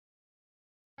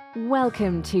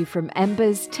Welcome to From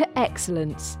Embers to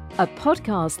Excellence, a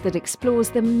podcast that explores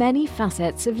the many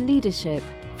facets of leadership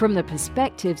from the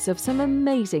perspectives of some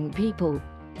amazing people.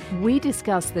 We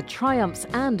discuss the triumphs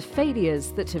and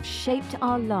failures that have shaped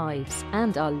our lives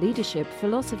and our leadership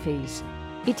philosophies.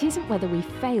 It isn't whether we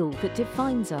fail that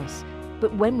defines us,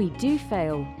 but when we do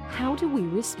fail, how do we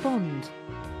respond?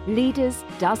 Leaders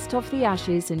dust off the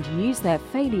ashes and use their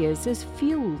failures as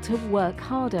fuel to work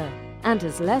harder and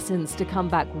as lessons to come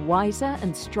back wiser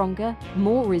and stronger,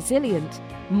 more resilient,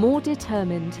 more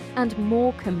determined, and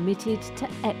more committed to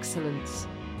excellence.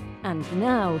 And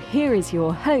now, here is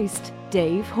your host,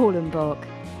 Dave Hollenbach.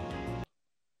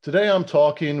 Today I'm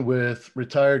talking with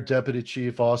retired Deputy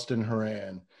Chief Austin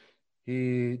Horan.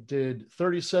 He did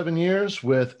 37 years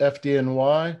with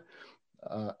FDNY.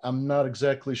 I'm not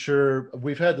exactly sure.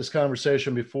 We've had this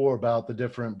conversation before about the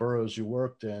different boroughs you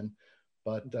worked in,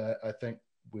 but I think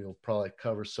we'll probably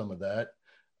cover some of that.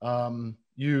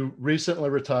 You recently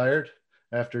retired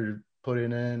after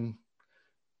putting in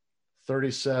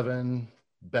 37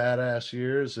 badass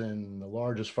years in the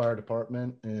largest fire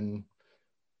department in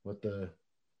the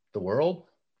world.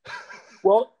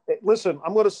 Well, listen,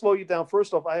 I'm going to slow you down.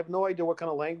 First off, I have no idea what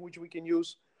kind of language we can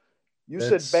use. You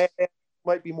said badass,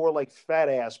 might be more like fat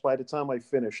ass by the time I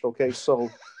finished. Okay,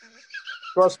 so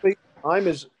trust me, I'm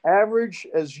as average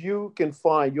as you can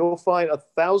find. You'll find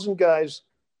 1,000 guys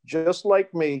just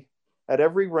like me at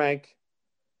every rank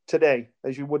today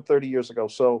as you would 30 years ago.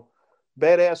 So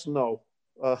badass, no.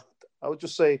 I would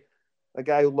just say a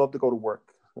guy who loved to go to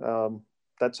work.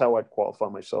 That's how I'd qualify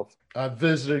myself. I've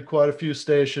visited quite a few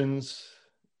stations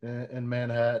in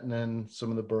Manhattan and some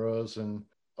of the boroughs, and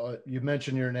you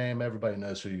mention your name, everybody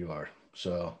knows who you are.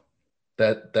 So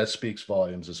that speaks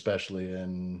volumes, especially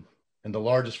in the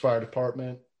largest fire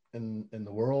department in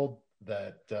the world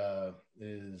that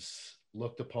is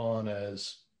looked upon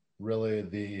as really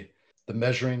the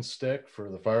measuring stick for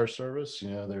the fire service.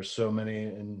 You know, there's so many,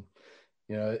 and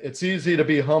you know, it's easy to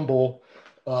be humble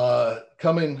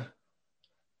coming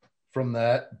from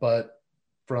that, but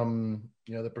from,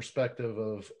 you know, the perspective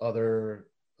of other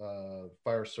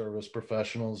fire service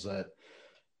professionals that,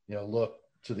 you know, look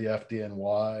to the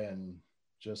FDNY and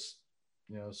just,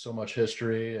 you know, so much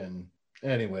history. And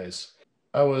anyways,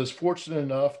 I was fortunate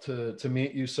enough to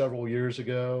meet you several years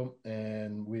ago,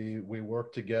 and we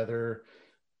worked together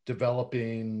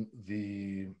developing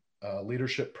the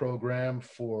leadership program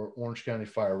for Orange County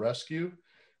Fire Rescue.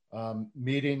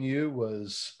 Meeting you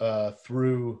was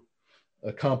through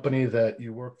a company that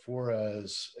you work for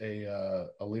as a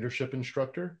leadership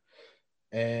instructor.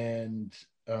 And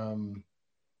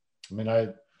I mean, I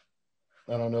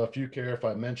don't know if you care if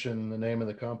I mention the name of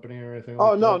the company or anything.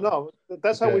 Oh, no.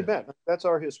 That's okay. How we met. That's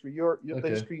our history. The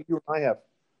history you and I have.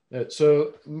 Yeah,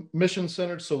 so Mission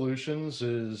Centered Solutions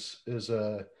is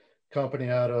a company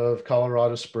out of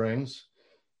Colorado Springs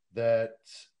that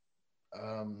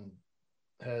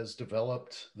has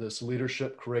developed this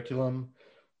leadership curriculum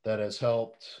that has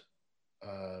helped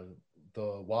the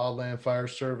Wildland Fire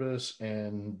Service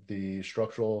and the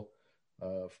Structural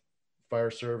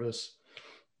Fire Service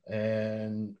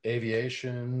and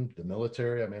aviation, the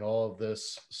military. I mean, all of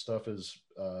this stuff is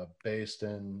based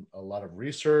in a lot of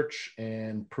research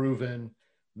and proven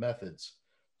methods.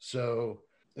 So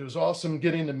it was awesome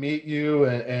getting to meet you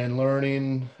and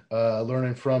learning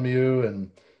from you.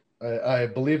 And I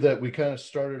believe that we kind of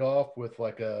started off with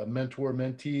like a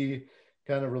mentor-mentee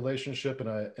kind of relationship,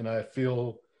 and I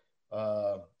feel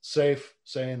safe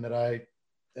saying that I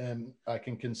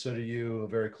can consider you a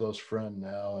very close friend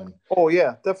now. And oh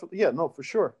yeah, definitely, yeah, no, for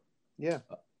sure, yeah.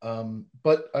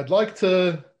 But I'd like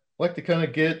to kind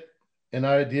of get an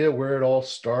idea where it all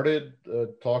started.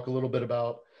 Talk a little bit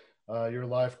about your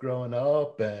life growing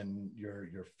up and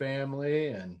your family,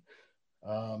 and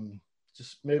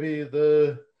just maybe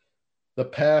the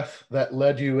path that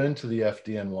led you into the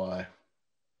FDNY.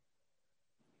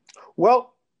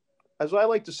 Well, as I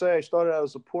like to say, I started out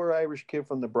as a poor Irish kid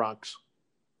from the Bronx.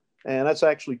 And that's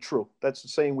actually true. That's the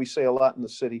saying we say a lot in the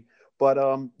city. But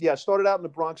I started out in the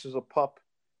Bronx as a pup,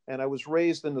 and I was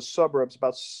raised in the suburbs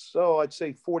I'd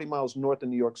say 40 miles north of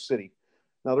New York City.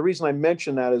 Now, the reason I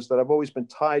mention that is that I've always been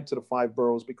tied to the 5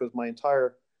 boroughs because my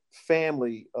entire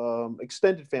family,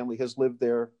 extended family, has lived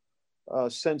there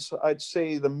since I'd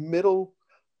say the middle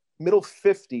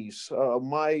 50s.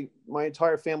 My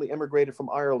entire family immigrated from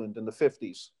Ireland in the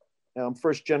 50s. I'm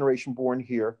first generation born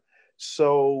here.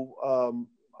 So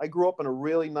I grew up in a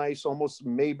really nice, almost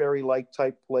Mayberry-like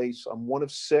type place. I'm one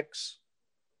of 6.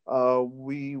 I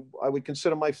would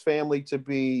consider my family to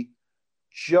be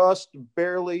just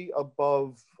barely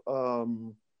above,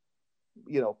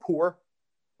 poor.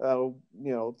 We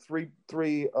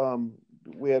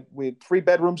had 3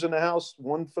 bedrooms in the house,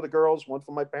 one for the girls, one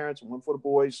for my parents, and one for the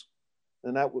boys.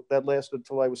 And that lasted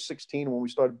until I was 16 when we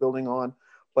started building on.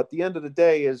 But the end of the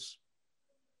day is,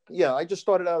 yeah, I just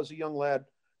started out as a young lad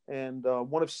and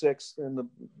one of 6. And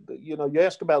you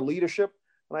ask about leadership,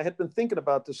 and I had been thinking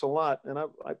about this a lot. And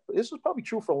this is probably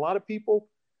true for a lot of people.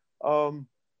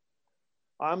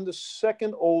 I'm the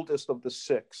second oldest of the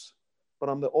 6, but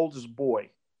I'm the oldest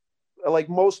boy. Like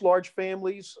most large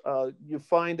families, you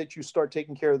find that you start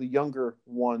taking care of the younger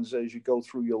ones as you go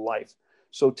through your life.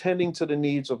 So tending to the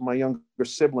needs of my younger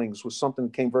siblings was something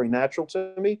that came very natural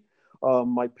to me.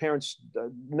 My parents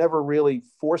never really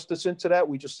forced us into that.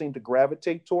 We just seemed to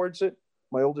gravitate towards it,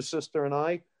 my older sister and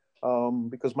I,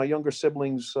 because my younger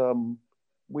siblings,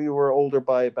 we were older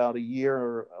by about a year,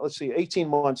 or 18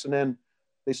 months, and then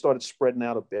they started spreading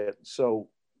out a bit. So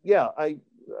yeah, I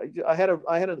had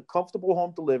a comfortable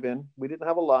home to live in. We didn't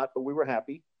have a lot, but we were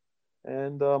happy.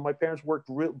 And my parents worked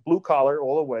blue collar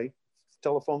all the way,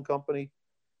 telephone company.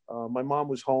 My mom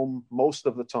was home most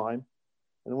of the time.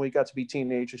 And when we got to be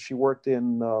teenagers, she worked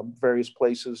in various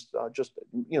places, just,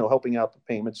 helping out the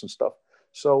payments and stuff.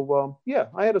 So, yeah,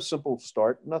 I had a simple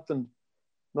start, nothing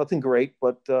great,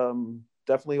 but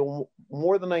definitely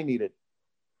more than I needed.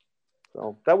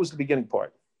 So that was the beginning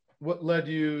part. What led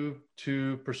you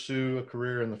to pursue a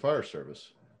career in the fire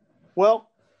service? Well,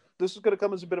 this is going to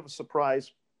come as a bit of a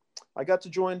surprise. I got to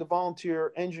join the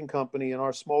volunteer engine company in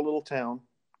our small little town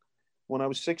when I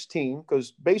was 16,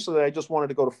 because basically I just wanted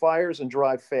to go to fires and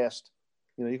drive fast.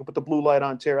 You can put the blue light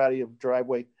on, tear out of your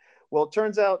driveway. Well, it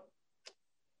turns out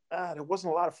there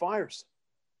wasn't a lot of fires.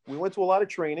 We went to a lot of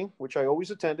training, which I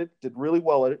always attended, did really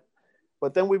well at it.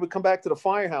 But then we would come back to the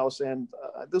firehouse, and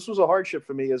this was a hardship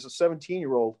for me as a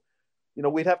 17-year-old.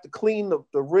 We'd have to clean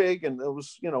the rig, and it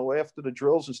was, after the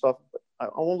drills and stuff. But I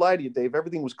won't lie to you, Dave,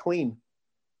 everything was clean.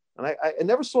 And I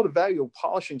never saw the value of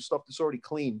polishing stuff that's already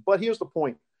clean. But here's the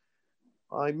point.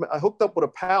 I hooked up with a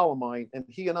pal of mine, and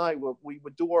he and we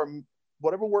would do our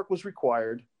whatever work was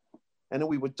required, and then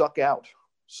we would duck out.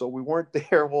 So we weren't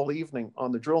there all evening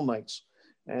on the drill nights.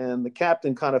 And the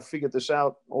captain kind of figured this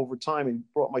out over time. He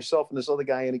brought myself and this other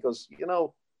guy in. He goes, you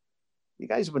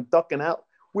guys have been ducking out.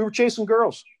 We were chasing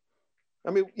girls. I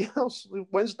mean,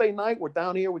 Wednesday night, we're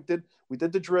down here. We did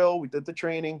the drill. We did the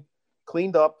training,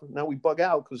 cleaned up. Now we bug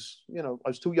out because, I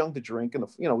was too young to drink. And,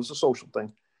 it was a social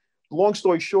thing. Long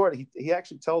story short, he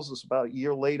actually tells us about a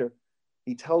year later,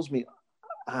 he tells me,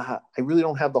 I really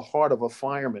don't have the heart of a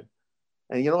fireman.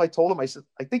 And, I told him, I said,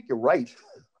 I think you're right.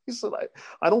 He said,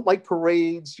 I don't like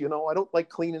parades, I don't like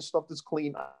cleaning stuff that's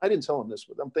clean. I didn't tell him this,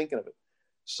 but I'm thinking of it.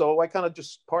 So I kind of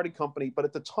just parted company. But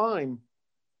at the time,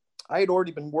 I had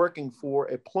already been working for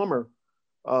a plumber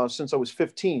since I was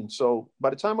 15. So by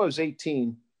the time I was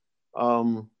 18,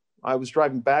 I was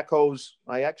driving backhoes.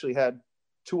 I actually had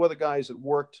 2 other guys that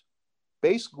worked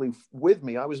basically with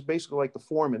me. I was basically like the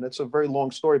foreman. That's a very long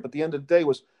story. But the end of the day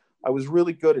I was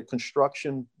really good at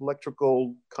construction,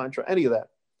 electrical, contract, any of that.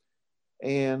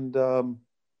 And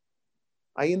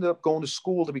I ended up going to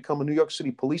school to become a New York City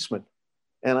policeman.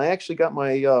 And I actually got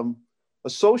my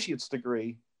associate's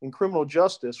degree in criminal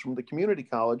justice from the community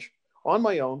college on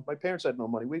my own. My parents had no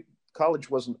money.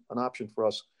 College wasn't an option for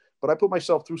us. But I put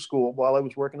myself through school while I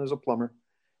was working as a plumber.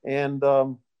 And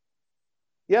I'm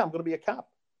going to be a cop.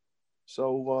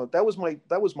 So that was my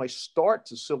start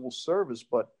to civil service,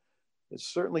 but it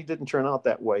certainly didn't turn out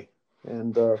that way.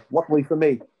 And luckily for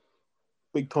me,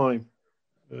 big time.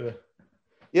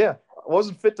 Yeah, I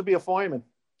wasn't fit to be a fireman.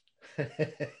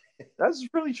 That's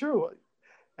really true.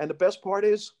 And the best part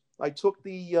is I took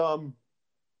the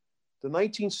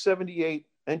 1978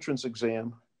 entrance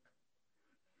exam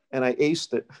and I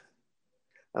aced it.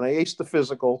 And I aced the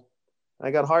physical.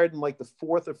 I got hired in like the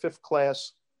 4th or 5th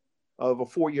class of a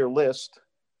 4-year list.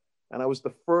 And I was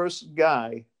the first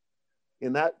guy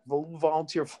in that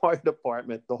volunteer fire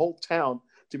department, the whole town,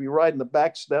 to be riding the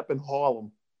back step in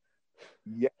Harlem.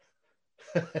 Yeah,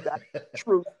 that's the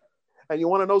truth. And you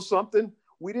want to know something?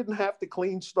 We didn't have to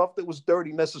clean stuff that was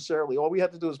dirty necessarily. All we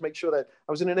had to do is make sure that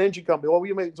I was in an engine company. All we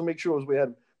had to make sure was we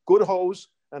had good hose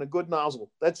and a good nozzle.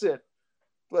 That's it.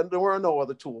 But there were no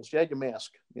other tools. You had your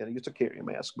mask. You took care of your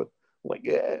mask. But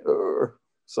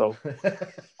so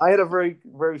I had a very,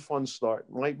 very fun start.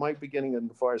 My beginning in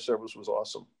the fire service was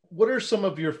awesome. What are some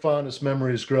of your fondest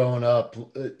memories growing up?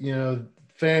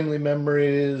 Family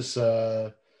memories,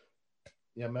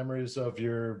 memories of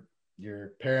your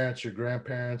parents, your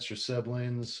grandparents, your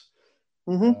siblings.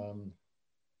 Mm-hmm.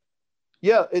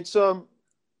 It's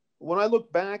when I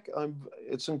look back,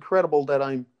 it's incredible that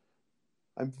I'm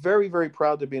very, very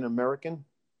proud to be an American.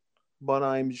 but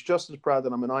I'm just as proud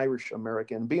that I'm an Irish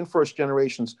American. Being first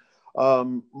generations,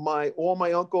 all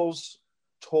my uncles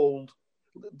told.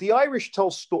 The Irish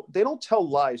they don't tell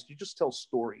lies. You just tell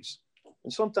stories,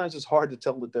 and sometimes it's hard to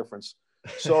tell the difference.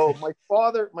 So my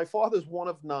father's one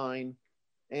of 9,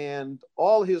 and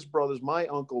all his brothers, my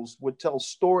uncles, would tell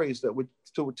stories that would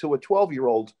to a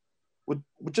 12-year-old would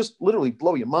just literally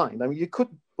blow your mind. I mean,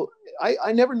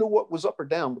 I never knew what was up or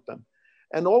down with them,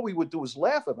 and all we would do was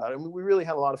laugh about it. I mean, we really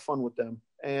had a lot of fun with them,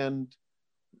 and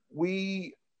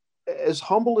as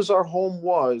humble as our home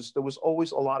was, there was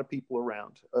always a lot of people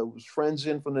around. It was friends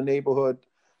in from the neighborhood.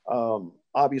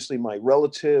 Obviously, my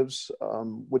relatives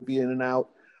would be in and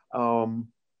out.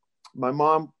 My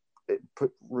mom,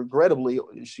 regrettably,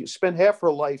 she spent half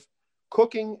her life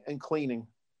cooking and cleaning,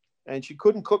 and she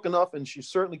couldn't cook enough, and she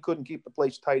certainly couldn't keep the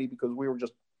place tidy because we were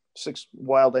just 6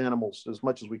 wild animals as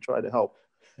much as we tried to help.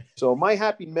 So my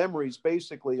happy memories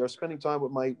basically are spending time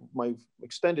with my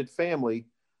extended family.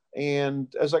 And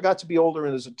as I got to be older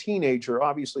and as a teenager,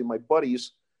 obviously my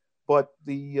buddies, but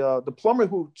the plumber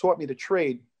who taught me to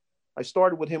trade, I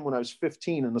started with him when I was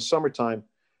 15 in the summertime,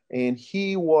 and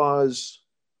he was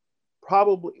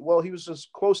he was as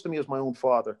close to me as my own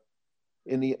father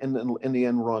in the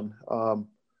end run.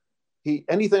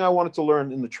 Anything I wanted to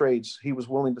learn in the trades, he was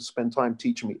willing to spend time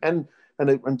teaching me. And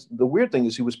the weird thing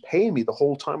is he was paying me the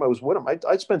whole time I was with him.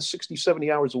 I'd spend 60, 70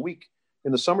 hours a week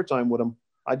in the summertime with him.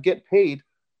 I'd get paid,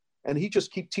 and he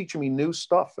just keep teaching me new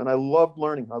stuff. And I loved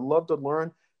learning. I loved to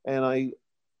learn. And I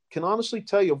can honestly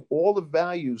tell you of all the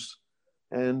values,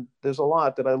 and there's a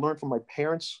lot that I learned from my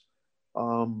parents.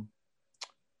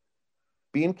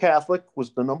 Being Catholic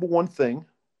was the number one thing.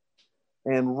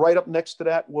 And right up next to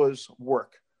that was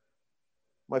work.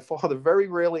 My father very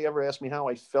rarely ever asked me how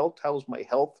I felt, how's my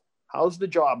health, how's the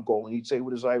job going. He'd say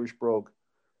with his Irish brogue.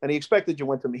 And he expected you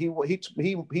went to me.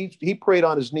 He prayed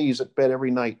on his knees at bed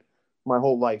every night my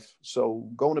whole life. So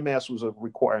going to mass was a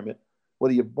requirement,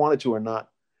 whether you wanted to or not.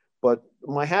 But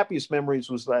my happiest memories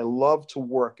was that I loved to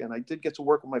work. And I did get to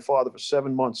work with my father for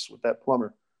 7 months with that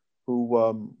plumber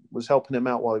who was helping him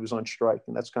out while he was on strike.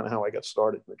 And that's kind of how I got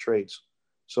started in the trades.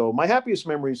 So my happiest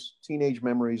memories, teenage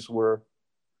memories, were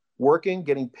working,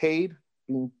 getting paid,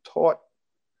 being taught.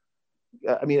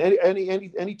 I mean,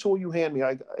 any tool you hand me,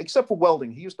 except for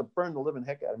welding. He used to burn the living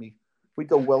heck out of me. We'd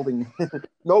go welding,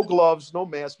 no gloves, no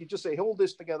mask. He'd just say, hold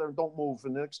this together and don't move.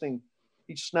 And the next thing,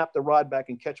 he'd snap the rod back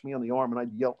and catch me on the arm, and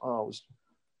I'd yell,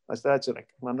 I said, that's it.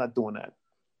 I'm not doing that.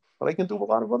 But I can do a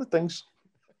lot of other things.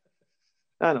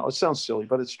 I know, it sounds silly,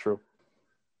 but it's true.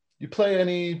 You play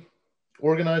any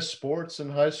organized sports in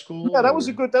high school? Yeah, that was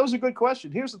a good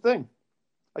question. Here's the thing.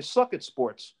 I suck at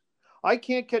sports. I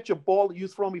can't catch a ball that you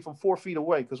throw me from 4 feet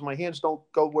away because my hands don't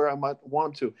go where I might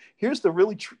want them to. Here's the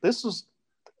really,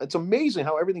 it's amazing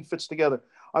how everything fits together.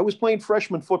 I was playing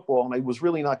freshman football and I was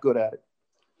really not good at it.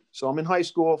 So I'm in high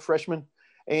school, freshman.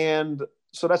 And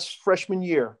so that's freshman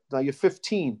year. Now you're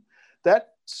 15.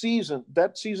 That season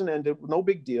ended, no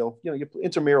big deal. You know, you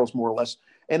intramurals more or less.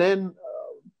 And then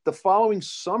the following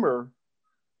summer,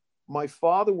 my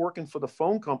father, working for the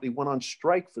phone company, went on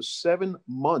strike for 7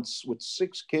 months with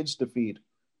 6 kids to feed.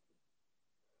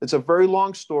 It's a very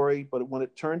long story, but when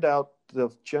it turned out, the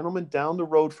gentleman down the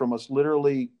road from us,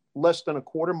 literally less than a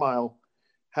quarter mile,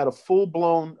 had a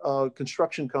full-blown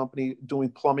construction company doing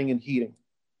plumbing and heating.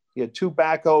 He had 2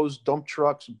 backhoes, dump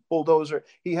trucks, bulldozer.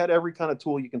 He had every kind of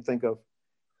tool you can think of.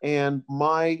 And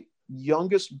my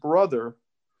youngest brother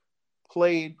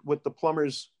played with the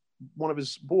plumber's, one of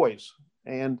his boys.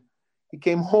 And he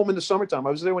came home in the summertime.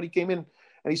 I was there when he came in,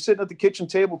 and he's sitting at the kitchen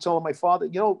table telling my father,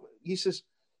 you know, he says,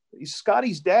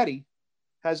 Scotty's daddy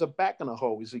has a back in a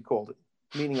hoe, as he called it,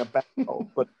 meaning a back in a hoe.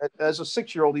 But as a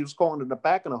 6-year-old, he was calling it a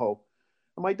back in a hoe.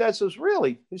 And my dad says,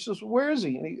 really? He says, where is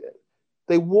he? And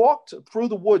they walked through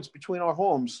the woods between our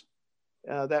homes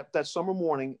that summer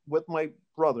morning with my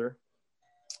brother.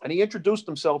 And he introduced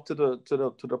himself to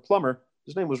the plumber.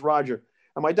 His name was Roger.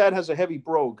 And my dad has a heavy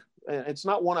brogue. And it's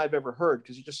not one I've ever heard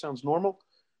because he just sounds normal.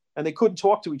 And they couldn't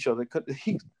talk to each other.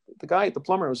 The guy at the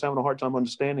plumber was having a hard time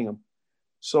understanding him.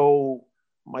 So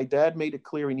my dad made it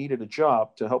clear he needed a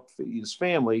job to help feed his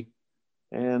family.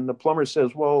 And the plumber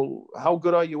says, well, how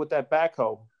good are you with that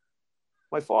backhoe?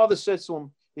 My father says to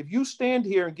him, if you stand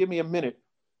here and give me a minute,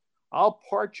 I'll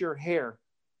part your hair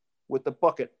with the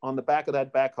bucket on the back of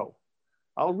that backhoe.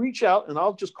 I'll reach out and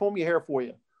I'll just comb your hair for you.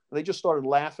 And they just started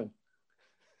laughing.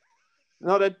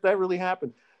 No, that really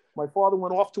happened. My father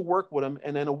went off to work with him.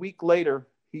 And then a week later,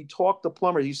 he talked to the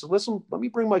plumber. He said, listen, let me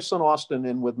bring my son Austin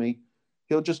in with me.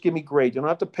 He'll just give me grade. You don't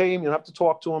have to pay him. You don't have to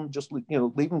talk to him. Just,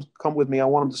 leave him come with me. I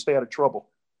want him to stay out of trouble.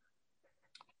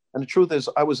 And the truth is,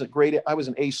 I was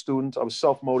an A student. I was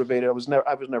self-motivated. I was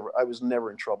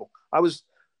never in trouble. I was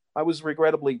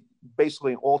regrettably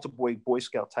basically an altar boy, Boy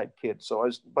Scout type kid. So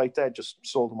my dad just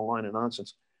sold him a line of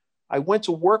nonsense. I went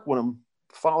to work with him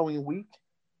the following week.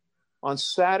 On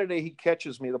Saturday, he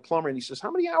catches me, the plumber, and he says,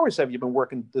 "How many hours have you been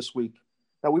working this week?"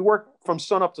 Now, we work from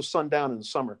sun up to sundown in the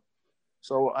summer.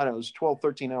 So, I don't know, it was 12,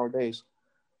 13-hour days.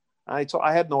 I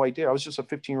had no idea. I was just a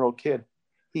 15-year-old kid.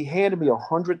 He handed me a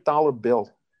 $100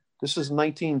 bill. This is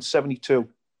 1972.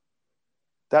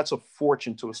 That's a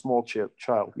fortune to a small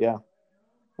child, yeah.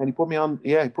 And he put me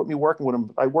working with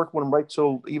him. I worked with him right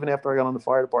till even after I got on the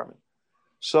fire department.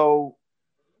 So,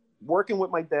 working with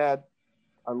my dad,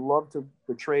 I loved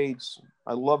the trades.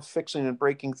 I loved fixing and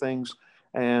breaking things.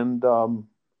 And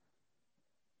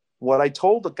what I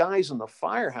told the guys in the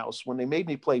firehouse when they made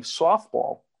me play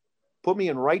softball, put me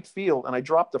in right field, and I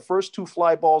dropped the first 2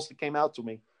 fly balls that came out to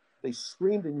me. They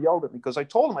screamed and yelled at me because I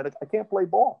told them I can't play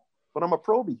ball, but I'm a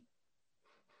probie.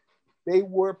 They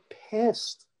were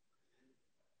pissed.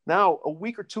 Now, a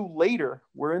week or 2 later,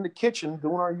 we're in the kitchen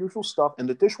doing our usual stuff, and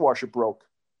the dishwasher broke.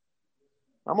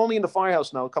 I'm only in the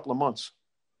firehouse now a couple of months.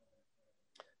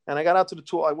 And I got out to the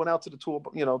tool. I went out to the tool,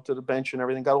 to the bench and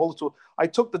everything, got all the tools. I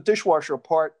took the dishwasher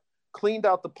apart, cleaned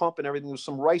out the pump and everything. There was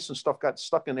some rice and stuff got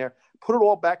stuck in there, put it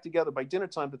all back together. By dinner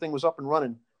time, the thing was up and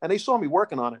running. And they saw me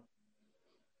working on it.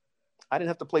 I didn't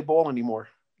have to play ball anymore.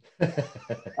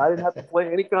 I didn't have to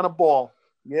play any kind of ball.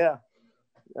 Yeah.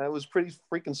 It was pretty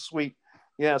freaking sweet.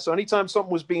 Yeah. So anytime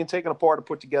something was being taken apart or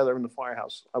put together in the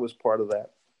firehouse, I was part of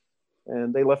that.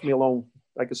 And they left me alone.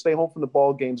 I could stay home from the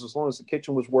ball games as long as the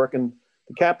kitchen was working.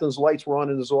 The captain's lights were on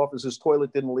in his office. His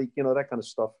toilet didn't leak, that kind of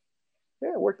stuff.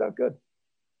 Yeah, it worked out good.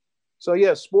 So,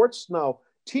 yeah, sports, no.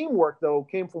 Teamwork, though,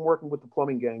 came from working with the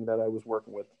plumbing gang that I was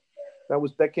working with.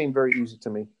 That came very easy to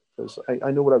me because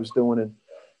I knew what I was doing. And,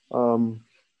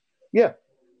 yeah,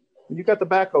 when you got the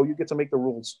backhoe, you get to make the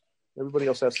rules. Everybody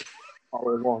else has to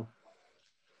follow along.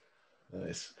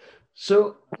 Nice.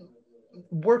 So,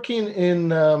 working in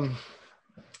the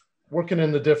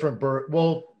different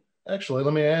well, actually,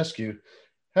 let me ask you,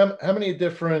 how many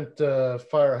different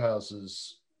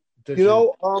firehouses did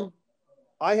you?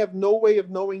 I have no way of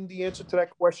knowing the answer to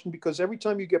that question because every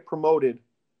time you get promoted,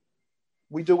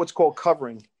 we do what's called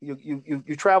covering.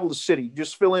 You travel the city, you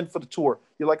just fill in for the tour.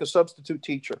 You're like a substitute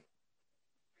teacher.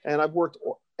 And I've worked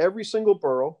every single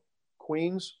borough,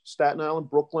 Queens, Staten Island,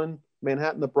 Brooklyn,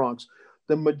 Manhattan, the Bronx.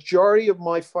 The majority of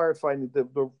my firefighting,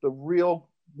 the real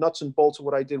nuts and bolts of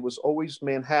what I did was always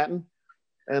Manhattan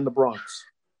and the Bronx.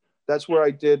 That's where I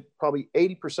did probably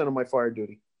 80% of my fire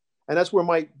duty. And that's where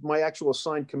my actual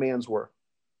assigned commands were.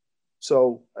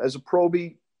 So as a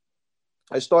probie,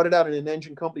 I started out in an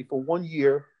engine company for 1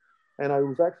 year, and I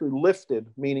was actually lifted,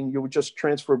 meaning you would just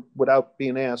transfer without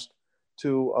being asked,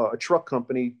 to a truck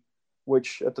company,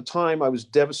 which at the time I was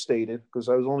devastated because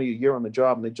I was only a year on the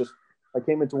job, and I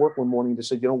came into work one morning, they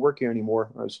said, "You don't work here anymore."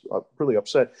 I was really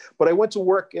upset. But I went to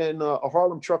work in a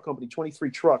Harlem truck company, 23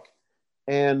 truck,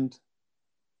 and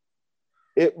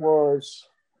that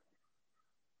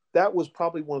was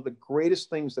probably one of the greatest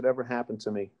things that ever happened to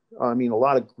me. I mean, a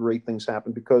lot of great things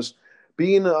happened because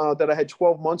being that I had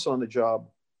 12 months on the job,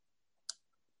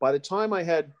 by the time I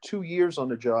had 2 years on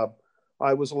the job,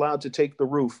 I was allowed to take the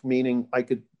roof, meaning I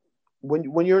could,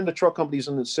 when you're in the truck companies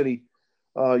in the city,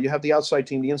 you have the outside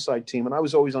team, the inside team, and I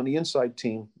was always on the inside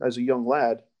team as a young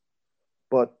lad.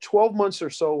 But 12 months or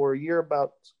so, or a year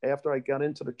about after I got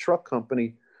into the truck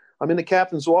company, I'm in the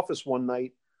captain's office one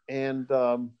night, and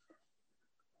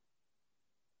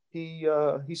he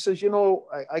says,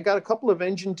 I got a couple of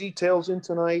engine details in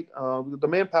tonight. The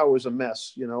manpower was a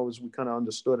mess, as we kind of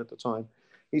understood at the time.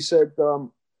 He said,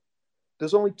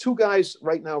 there's only 2 guys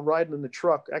right now riding in the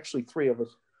truck, actually 3 of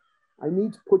us. I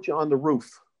need to put you on the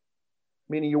roof,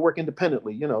 meaning you work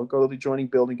independently, go to the adjoining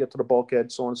building, get to the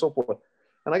bulkhead, so on and so forth.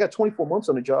 And I got 24 months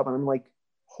on the job, and I'm like,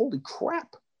 holy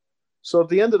crap. So at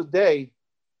the end of the day,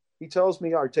 he tells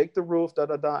me, all right, take the roof,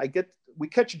 we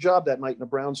catch a job that night in a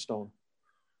brownstone.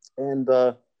 And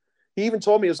he even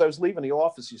told me as I was leaving the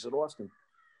office, he said, "Austin,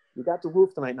 you got the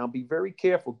roof tonight. Now be very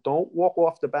careful. Don't walk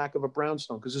off the back of a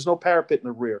brownstone because there's no parapet in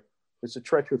the rear. It's a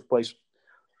treacherous place."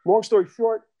 Long story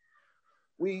short,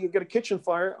 we get a kitchen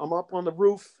fire. I'm up on the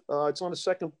roof. It's on the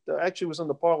second, actually it was on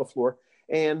the parlor floor.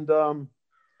 And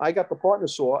I got the partner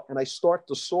saw and I start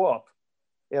the saw up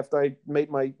after I made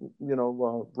my,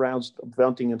 rounds of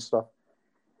venting and stuff.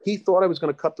 He thought I was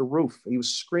going to cut the roof. He was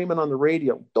screaming on the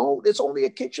radio, "Don't, it's only a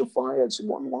kitchen fire. It's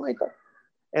one line."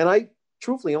 And I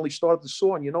truthfully only started the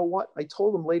saw. And you know what? I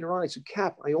told him later on, I said,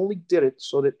 "Cap, I only did it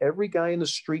so that every guy in the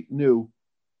street knew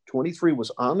 23 was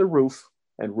on the roof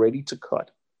and ready to cut."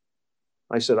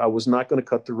 I said, I was not going to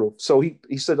cut the roof. So he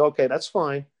said, okay, that's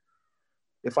fine.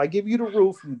 If I give you the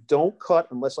roof, you don't cut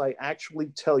unless I actually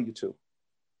tell you to.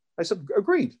 I said,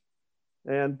 agreed.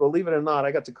 And believe it or not,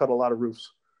 I got to cut a lot of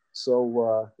roofs.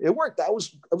 So it worked. It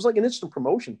was like an instant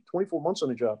promotion, 24 months on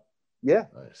the job. Yeah.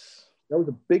 Nice. That was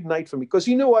a big night for me because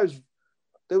he knew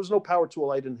there was no power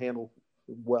tool I didn't handle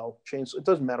well. Chains, it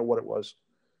doesn't matter what it was.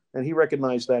 And he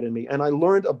recognized that in me. And I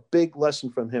learned a big lesson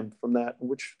from him from that,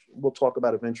 which we'll talk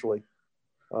about eventually.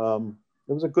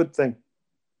 It was a good thing.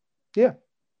 Yeah.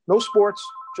 No sports,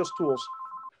 just tools.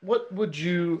 What would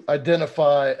you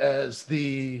identify as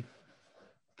the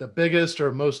biggest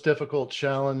or most difficult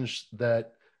challenge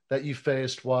that you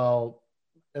faced while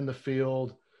in the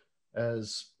field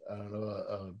as, I don't know,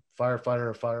 a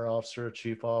firefighter, a fire officer, a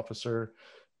chief officer,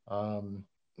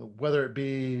 whether it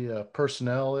be a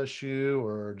personnel issue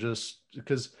or just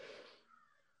because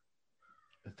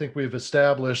I think we've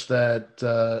established that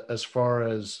as far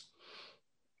as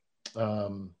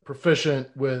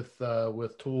proficient with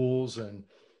tools and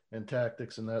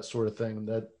tactics and that sort of thing,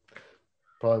 that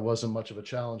probably wasn't much of a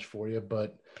challenge for you,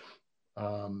 but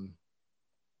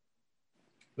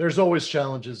there's always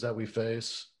challenges that we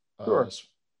face. Sure.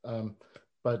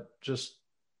 But just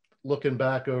looking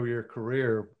back over your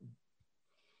career,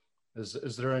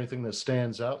 is there anything that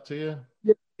stands out to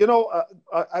you? You know,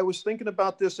 I was thinking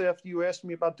about this after you asked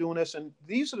me about doing this, and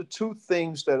these are the two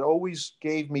things that always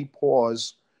gave me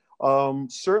pause.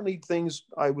 Certainly things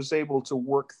I was able to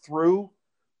work through,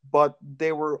 but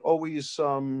they were always,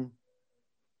 for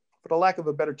the lack of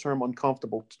a better term,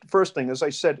 uncomfortable. First thing, as I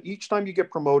said, each time you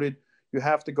get promoted, you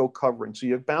have to go covering. So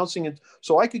you're bouncing it.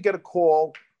 So I could get a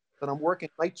call that I'm working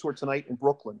night tour tonight in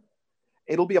Brooklyn.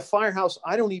 It'll be a firehouse.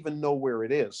 I don't even know where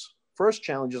it is. First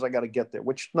challenge is I got to get there,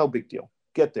 which no big deal.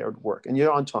 Get there to work, and you're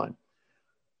on time.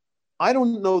 I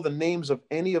don't know the names of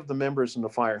any of the members in the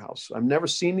firehouse. I've never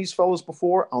seen these fellows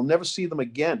before. I'll never see them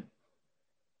again.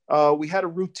 We had a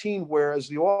routine where, as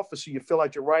the officer, you fill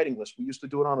out your writing list. We used to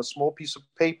do it on a small piece of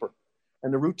paper.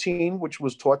 And the routine, which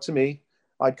was taught to me,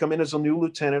 I'd come in as a new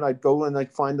lieutenant. I'd go and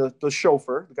I'd find the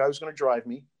chauffeur, the guy who's going to drive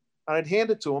me, and I'd hand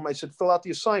it to him. I said, fill out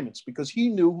the assignments, because he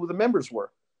knew who the members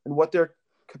were and what their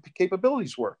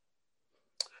capabilities were.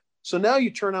 So now you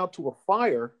turn out to a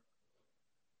fire.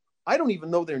 I don't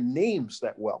even know their names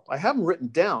that well. I have them written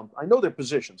down. I know their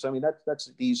positions. I mean, that's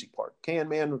the easy part. Can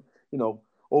man,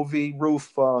 OV,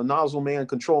 roof, nozzle man,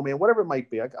 control man, whatever it might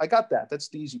be. I got that. That's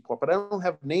the easy part. But I don't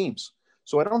have names.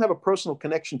 So I don't have a personal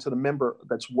connection to the member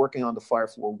that's working on the fire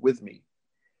floor with me.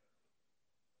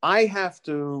 I have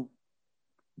to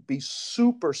be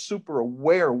super, super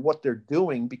aware of what they're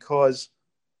doing, because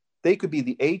they could be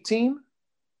the A team,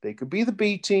 they could be the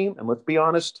B team, and let's be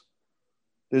honest,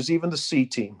 there's even the C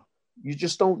team. You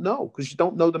just don't know, because you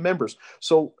don't know the members.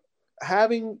 So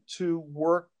having to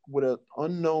work with an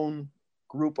unknown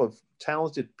group of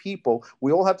talented people,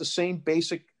 we all have the same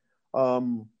basic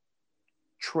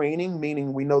training,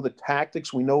 meaning we know the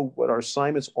tactics, we know what our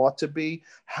assignments ought to be.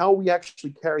 How we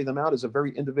actually carry them out is a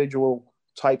very individual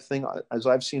type thing, as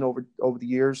I've seen over the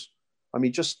years. I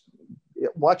mean, just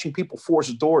watching people force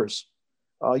doors.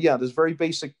 There's very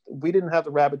basic. We didn't have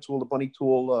the rabbit tool, the bunny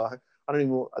tool. I don't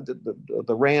even know,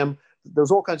 the ram.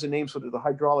 There's all kinds of names for the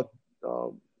hydraulic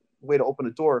way to open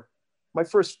a door. My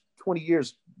first 20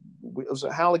 years, it was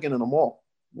a Halligan and a maul.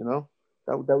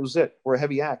 That was it, or a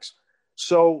heavy axe.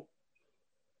 So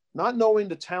not knowing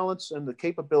the talents and the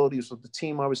capabilities of the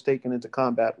team I was taking into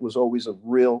combat was always a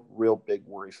real, real big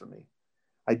worry for me.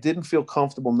 I didn't feel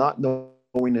comfortable not knowing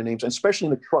their names, and especially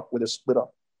in the truck where they're split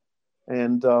up.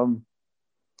 And,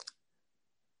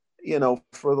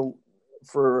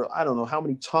 for I don't know how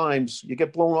many times you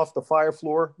get blown off the fire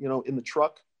floor, in the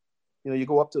truck. You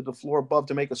go up to the floor above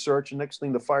to make a search, and next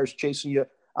thing the fire's chasing you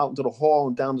out into the hall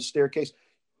and down the staircase.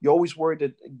 You're always worried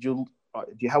that do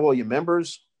you have all your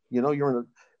members? You're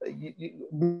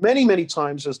in many, many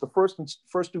times as the first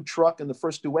due truck and the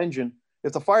first due engine,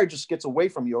 if the fire just gets away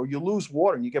from you or you lose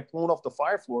water and you get blown off the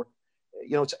fire floor,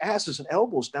 it's asses and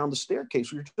elbows down the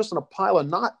staircase. You're just in a pile of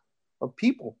knot of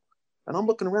people. And I'm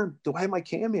looking around, do I have my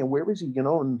cam man? Where is he? And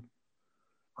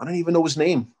I don't even know his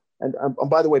name. And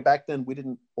by the way, back then we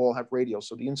didn't all have radio.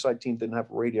 So the inside team didn't have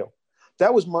a radio.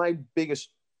 That was my biggest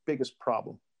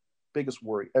problem, biggest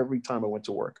worry every time I went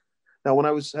to work. Now, when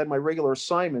I had my regular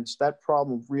assignments, that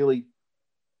problem really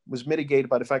was mitigated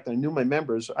by the fact that I knew my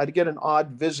members. I'd get an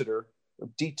odd visitor, a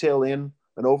detail in,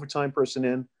 an overtime person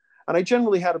in, and I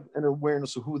generally had an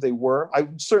awareness of who they were. I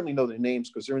certainly know their names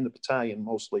because they're in the battalion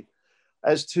mostly.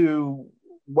 As to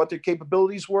what their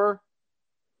capabilities were,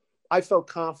 I felt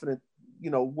confident,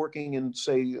 working in,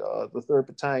 say, the 3rd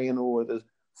Battalion or the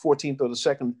 14th or the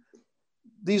 2nd.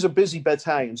 these are busy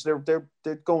battalions. They're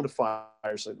going to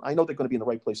fires. And I know they're going to be in the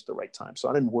right place at the right time. So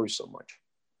I didn't worry so much.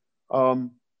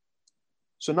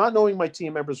 So not knowing my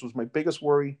team members was my biggest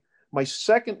worry. My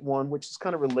second one, which is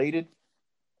kind of related,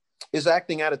 is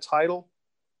acting out of title.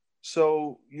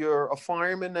 So you're a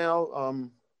fireman now,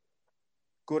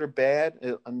 good or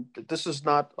bad. And this is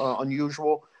not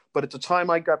unusual. But at the time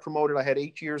I got promoted, I had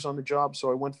 8 years on the job. So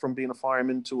I went from being a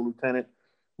fireman to a lieutenant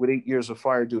with 8 years of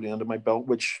fire duty under my belt,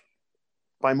 which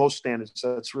by most standards,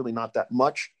 that's really not that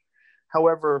much.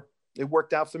 However, it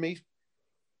worked out for me.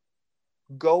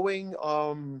 Going,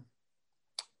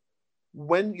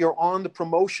 when you're on the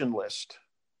promotion list,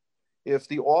 if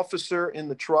the officer in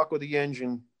the truck or the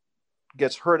engine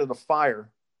gets hurt in a fire,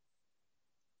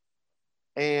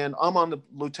 and I'm on the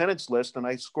lieutenant's list and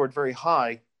I scored very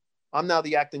high, I'm now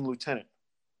the acting lieutenant.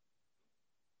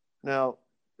 Now,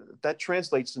 that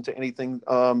translates into anything.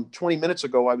 20 minutes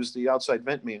ago, I was the outside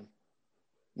vent man.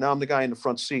 Now I'm the guy in the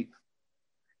front seat.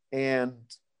 And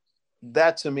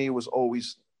that to me was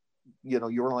always, you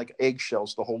were like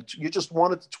eggshells you just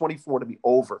wanted the 24 to be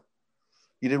over.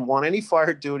 You didn't want any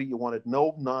fire duty. You wanted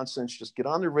no nonsense. Just get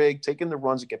on the rig, take in the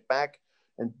runs, and get back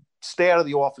and stay out of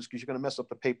the office because you're going to mess up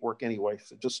the paperwork anyway.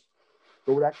 So just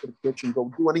go back to the kitchen,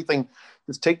 go do anything.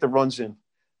 Just take the runs in.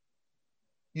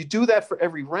 You do that for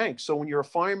every rank. So when you're a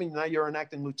fireman, now you're an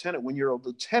acting lieutenant. When you're a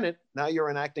lieutenant, now you're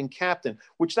an acting captain,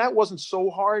 which that wasn't so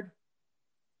hard.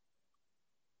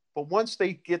 But once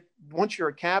you're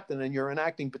a captain and you're an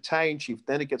acting battalion chief,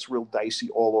 then it gets real dicey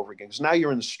all over again. Because now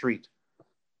you're in the street.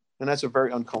 And that's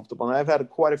very uncomfortable. And I've had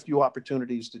quite a few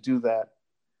opportunities to do that.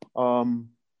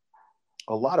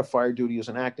 A lot of fire duty as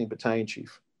an acting battalion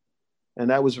chief. And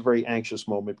that was a very anxious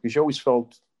moment because you always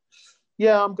felt,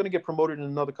 yeah, I'm going to get promoted in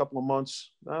another couple of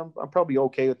months. I'm probably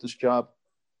okay with this job.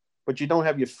 But you don't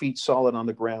have your feet solid on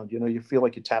the ground. You feel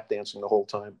like you're tap dancing the whole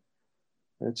time.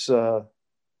 It's,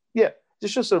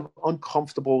 it's just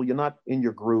uncomfortable. You're not in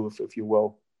your groove, if you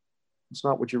will. It's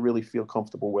not what you really feel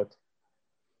comfortable with.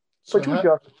 So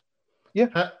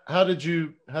how did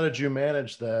you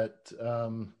manage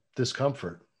that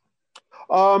discomfort?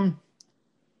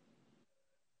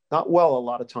 Not well a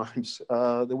lot of times.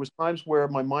 There was times where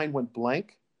my mind went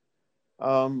blank.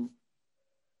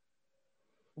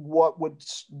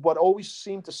 What always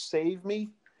seemed to save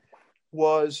me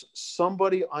was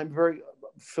somebody I'm very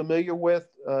familiar with.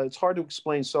 It's hard to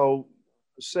explain. So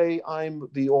say I'm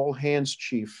the all hands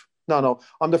chief. No,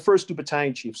 I'm the first 2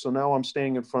 battalion chief. So now I'm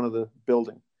standing in front of the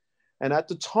building. And at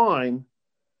the time,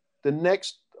 the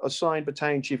next assigned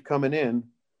battalion chief coming in,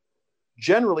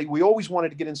 generally, we always wanted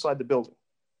to get inside the building.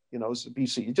 It's a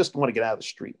BC. You just want to get out of the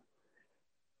street.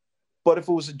 But if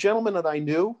it was a gentleman that I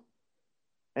knew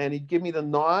and he'd give me the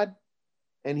nod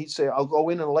and he'd say, I'll go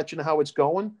in and let you know how it's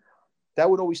going, that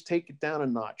would always take it down a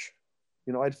notch.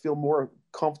 I'd feel more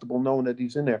comfortable knowing that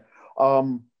he's in there.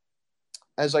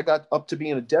 As I got up to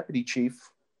being a deputy chief,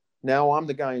 now I'm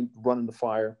the guy running the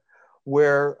fire,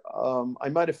 where I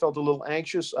might have felt a little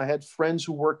anxious. I had friends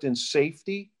who worked in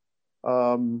safety,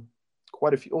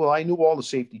 quite a few. Well, I knew all the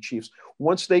safety chiefs.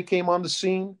 Once they came on the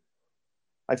scene,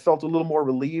 I felt a little more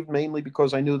relieved, mainly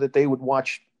because I knew that they would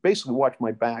basically watch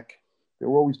my back. They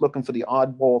were always looking for the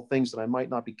oddball things that I might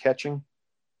not be catching.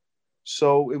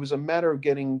 So it was a matter of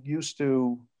getting used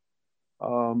to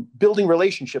building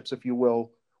relationships, if you will,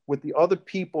 with the other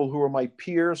people who were my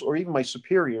peers or even my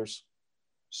superiors,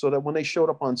 so that when they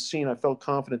showed up on scene, I felt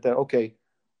confident that, okay,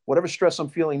 whatever stress I'm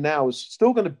feeling now is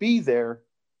still going to be there,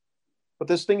 but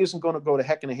this thing isn't going to go to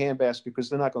heck in a handbasket because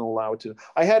they're not going to allow it to.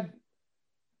 I had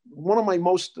one of my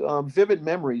most vivid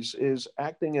memories is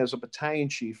acting as a battalion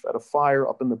chief at a fire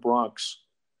up in the Bronx.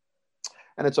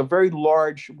 And it's a very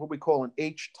large, what we call an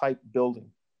H-type building.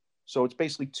 So it's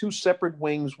basically 2 separate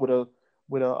wings with a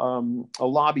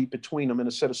lobby between them and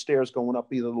a set of stairs going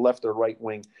up either the left or right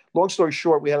wing. Long story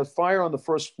short, we had a fire on the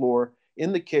first floor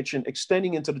in the kitchen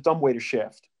extending into the dumbwaiter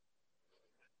shaft.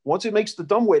 Once it makes the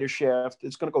dumbwaiter shaft,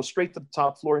 it's going to go straight to the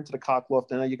top floor into the cockloft,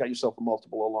 and now you got yourself a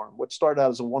multiple alarm. What started out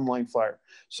as a 1-line fire.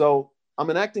 So I'm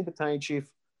an acting battalion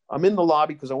chief. I'm in the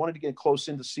lobby because I wanted to get close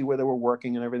in to see where they were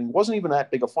working and everything. It wasn't even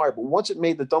that big a fire, but once it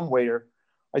made the dumbwaiter,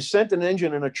 I sent an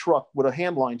engine in a truck with a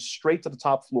hand line straight to the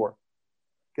top floor.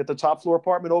 Get the top floor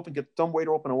apartment open, get the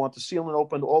dumbwaiter open. I want the ceiling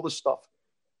open, all this stuff.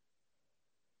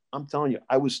 I'm telling you,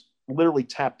 I was literally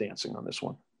tap dancing on this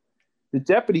one. The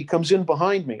deputy comes in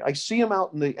behind me. I see him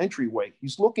out in the entryway.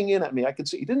 He's looking in at me. I can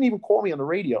see, he didn't even call me on the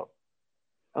radio.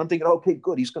 And I'm thinking, okay,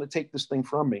 good. He's going to take this thing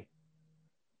from me.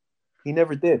 He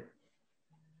never did.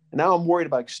 And now I'm worried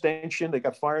about extension. They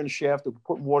got fire in the shaft. They're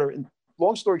putting water in.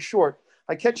 Long story short,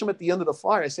 I catch him at the end of the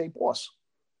fire. I say, boss,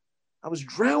 I was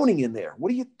drowning in there.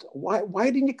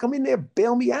 Why didn't you come in there,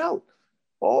 bail me out?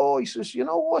 Oh, he says, you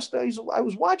know, Auster, I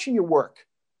was watching your work.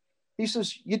 He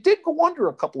says, you did go under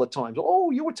a couple of times.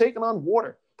 Oh, you were taking on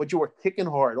water, but you were kicking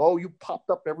hard. Oh, you popped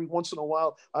up every once in a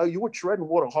while. Oh, you were treading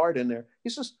water hard in there.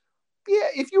 He says, yeah,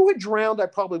 if you had drowned, I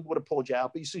probably would have pulled you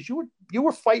out. But he says, you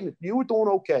were fighting it. You were doing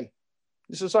okay.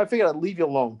 He says, so I figured I'd leave you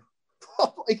alone.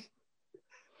 Like,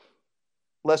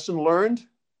 lesson learned.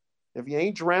 If you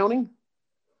ain't drowning,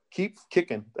 keep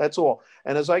kicking. That's all.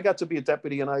 And as I got to be a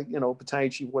deputy and I, you know, battalion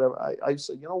chief, whatever, I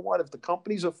said, you know what, if the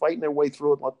companies are fighting their way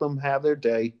through it, let them have their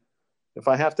day. If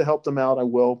I have to help them out, I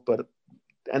will. But,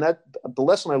 and that, the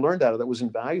lesson I learned out of that was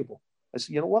invaluable. I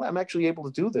said, you know what, I'm actually able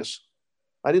to do this.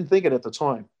 I didn't think it at the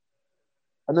time.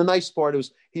 And the nice part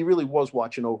is he really was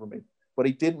watching over me, but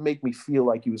he didn't make me feel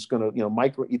like he was going to, you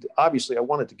know, obviously I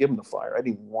wanted to give him the fire. I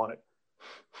didn't even want it.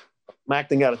 I'm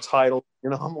acting out a title, you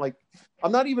know, I'm like,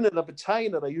 I'm not even in a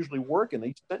battalion that I usually work in.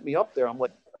 He sent me up there. I'm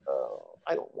like,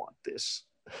 I don't want this.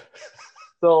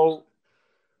 So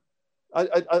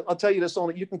I'll tell you this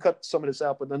only, you can cut some of this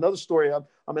out, but another story,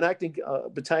 I'm an acting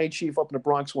battalion chief up in the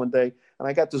Bronx one day, and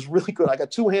I got this really good, I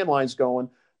got 2 hand lines going,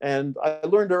 and I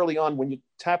learned early on when you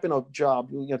tap in a job,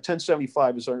 you know,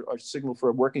 1075 is our signal for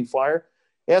a working fire,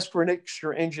 ask for an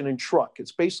extra engine and truck.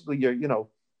 It's basically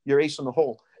your ace in the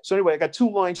hole. So anyway, I got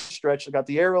 2 lines stretched, I got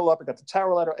the aerial up, I got the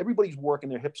tower ladder, everybody's working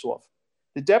their hips off.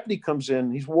 The deputy comes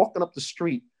in, he's walking up the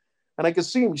street, and I can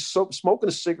see him, he's smoking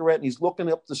a cigarette, and he's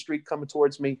looking up the street coming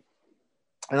towards me.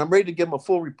 And I'm ready to give him a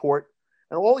full report.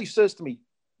 And all he says to me,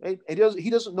 hey, he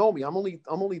doesn't know me. I'm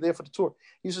only there for the tour.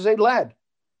 He says, hey, lad,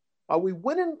 are we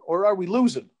winning or are we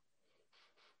losing?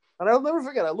 And I'll never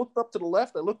forget. I looked up to the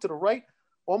left. I looked to the right.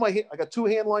 I got 2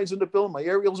 hand lines in the building. My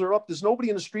aerials are up. There's nobody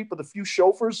in the street but a few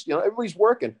chauffeurs. You know, everybody's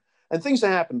working. And things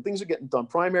are happening. Things are getting done.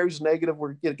 Primaries negative.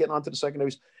 We're getting on to the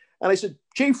secondaries. And I said,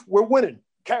 Chief, we're winning.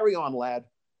 Carry on, lad.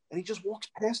 And he just walks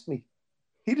past me.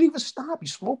 He didn't even stop.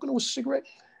 He's smoking a cigarette.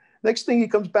 Next thing, he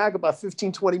comes back about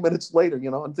 15, 20 minutes later, you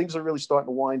know, and things are really starting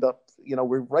to wind up. You know,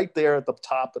 we're right there at the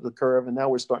top of the curve, and now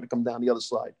we're starting to come down the other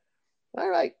side. All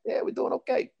right, yeah, we're doing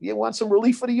okay. You want some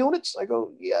relief for the units? I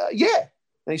go, yeah.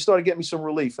 And he started getting me some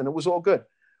relief, and it was all good.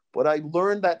 But I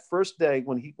learned that first day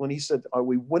when he said, are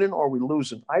we winning or are we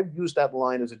losing? I've used that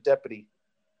line as a deputy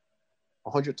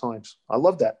 100 times. I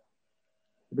love that.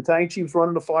 The battalion chief's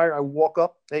running the fire. I walk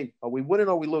up, hey, are we winning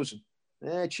or are we losing?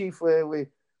 Chief, we're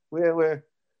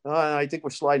I think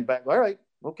we're sliding back. All right.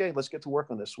 Okay. Let's get to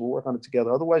work on this. We'll work on it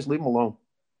together. Otherwise, leave them alone.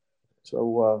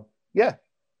 So, yeah,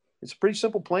 it's a pretty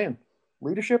simple plan.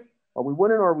 Leadership. Are we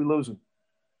winning or are we losing?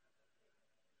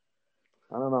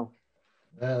 I don't know.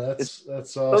 Yeah,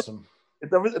 that's awesome. It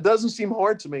doesn't seem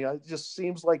hard to me. It just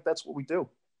seems like that's what we do.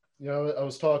 You know, I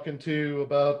was talking to you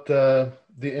about the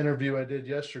interview I did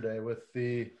yesterday with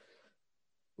the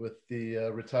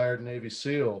retired Navy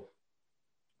SEAL.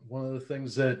 One of the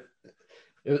things that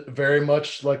very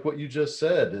much like what you just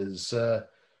said is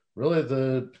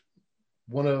really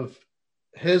one of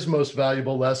his most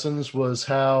valuable lessons was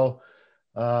how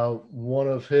one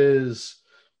of his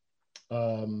I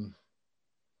don't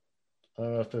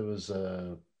know if it was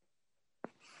a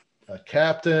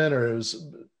captain or it was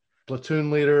platoon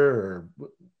leader or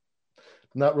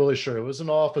not really sure. It was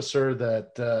an officer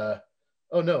that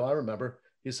oh no, I remember.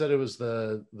 He said it was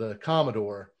the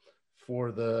Commodore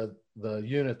for the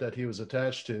unit that he was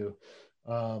attached to,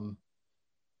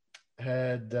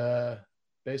 had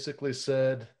basically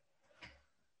said,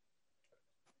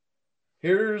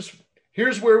 here's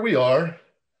where we are.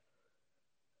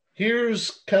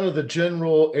 Here's kind of the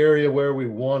general area where we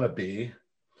want to be.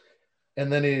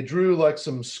 And then he drew like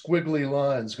some squiggly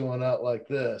lines going out like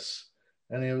this.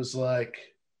 And he was like,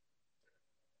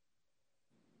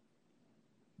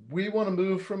 we want to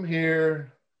move from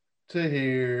here to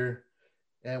here.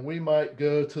 And we might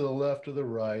go to the left or the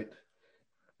right.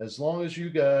 As long as you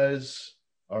guys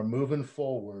are moving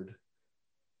forward,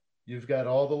 you've got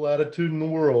all the latitude in the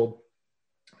world.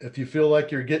 If you feel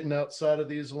like you're getting outside of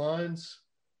these lines,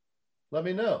 let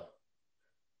me know.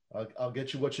 I'll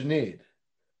get you what you need.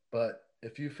 But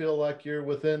if you feel like you're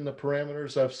within the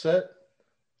parameters I've set,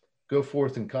 go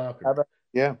forth and conquer.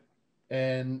 Yeah.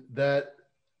 And that,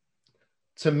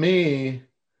 to me,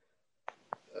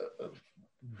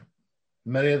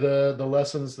 many of the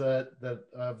lessons that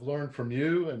I've learned from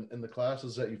you and the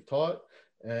classes that you've taught,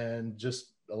 and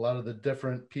just a lot of the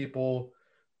different people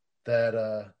that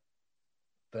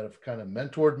have kind of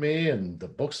mentored me and the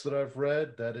books that I've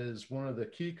read, that is one of the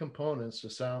key components to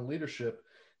sound leadership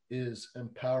is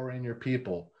empowering your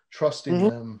people, trusting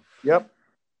them. Yep.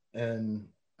 And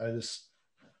it's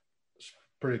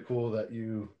pretty cool that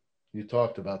you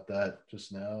talked about that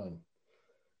just now. And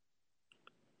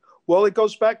Well, it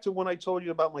goes back to when I told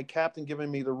you about my captain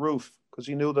giving me the roof because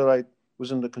he knew that I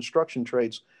was in the construction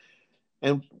trades.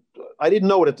 And I didn't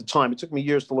know it at the time. It took me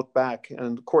years to look back.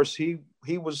 And of course, he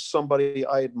was somebody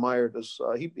I admired. As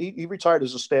he retired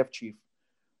as a staff chief.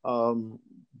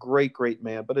 Great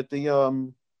man. But at the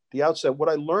outset, what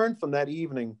I learned from that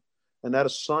evening and that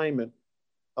assignment,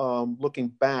 looking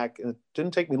back, and it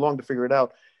didn't take me long to figure it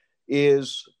out,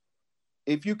 is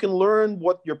if you can learn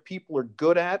what your people are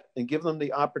good at and give them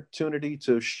the opportunity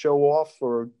to show off,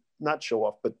 or not show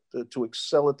off, but to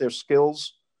excel at their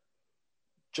skills,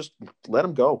 just let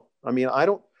them go. I mean, I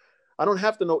don't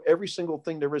have to know every single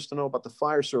thing there is to know about the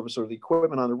fire service or the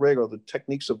equipment on the rig or the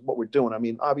techniques of what we're doing. I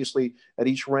mean, obviously at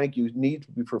each rank, you need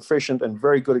to be proficient and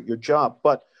very good at your job,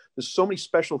 but there's so many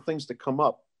special things that come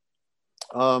up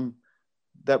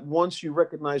that once you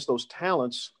recognize those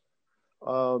talents,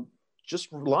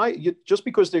 just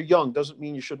because they're young doesn't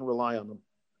mean you shouldn't rely on them.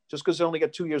 Just because they only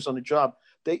got 2 years on the job,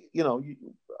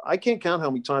 I can't count how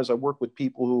many times I worked with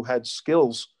people who had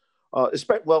skills.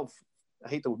 Well, I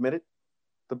hate to admit it,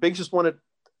 the biggest one that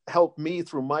helped me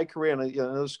through my career, and I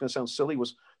know this is going to sound silly,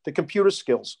 was the computer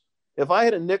skills. If I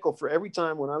had a nickel for every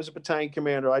time when I was a battalion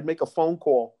commander, I'd make a phone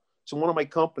call to one of my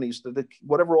companies,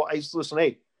 whatever, I used to listen,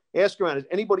 hey, ask around, is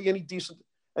anybody any decent?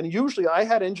 And usually I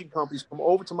had engine companies come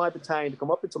over to my battalion to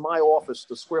come up into my office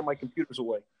to square my computers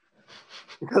away.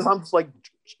 Because I'm just like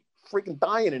freaking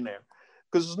dying in there.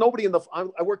 Because there's nobody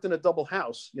I worked in a double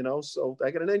house, so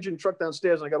I got an engine truck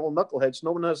downstairs and I got all knuckleheads.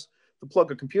 No one has to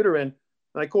plug a computer in.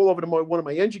 And I call over to one of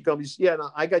my engine companies. Yeah, no,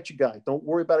 I got you, guy. Don't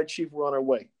worry about it, Chief. We're on our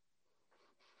way.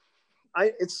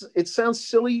 It sounds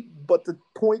silly, but the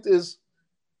point is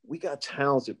we got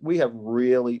talented. We have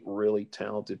really, really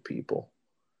talented people.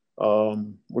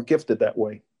 We're gifted that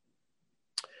way.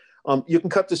 You can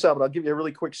cut this out, but I'll give you a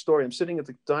really quick story. I'm sitting at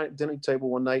the dinner table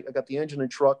one night. I got the engine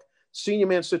and truck. Senior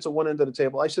man sits at one end of the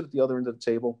table. I sit at the other end of the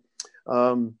table.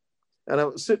 And I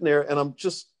was sitting there and I'm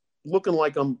just looking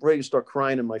like I'm ready to start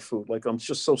crying in my food. Like I'm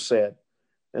just so sad.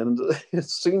 And the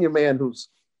senior man, who's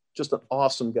just an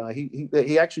awesome guy.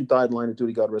 He actually died in line of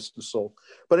duty, God rest his soul.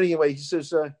 But anyway, he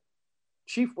says,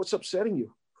 Chief, what's upsetting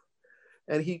you?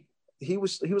 And he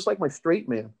was like my straight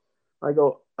man. I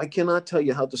go, I cannot tell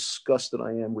you how disgusted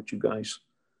I am with you guys.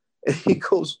 And he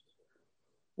goes,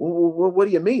 well, what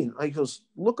do you mean? I goes,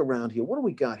 look around here. What do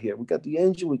we got here? We got the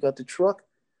engine. We got the truck.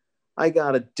 I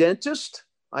got a dentist.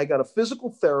 I got a physical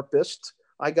therapist.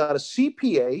 I got a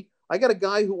CPA. I got a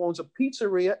guy who owns a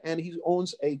pizzeria and he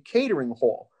owns a catering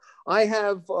hall. I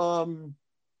have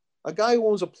a guy who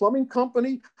owns a plumbing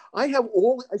company. I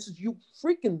said, you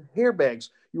freaking hairbags.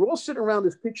 You're all sitting around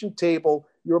this kitchen table.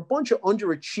 You're a bunch of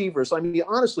underachievers. I mean,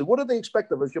 honestly, what do they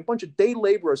expect of us? You're a bunch of day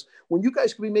laborers when you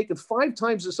guys could be making 5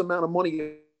 times this amount of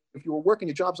money if you were working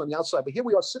your jobs on the outside. But here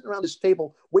we are sitting around this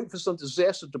table waiting for some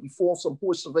disaster to befall some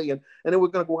poor civilian. And then we're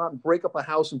going to go out and break up a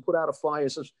house and put out a fire.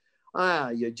 And says,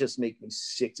 you just make me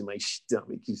sick to my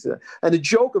stomach. He said. And the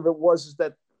joke of it was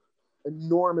that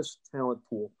enormous talent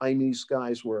pool. I mean, these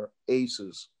guys were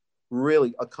aces,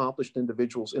 really accomplished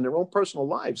individuals in their own personal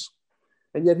lives.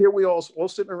 And yet here we all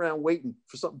sitting around waiting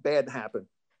for something bad to happen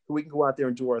so we can go out there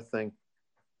and do our thing.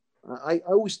 I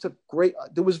always took I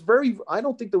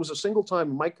don't think there was a single time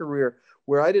in my career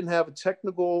where I didn't have a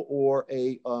technical or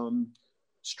a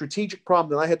strategic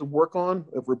problem that I had to work on,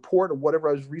 a report or whatever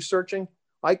I was researching.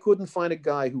 I couldn't find a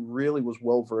guy who really was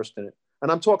well-versed in it.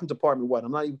 And I'm talking department-wide.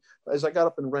 I'm not even, as I got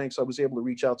up in ranks, I was able to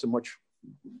reach out to a much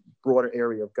broader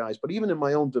area of guys. But even in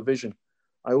my own division,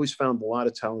 I always found a lot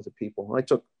of talented people.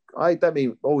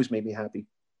 That always made me happy.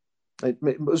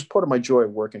 It was part of my joy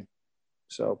of working.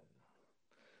 So,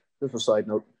 just a side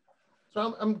note.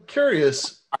 So I'm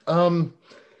curious.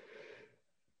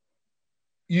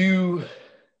 You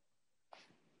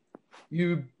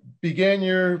began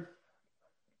your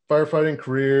firefighting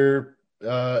career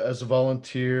as a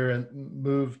volunteer and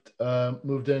moved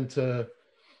into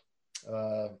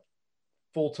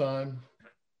full time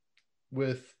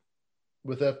with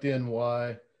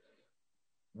FDNY.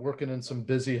 Working in some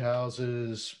busy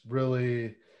houses,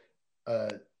 really,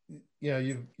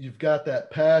 you've got that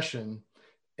passion,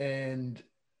 and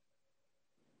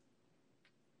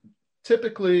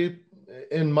typically,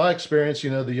 in my experience,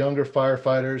 the younger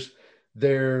firefighters,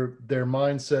 their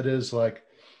mindset is like,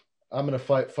 I'm going to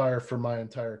fight fire for my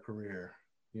entire career.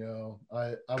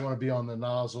 I want to be on the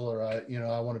nozzle, or I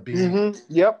want to be. Mm-hmm.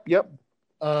 Yep.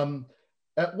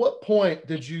 At what point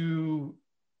did you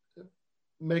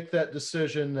make that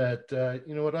decision that,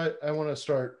 I want to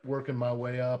start working my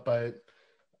way up by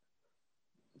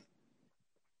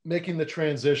making the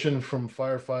transition from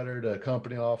firefighter to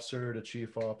company officer to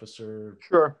chief officer?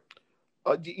 Sure.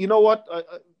 You know what?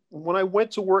 when I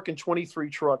went to work in 23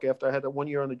 truck after I had that 1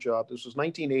 year on the job, this was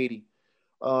 1980.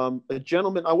 A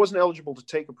gentleman, I wasn't eligible to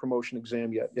take a promotion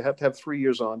exam yet. You have to have 3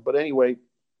 years on. But anyway,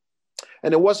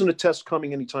 and there wasn't a test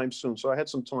coming anytime soon, so I had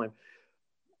some time.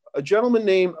 A gentleman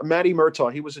named Matty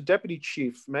Murtaugh, he was a deputy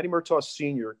chief. Matty Murtaugh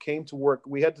Sr. came to work.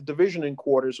 We had the division in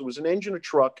quarters. It was an engine, a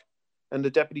truck, and the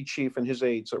deputy chief and his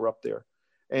aides are up there.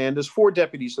 And there's 4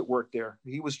 deputies that work there.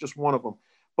 He was just one of them.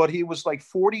 But he was like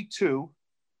 42.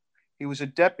 He was a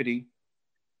deputy.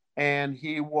 And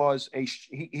he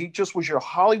just was your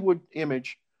Hollywood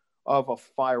image of a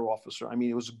fire officer. I mean,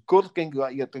 he was a good-looking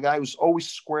guy. The guy was always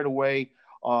squared away.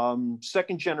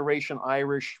 Second generation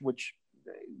Irish, which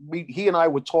he and I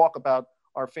would talk about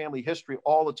our family history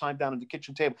all the time down at the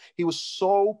kitchen table. He was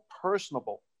so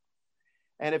personable.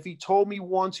 And if he told me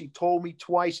once, he told me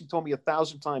twice, he told me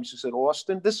 1,000 times. He said,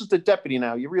 Austin, this is the deputy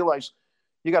now. You realize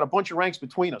you got a bunch of ranks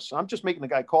between us. I'm just making the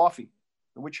guy coffee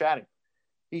and we're chatting.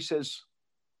 He says,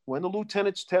 when the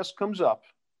lieutenant's test comes up,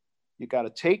 you got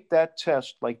to take that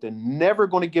test like they're never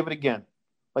going to give it again.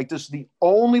 Like this is the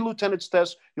only lieutenant's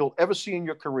test you'll ever see in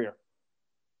your career.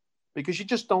 Because you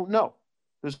just don't know.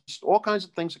 There's all kinds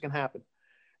of things that can happen.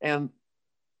 And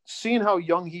seeing how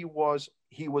young he was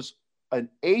an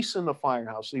ace in the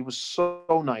firehouse. He was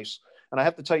so nice. And I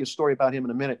have to tell you a story about him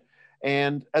in a minute.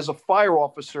 And as a fire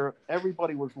officer,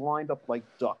 everybody was lined up like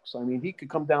ducks. I mean, he could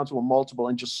come down to a multiple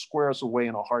and just square us away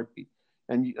in a heartbeat.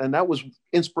 And that was,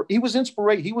 he was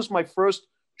inspiration. He was my first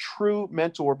true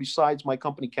mentor besides my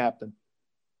company captain.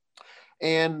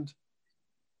 And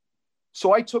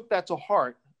so I took that to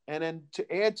heart. And then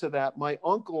to add to that, my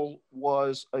uncle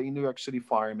was a New York City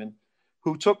fireman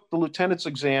who took the lieutenant's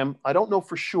exam. I don't know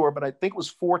for sure, but I think it was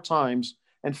 4 times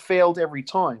and failed every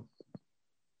time.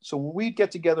 So when we'd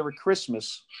get together at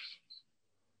Christmas,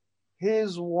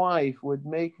 his wife would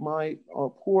make my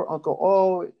poor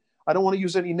uncle, I don't want to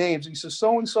use any names. He says,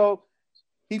 so-and-so,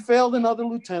 he failed another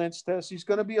lieutenant's test. He's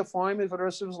going to be a fireman for the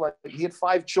rest of his life. He had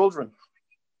 5 children.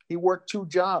 He worked 2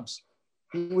 jobs.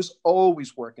 He was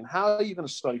always working. How are you going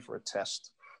to study for a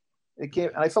test?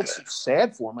 And I felt so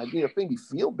sad for him. It made me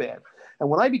feel bad. And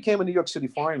when I became a New York City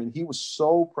fireman, he was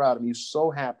so proud of me. He was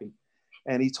so happy.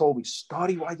 And he told me,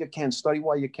 study while you can, study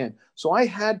while you can. So I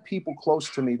had people close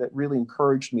to me that really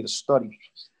encouraged me to study.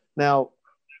 Now,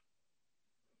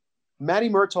 Matty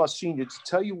Murtaugh Sr., to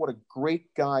tell you what a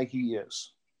great guy he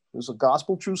is, it was a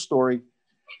gospel true story.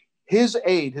 His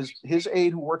aide, his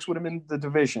aide who works with him in the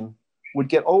division, would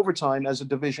get overtime as a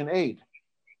division aide.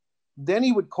 Then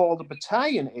he would call the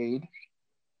battalion aide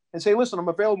and say, listen, I'm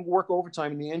available to work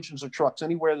overtime in the engines or trucks,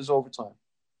 anywhere there's overtime.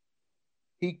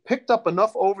 He picked up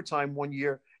enough overtime one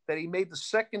year that he made the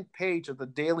second page of the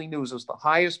Daily News as the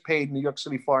highest paid New York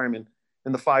City fireman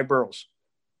in the 5 boroughs.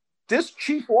 This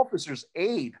chief officer's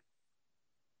aide,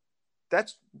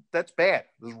 that's bad.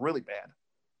 It was really bad.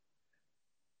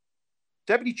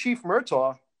 Deputy Chief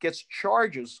Murtaugh gets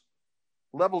charges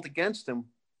leveled against him,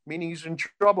 meaning he's in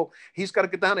trouble. He's got to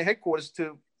go down to headquarters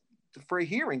for a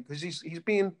hearing because he's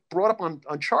being brought up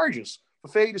on charges for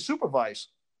failure to supervise.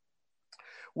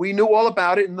 We knew all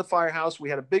about it in the firehouse. We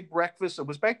had a big breakfast. It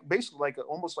was basically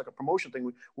almost like a promotion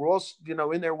thing. We're all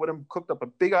in there with him, cooked up a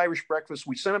big Irish breakfast.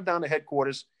 We sent him down to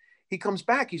headquarters. He comes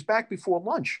back. He's back before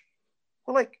lunch.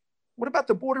 We're like, what about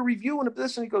the board of review and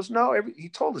this? And he goes, no, he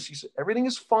told us, he said, everything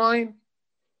is fine.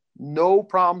 No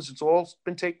problems. It's all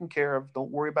been taken care of. Don't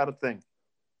worry about a thing.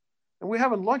 And we're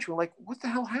having lunch. We're like, what the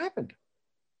hell happened?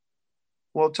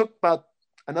 Well, it took about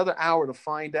another hour to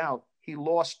find out. He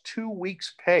lost 2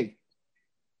 weeks' pay.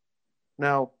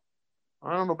 Now,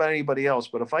 I don't know about anybody else,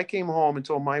 but if I came home and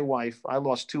told my wife I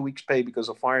lost 2 weeks' pay because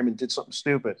a fireman did something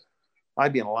stupid,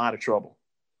 I'd be in a lot of trouble.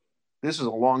 This is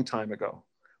a long time ago.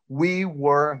 We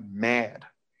were mad.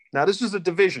 Now, this is a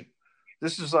division.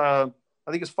 This is, I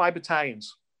think it's 5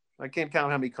 battalions. I can't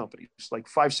count how many companies, like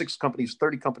 5, 6 companies,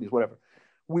 30 companies, whatever.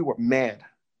 We were mad.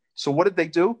 So what did they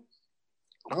do?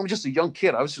 I was just a young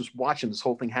kid. I was just watching this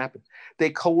whole thing happen.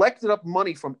 They collected up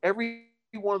money from every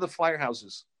one of the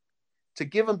firehouses to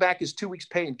give him back his 2 weeks'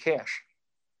 pay in cash.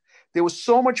 There was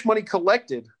so much money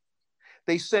collected,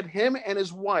 they sent him and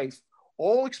his wife,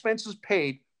 all expenses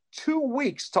paid, 2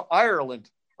 weeks to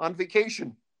Ireland on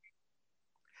vacation.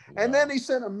 Wow. And then they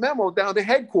sent a memo down to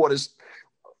headquarters.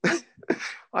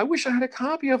 I wish I had a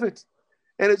copy of it.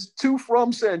 And it's to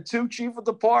Chief of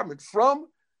Department from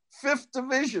 5th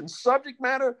Division, subject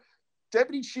matter,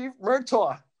 Deputy Chief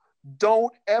Murtaugh.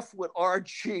 Don't F with our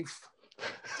chief.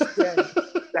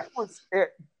 That was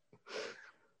it.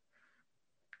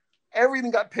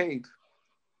 Everything got paid.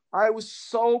 I was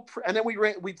so, and then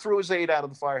we threw his aide out of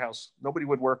the firehouse. Nobody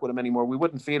would work with him anymore. We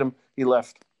wouldn't feed him. He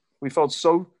left. We felt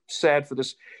so sad for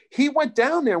this. He went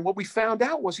down there, and what we found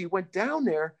out was he went down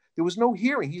there. There was no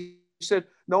hearing. He said,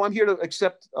 "No, I'm here to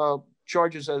accept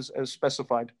charges as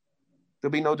specified.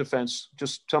 There'll be no defense.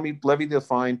 Just tell me, levy the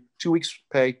fine, 2 weeks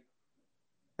pay."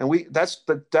 And that's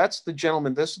the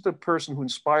gentleman. This is the person who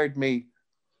inspired me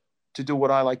to do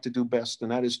what I like to do best,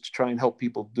 and that is to try and help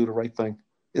people do the right thing.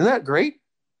 Isn't that great?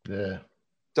 Yeah.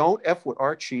 Don't F with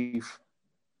our chief.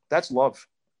 That's love.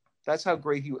 That's how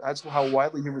great that's how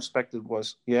widely he respected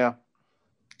was. Yeah.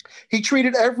 He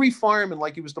treated every fireman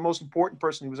like he was the most important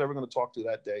person he was ever going to talk to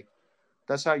that day.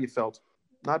 That's how you felt.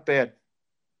 Not bad.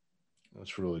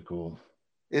 That's really cool.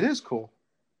 It is cool.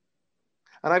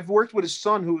 And I've worked with his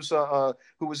son, who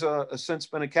was since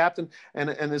been a captain, and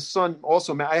his son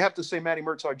also. I have to say, Matty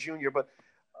Murtaugh Jr. But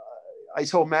I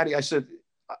told Matty, I said,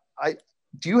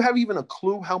 do you have even a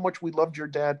clue how much we loved your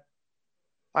dad?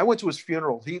 I went to his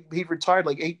funeral. He retired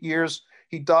like 8 years.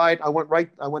 He died. I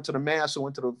went to the mass. I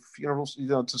went to the funeral,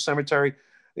 to the cemetery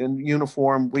in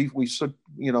uniform. We stood,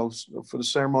 for the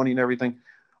ceremony and everything.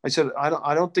 I said,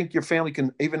 I don't think your family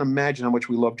can even imagine how much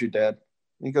we loved your dad.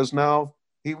 And he goes, no.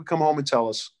 He would come home and tell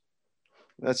us.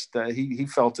 He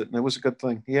felt it, and it was a good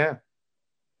thing. Yeah.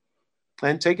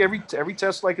 And take every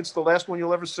test like it's the last one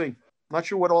you'll ever see. Not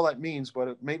sure what all that means, but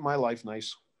it made my life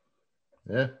nice.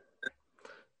 Yeah.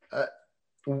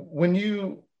 When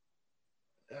you,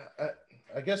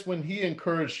 I guess when he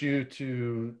encouraged you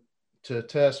to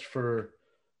test for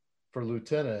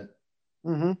lieutenant,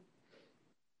 mm-hmm.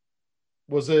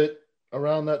 Was it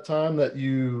around that time that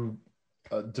you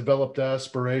developed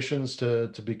aspirations to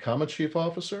become a chief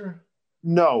officer?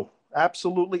 No,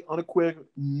 absolutely unequivocally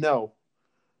no.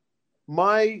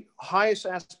 My highest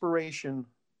aspiration,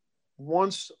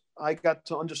 once I got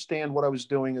to understand what I was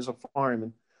doing as a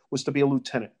fireman, was to be a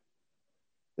lieutenant.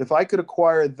 If I could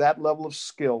acquire that level of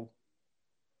skill,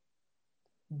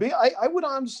 I would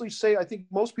honestly say, I think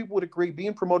most people would agree,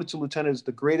 being promoted to lieutenant is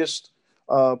the greatest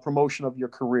promotion of your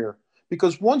career.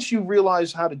 Because once you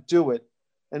realize how to do it,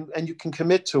 and you can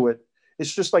commit to it,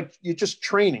 it's just like you're just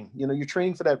training. You're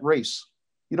training for that race.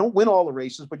 You don't win all the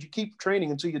races, but you keep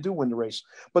training until you do win the race.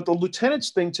 But the lieutenant's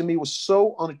thing to me was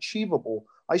so unachievable.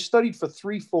 I studied for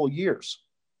 3 full years.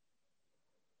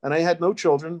 And I had no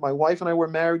children. My wife and I were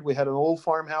married. We had an old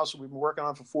farmhouse that we've been working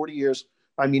on for 40 years.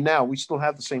 I mean, now we still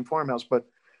have the same farmhouse, but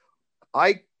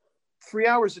 3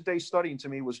 hours a day studying to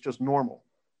me was just normal.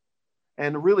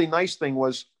 And the really nice thing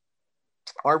was,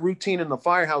 our routine in the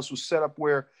firehouse was set up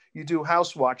where you do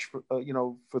house watch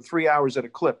for 3 hours at a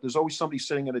clip. There's always somebody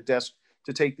sitting at a desk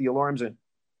to take the alarms in.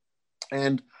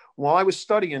 And while I was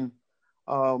studying,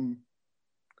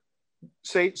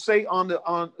 say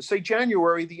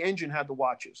January, the engine had the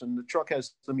watches and the truck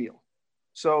has the meal.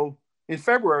 So in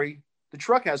February, the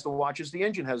truck has the watches, the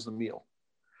engine has the meal.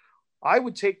 I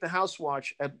would take the house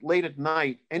watch late at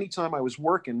night, anytime I was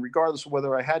working, regardless of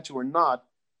whether I had to or not,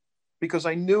 because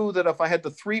I knew that if I had the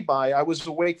 3 by, I was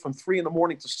awake from 3 in the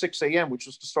morning to 6 a.m., which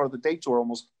was the start of the day tour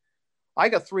almost. I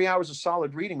got 3 hours of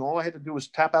solid reading. All I had to do was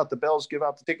tap out the bells, give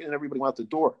out the ticket, and everybody went out the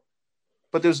door.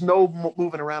 But there's no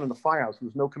moving around in the firehouse.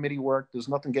 There's no committee work. There's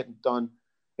nothing getting done,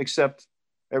 except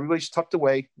everybody's tucked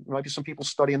away. There might be some people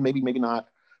studying, maybe not,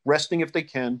 resting if they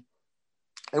can.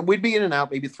 And we'd be in and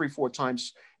out maybe 3-4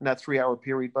 times in that 3-hour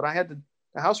period. But I had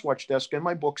the house watch desk and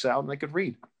my books out, and I could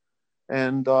read.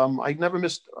 And I never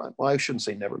missed, well, I shouldn't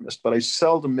say never missed, but I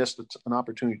seldom missed an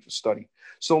opportunity to study.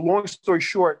 So long story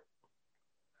short,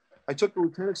 I took the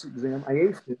lieutenant's exam. I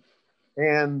aced it.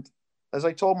 And as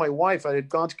I told my wife, I had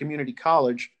gone to community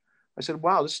college. I said,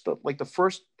 wow, this is like the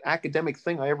first academic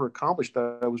thing I ever accomplished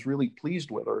that I was really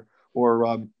pleased with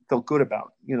or felt good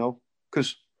about,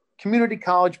 because community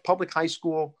college, public high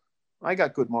school, I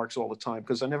got good marks all the time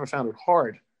because I never found it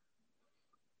hard.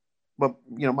 But,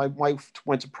 my wife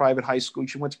went to private high school.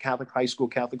 She went to Catholic high school,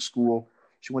 Catholic school.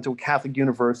 She went to a Catholic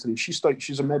university.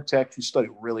 She's a med tech. She studied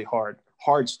really hard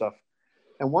stuff.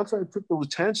 And once I took the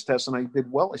lieutenant's test and I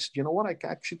did well, I said, you know what? I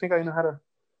actually think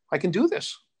I can do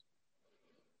this.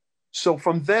 So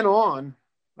from then on,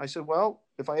 I said, well,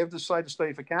 if I ever decide to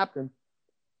study for captain,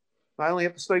 I only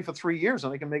have to study for 3 years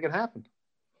and I can make it happen.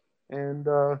 And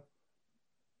it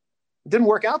didn't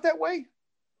work out that way,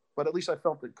 but at least I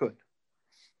felt it could.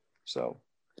 So,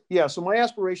 yeah, so my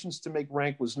aspirations to make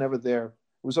rank was never there.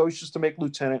 It was always just to make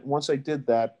lieutenant. And once I did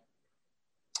that,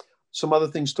 some other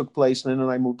things took place, and then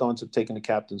I moved on to taking the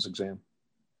captain's exam,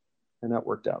 and that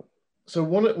worked out. So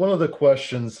one of the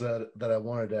questions that I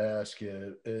wanted to ask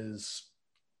you is,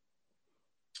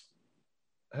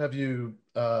 have you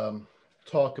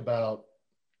talk about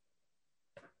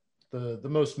the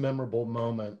most memorable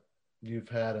moment you've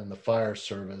had in the fire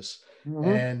service? Mm-hmm.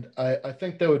 And I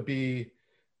think that would be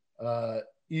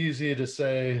easy to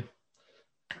say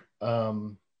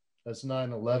as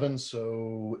 9/11.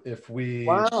 So if we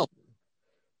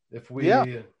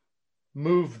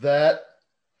move that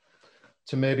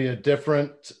to maybe a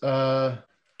different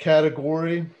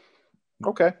category.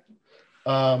 Okay.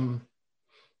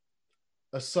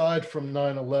 Aside from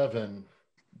 9/11,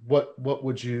 what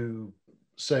would you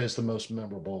say is the most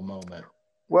memorable moment?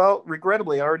 Well,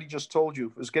 regrettably, I already just told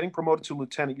you, is getting promoted to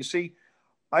lieutenant. You see,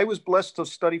 I was blessed to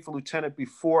study for lieutenant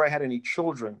before I had any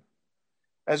children.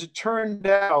 As it turned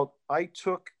out, I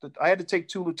had to take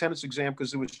 2 lieutenant's exams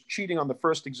because it was cheating on the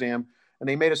first exam, and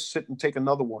they made us sit and take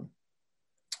another one.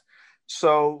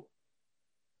 So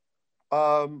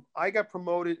I got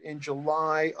promoted in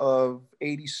July of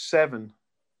 '87.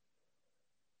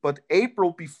 But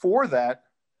April before that,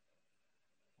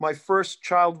 my first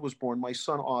child was born, my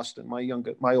son Austin,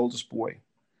 my oldest boy.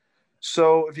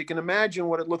 So if you can imagine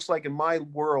what it looks like in my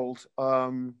world,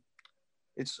 I'm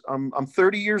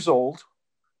 30 years old.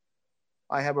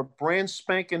 I have a brand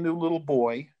spanking new little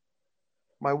boy.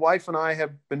 My wife and I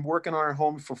have been working on our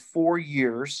home for 4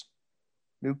 years.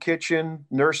 New kitchen,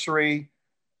 nursery,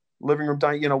 living room,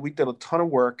 dining. We did a ton of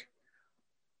work.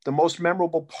 The most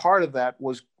memorable part of that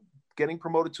was getting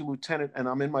promoted to lieutenant, and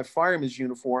I'm in my fireman's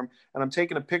uniform, and I'm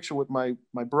taking a picture with my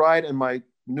bride and my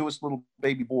newest little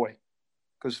baby boy,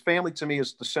 because family to me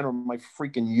is the center of my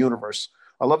freaking universe.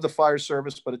 I love the fire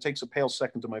service, but it takes a pale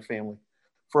second to my family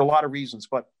for a lot of reasons.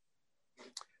 But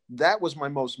that was my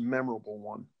most memorable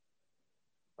one.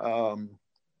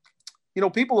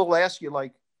 People will ask you,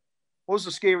 like, what was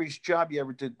the scariest job you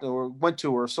ever did or went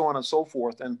to, or so on and so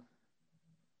forth. And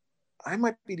I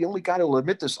might be the only guy that will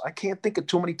admit this. I can't think of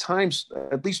too many times,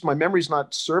 at least my memory's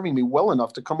not serving me well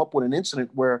enough to come up with an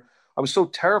incident where I was so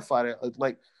terrified.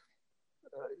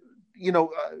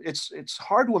 It's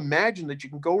hard to imagine that you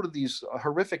can go to these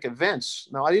horrific events.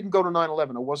 Now, I didn't go to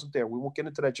 9/11. I wasn't there. We won't get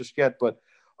into that just yet, but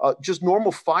just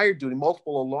normal fire duty,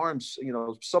 multiple alarms,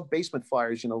 sub-basement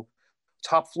fires,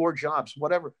 top floor jobs,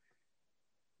 whatever.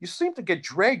 You seem to get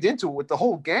dragged into it with the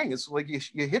whole gang. It's like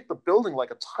you hit the building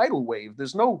like a tidal wave.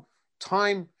 There's no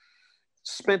time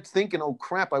spent thinking, oh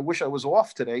crap, I wish I was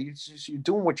off today. You're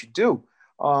doing what you do.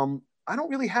 I don't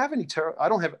really have any terror. I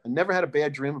never had a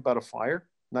bad dream about a fire,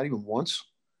 not even once.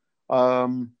 I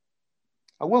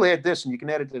will add this, and you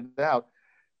can edit it out.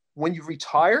 When you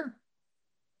retire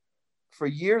for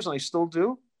years, and I still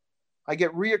do, I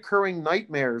get reoccurring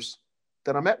nightmares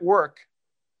that I'm at work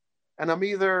and I'm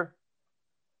either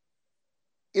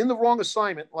in the wrong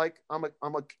assignment, like I'm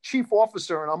a chief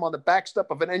officer and I'm on the back step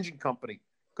of an engine company,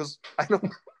 because I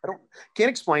can't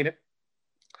explain it.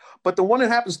 But the one that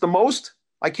happens the most,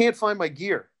 I can't find my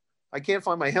gear. I can't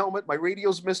find my helmet. My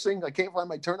radio's missing. I can't find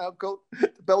my turnout coat.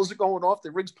 The bells are going off.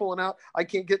 The rig's pulling out. I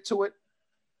can't get to it.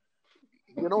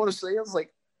 You know what I'm saying? It's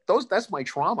like that's my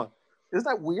trauma. Isn't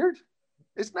that weird?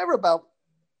 It's never about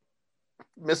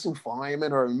missing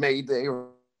fireman or a Mayday or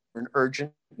an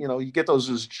urgent. You get those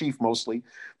as chief mostly.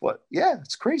 But yeah,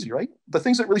 it's crazy, right? The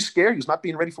things that really scare you is not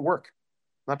being ready for work,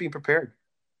 not being prepared.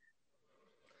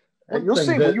 And you'll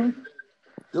see.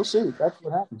 You'll see. That's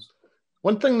what happens.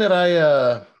 One thing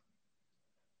that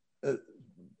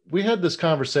we had this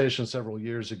conversation several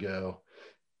years ago,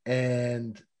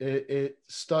 and it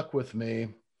stuck with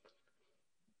me.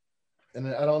 And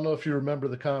I don't know if you remember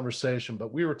the conversation,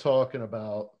 but we were talking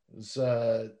about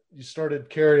you started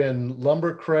carrying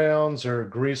lumber crayons or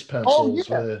grease pencils.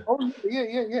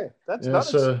 Yeah.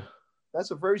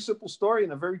 That's a very simple story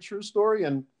and a very true story.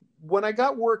 And when I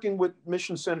got working with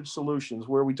Mission Centered Solutions,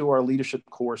 where we do our leadership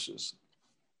courses,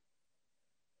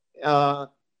 and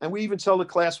we even tell the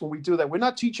class when we do that, we're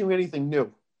not teaching you anything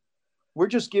new. We're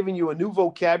just giving you a new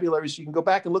vocabulary so you can go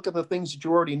back and look at the things that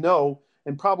you already know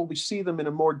and probably see them in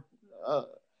a more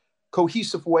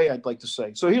cohesive way, I'd like to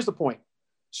say. So here's the point.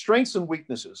 Strengths and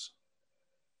weaknesses.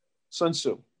 Sun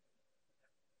Tzu.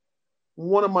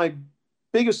 One of my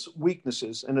biggest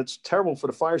weaknesses, and it's terrible for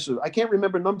the fire service, I can't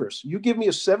remember numbers. You give me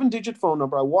a 7-digit phone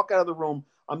number, I walk out of the room,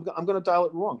 I'm going to dial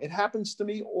it wrong. It happens to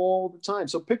me all the time.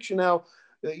 So picture now,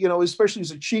 especially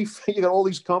as a chief, you got all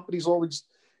these companies, all these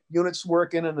units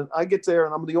working, and I get there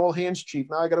and I'm the all hands chief.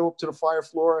 Now I got to go up to the fire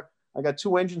floor. I got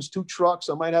 2 engines, 2 trucks.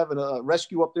 I might have a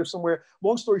rescue up there somewhere.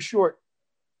 Long story short,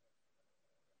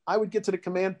 I would get to the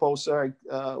command post. All right,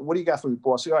 what do you got for me,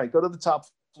 boss? All right, go to the top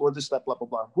floor, this, that, blah, blah,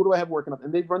 blah. Who do I have working up?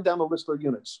 And they'd run down the list of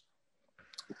units.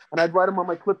 And I'd write them on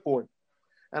my clipboard.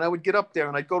 And I would get up there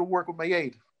and I'd go to work with my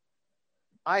aide.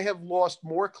 I have lost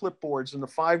more clipboards in the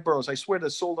 5 boroughs. I swear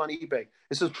that's sold on eBay.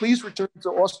 It says, please return to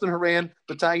Austin Horan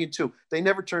Battalion 2. They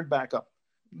never turned back up.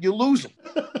 You lose them.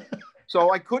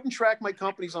 So I couldn't track my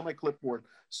companies on my clipboard.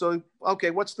 So,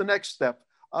 okay, what's the next step?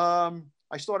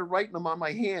 I started writing them on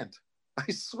my hand.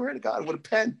 I swear to God, with a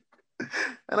pen.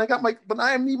 And I got but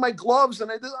I need my gloves,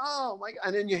 and I did, oh my,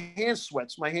 and then your hand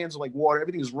sweats. My hands are like water.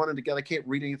 Everything is running together. I can't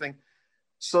read anything.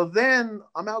 So then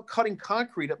I'm out cutting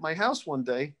concrete at my house one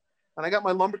day, and I got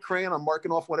my lumber crayon. I'm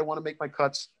marking off what I want to make my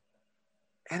cuts.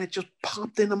 And it just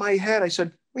popped into my head. I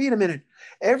said, wait a minute.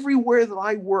 Everywhere that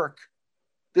I work,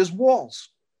 there's walls.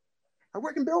 I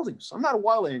work in buildings. I'm not a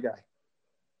wall laying guy.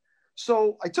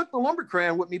 So I took the lumber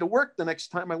crayon with me to work the next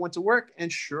time I went to work. And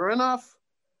sure enough,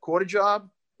 caught a job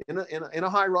in a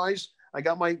high rise. I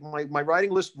got my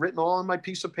writing list written all on my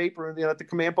piece of paper, and at the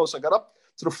command post. I got up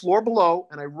to the floor below,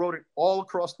 and I wrote it all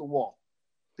across the wall.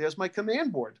 There's my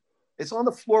command board. It's on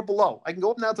the floor below. I can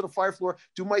go up now to the fire floor,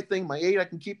 do my thing. My aide, I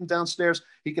can keep him downstairs.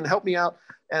 He can help me out.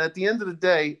 And at the end of the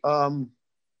day,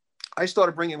 I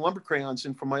started bringing lumber crayons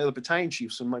in from my other battalion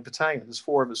chiefs in my battalion. There's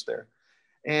 4 of us there.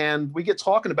 And we get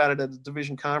talking about it at the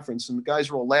division conference, and the guys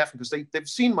are all laughing because they've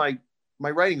seen my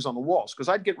writings on the walls, because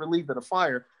I'd get relieved at a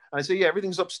fire. And I say, yeah,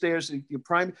 everything's upstairs.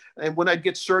 And when I'd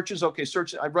get searches, okay,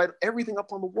 search, I'd write everything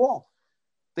up on the wall.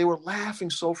 They were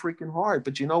laughing so freaking hard.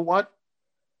 But you know what?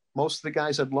 Most of the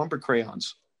guys had lumber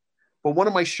crayons. But one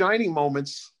of my shining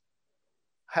moments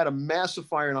had a massive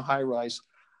fire in a high rise.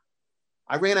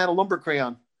 I ran out of lumber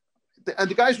crayon. And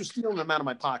the guys were stealing them out of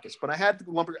my pockets. But I had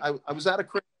the lumber. I was out of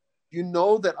crayon. You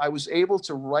know that I was able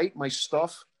to write my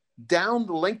stuff down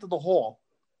the length of the hall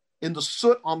in the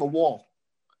soot on the wall.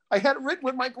 I had it written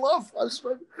with my glove.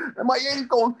 And my aide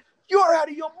going, you're out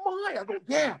of your mind. I go,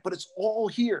 yeah, but it's all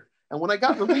here. And when I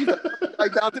got relieved, I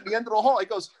down to the end of the hall. He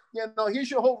goes, yeah, no,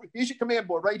 here's your command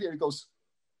board right here. He goes,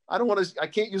 I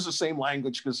can't use the same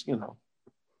language because,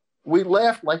 we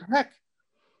laughed like heck.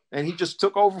 And he just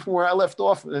took over from where I left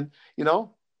off. And,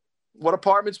 what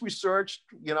apartments we searched,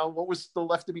 what was still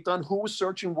left to be done, who was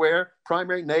searching where,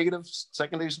 primary, negative,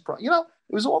 secondary, it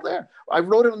was all there. I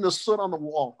wrote it in the soot on the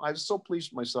wall. I was so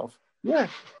pleased with myself. Yeah.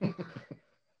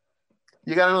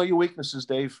 You got to know your weaknesses,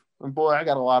 Dave. And boy, I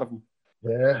got a lot of them.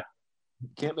 Yeah.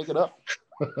 Can't make it up.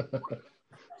 I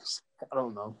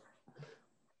don't know.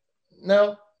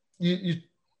 Now, you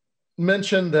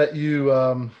mentioned that you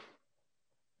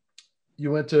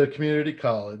went to community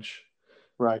college.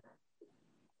 Right.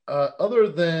 Other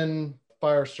than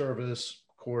fire service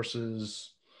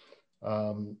courses,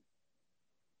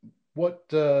 what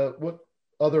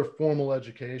other formal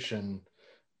education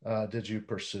did you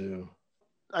pursue?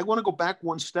 I want to go back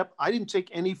one step. I didn't take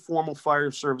any formal fire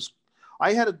service.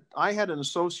 I had an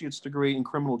associate's degree in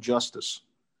criminal justice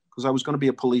because I was going to be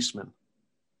a policeman.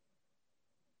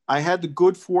 I had the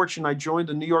good fortune. I joined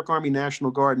the New York Army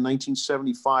National Guard in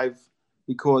 1975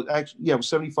 it was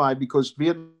 75 because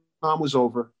Vietnam was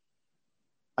over.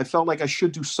 I felt like I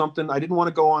should do something. I didn't want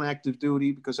to go on active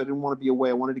duty because I didn't want to be away.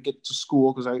 I wanted to get to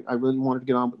school because I really wanted to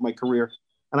get on with my career.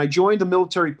 And I joined the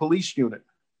military police unit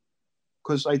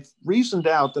because I reasoned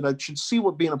out that I should see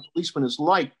what being a policeman is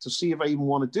like to see if I even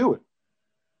want to do it.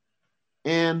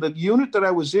 And the unit that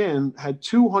I was in had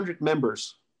 200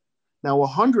 members. Now,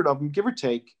 100 of them, give or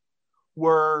take,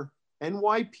 were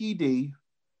NYPD.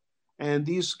 And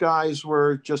these guys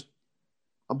were just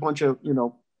a bunch of,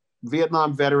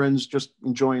 Vietnam veterans just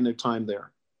enjoying their time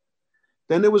there.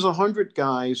 Then there was 100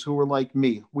 guys who were like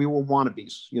me. We were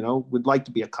wannabes, would like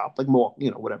to be a cop, like more,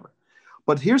 whatever.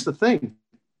 But here's the thing.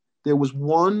 There was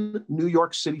one New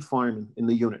York City fireman in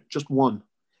the unit, just one.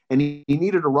 And he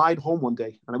needed a ride home one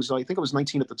day. And I think I was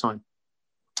 19 at the time.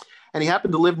 And he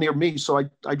happened to live near me. So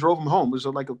I drove him home. It was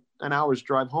like an hour's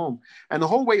drive home. And the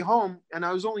whole way home, and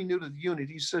I was only new to the unit,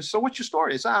 he says, so what's your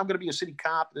story? I said, I'm going to be a city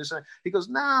cop. He goes,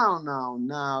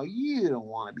 no, you don't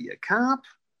want to be a cop.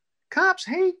 Cops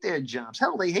hate their jobs.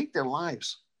 Hell, they hate their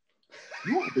lives.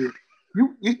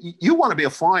 You want to be a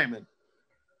fireman.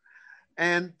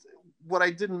 And what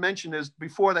I didn't mention is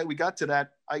before that we got to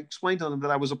that, I explained to them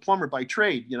that I was a plumber by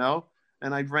trade,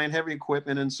 and I ran heavy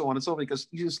equipment and so on and so on, because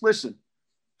you just listen,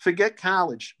 forget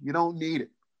college. You don't need it.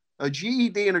 A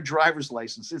GED and a driver's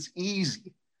license. It's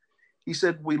easy. He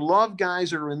said, we love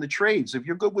guys that are in the trades. If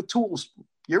you're good with tools,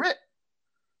 you're it.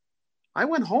 I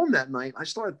went home that night. I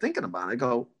started thinking about it. I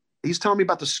go, he's telling me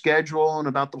about the schedule and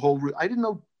about the whole route. I didn't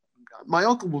know. My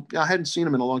uncle, I hadn't seen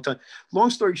him in a long time.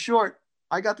 Long story short,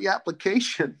 I got the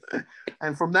application.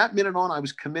 And from that minute on, I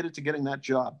was committed to getting that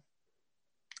job.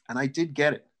 And I did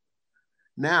get it.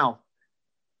 Now,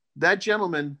 that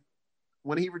gentleman,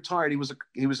 when he retired, he was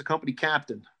a company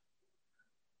captain.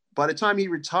 By the time he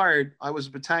retired, I was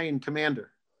a battalion commander.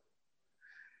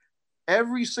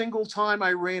 Every single time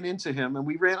I ran into him, and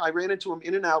I ran into him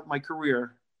in and out my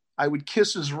career, I would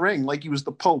kiss his ring like he was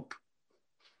the Pope.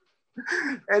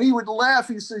 And he would laugh.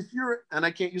 He says, and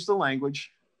I can't use the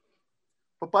language.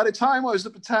 But by the time I was the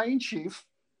battalion chief,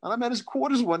 and I'm at his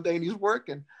quarters one day and he's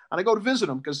working, and I go to visit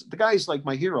him because the guy's like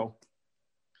my hero.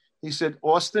 He said,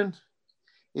 Austin,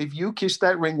 if you kiss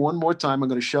that ring one more time, I'm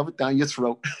going to shove it down your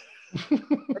throat.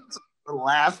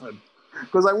 Laughing.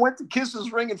 Because I went to kiss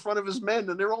his ring in front of his men,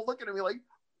 and they're all looking at me like,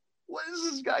 what is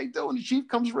this guy doing? The chief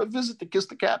comes for a visit to kiss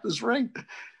the captain's ring.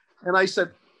 And I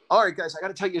said, all right, guys, I got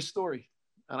to tell you a story.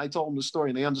 And I told them the story,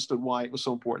 and they understood why it was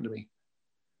so important to me.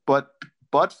 But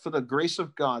for the grace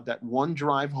of God, that one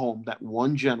drive home, that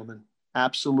one gentleman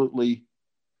absolutely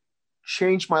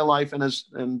changed my life. And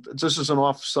this is an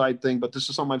offside thing, but this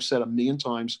is something I've said a million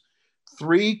times.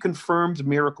 3 confirmed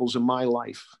miracles in my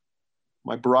life: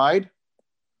 my bride,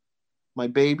 my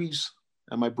babies,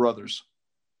 and my brothers.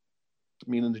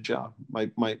 Meaning the job.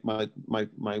 My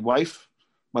wife,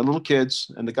 my little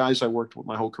kids, and the guys I worked with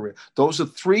my whole career. Those are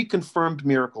 3 confirmed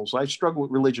miracles. I struggle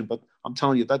with religion, but I'm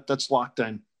telling you, that's locked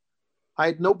in. I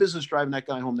had no business driving that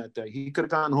guy home that day. He could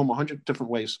have gotten home 100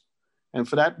 different ways. And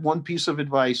for that one piece of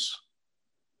advice,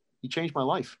 he changed my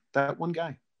life. That one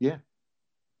guy. Yeah.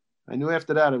 I knew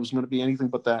after that it was going to be anything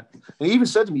but that. And he even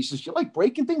said to me, he says, you like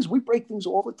breaking things? We break things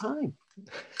all the time.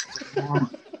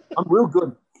 I'm real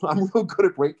good. I'm real good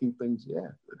at breaking things. Yeah.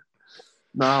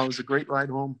 No, it was a great ride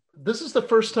home. This is the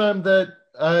first time that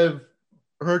I've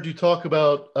heard you talk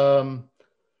about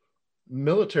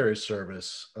military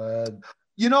service.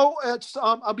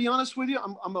 I'll be honest with you.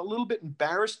 I'm a little bit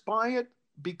embarrassed by it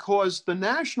because the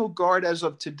National Guard, as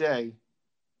of today,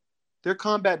 they're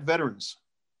combat veterans.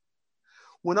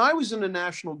 When I was in the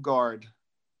National Guard,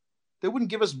 they wouldn't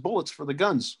give us bullets for the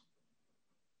guns.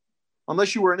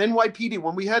 Unless you were an NYPD.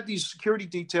 When we had these security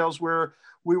details where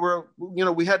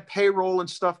we had payroll and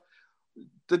stuff,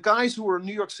 the guys who were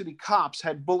New York City cops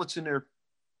had bullets in their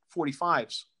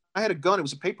 45s. I had a gun. It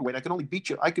was a paperweight. I could only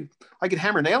beat you. I could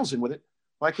hammer nails in with it.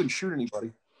 But I couldn't shoot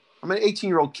anybody. I'm an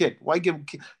 18-year-old kid. Why give him?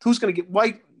 Who's going to get?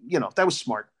 Why? That was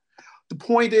smart. The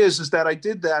point is that I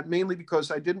did that mainly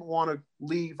because I didn't want to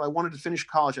leave. I wanted to finish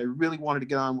college. I really wanted to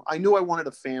get on. I knew I wanted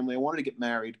a family. I wanted to get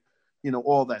married.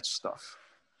 All that stuff.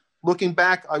 Looking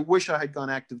back, I wish I had gone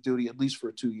active duty at least for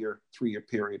a 2-year, 3-year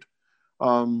period.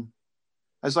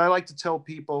 As I like to tell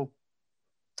people,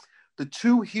 the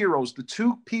 2 heroes, the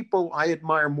 2 people I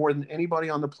admire more than anybody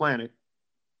on the planet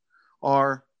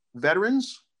are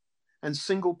veterans and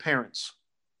single parents.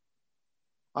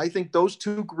 I think those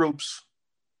 2 groups,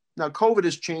 now COVID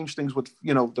has changed things with,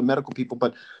 the medical people,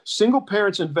 but single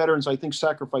parents and veterans, I think,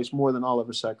 sacrifice more than I'll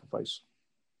ever sacrifice.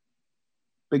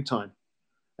 Big time.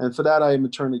 And for that, I am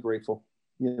eternally grateful.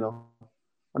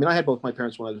 I had both my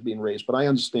parents when I was being raised, but I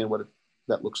understand what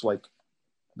that looks like,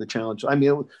 the challenge.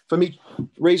 For me,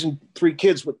 raising 3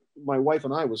 kids with my wife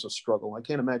and I was a struggle. I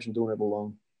can't imagine doing it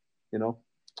alone,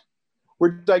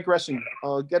 We're digressing.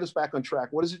 Get us back on track.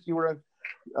 What is it you were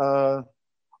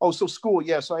so school.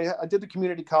 Yes, I did the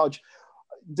community college.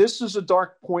 This is a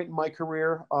dark point in my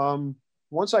career.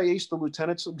 Once I aced the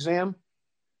lieutenant's exam,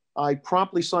 I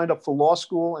promptly signed up for law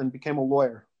school and became a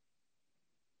lawyer.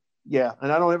 Yeah,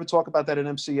 and I don't ever talk about that at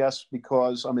MCS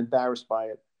because I'm embarrassed by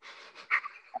it.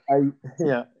 It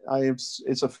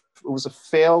was a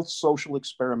failed social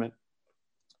experiment.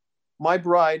 My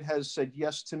bride has said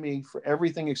yes to me for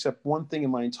everything except one thing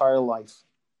in my entire life.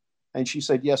 And she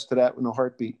said yes to that in a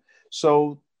heartbeat.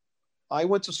 So I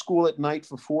went to school at night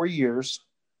for 4 years.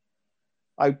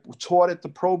 I taught at the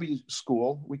Proby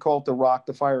School. We call it the ROC,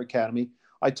 the Fire Academy.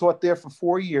 I taught there for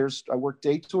 4 years. I worked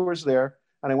day tours there,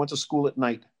 and I went to school at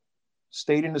night.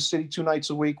 Stayed in the city 2 nights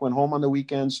a week, went home on the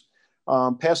weekends,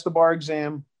 passed the bar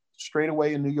exam straight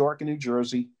away in New York and New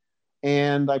Jersey.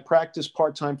 And I practiced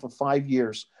part-time for 5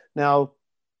 years. Now,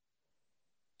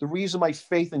 the reason my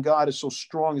faith in God is so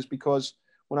strong is because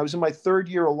when I was in my 3rd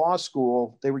year of law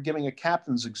school, they were giving a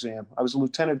captain's exam. I was a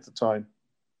lieutenant at the time.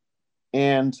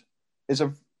 And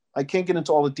I can't get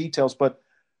into all the details, but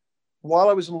while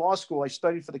I was in law school, I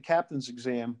studied for the captain's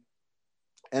exam,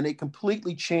 and they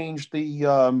completely changed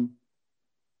the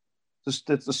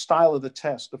style of the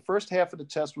test. The first half of the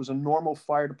test was a normal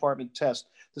fire department test.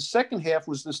 The second half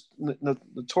was this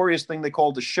notorious thing they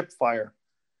called the ship fire.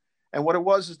 And what it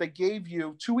was is they gave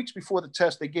you, 2 weeks before the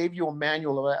test, they gave you a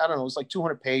manual of, it was like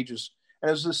 200 pages. And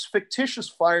it was this fictitious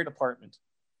fire department.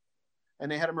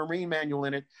 And they had a Marine manual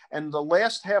in it. And the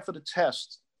last half of the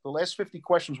test, the last 50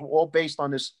 questions were all based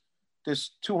on this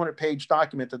 200-page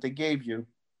document that they gave you.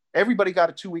 Everybody got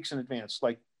it 2 weeks in advance.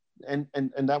 And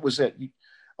that was it.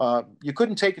 You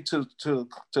couldn't take it to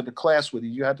the class with you.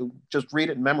 You had to just read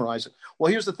it and memorize it. Well,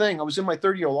 here's the thing. I was in my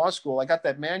 3rd year of law school. I got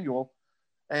that manual.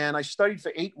 And I studied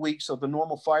for 8 weeks of the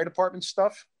normal fire department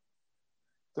stuff.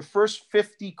 The first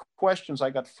 50 questions, I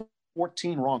got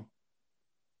 14 wrong.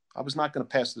 I was not going to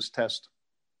pass this test.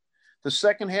 The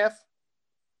second half,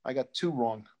 I got 2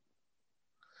 wrong.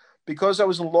 Because I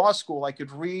was in law school, I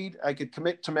could read, I could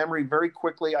commit to memory very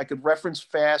quickly. I could reference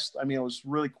fast. I mean, I was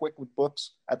really quick with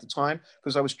books at the time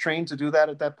because I was trained to do that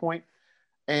at that point.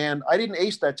 And I didn't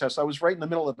ace that test. I was right in the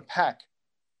middle of the pack.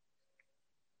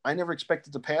 I never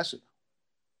expected to pass it.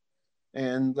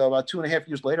 And about 2.5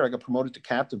 years later, I got promoted to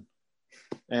captain.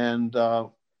 And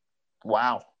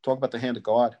wow, talk about the hand of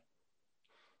God.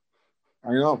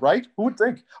 I know, right? Who would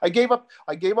think? I gave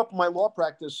up my law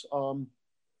practice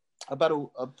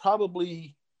about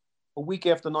probably a week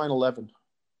after 9/11.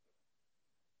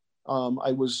 I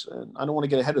don't want to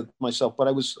get ahead of myself, but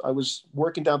I was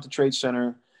working down at the Trade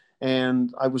Center,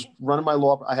 and I was running my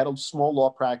law. I had a small law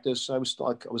practice. I was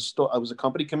a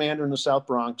company commander in the South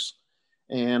Bronx,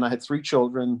 and I had 3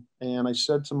 children. And I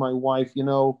said to my wife, you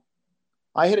know,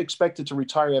 I had expected to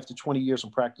retire after 20 years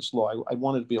in practice law. I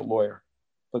wanted to be a lawyer,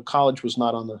 but college was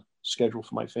not on the schedule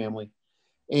for my family.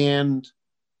 And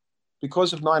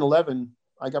because of 9/11,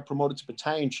 I got promoted to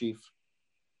battalion chief.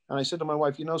 And I said to my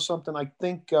wife, you know something, I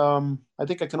think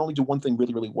I can only do one thing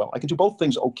really, really well. I can do both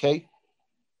things okay,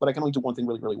 but I can only do one thing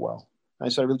really, really well. And I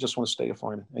said, I really just want to stay a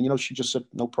fireman. And, you know, she just said,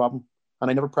 no problem. And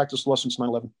I never practiced law since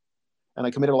 9/11. And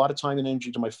I committed a lot of time and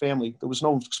energy to my family. There was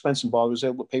no expense involved. I was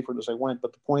able to pay for it as I went.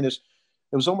 But the point is,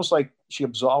 it was almost like she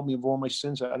absolved me of all my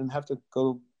sins. I didn't have to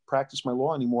go practice my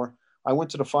law anymore. I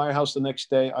went to the firehouse the next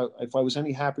day. If I was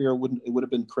any happier, it would have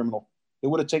been criminal. It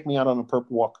would have taken me out on a perp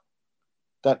walk.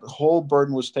 That whole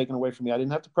burden was taken away from me. I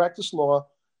didn't have to practice law.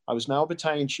 I was now a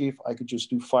battalion chief. I could just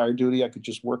do fire duty. I could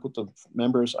just work with the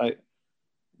members.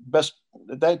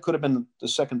 That could have been the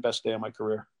second best day of my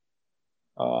career.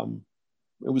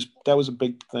 That was a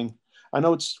big thing. I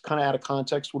know it's kind of out of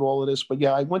context with all of this, but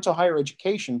yeah, I went to higher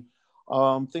education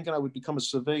thinking I would become a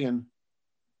civilian.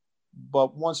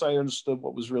 But once I understood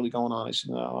what was really going on, I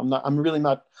said, no, I'm really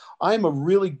not. I'm a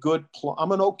really good,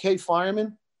 I'm an okay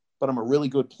fireman, but I'm a really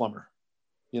good plumber,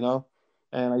 you know?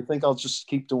 And I think I'll just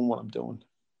keep doing what I'm doing.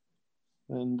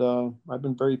 And I've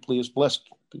been very blessed.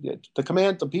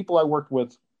 The people I worked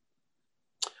with,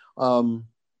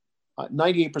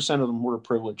 98% of them were a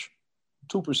privilege.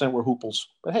 2% were hooples.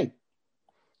 But hey,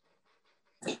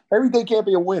 every day can't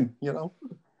be a win, you know?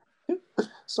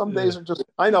 Some days are just,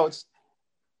 I know it's,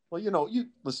 well, you know,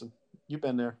 listen, you've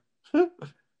been there.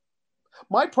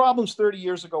 My problems 30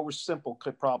 years ago were simple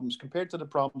problems compared to the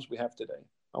problems we have today.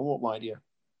 I won't lie to you.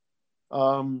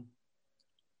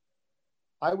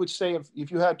 I would say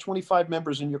if you had 25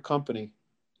 members in your company,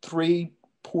 3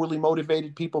 poorly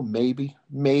motivated people, maybe.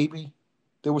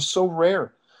 They were so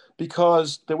rare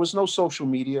because there was no social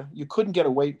media. You couldn't get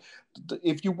away.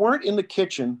 If you weren't in the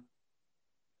kitchen,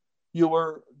 you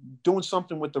were doing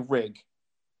something with the rig.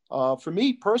 For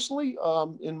me personally,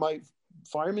 in my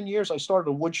fireman years, I started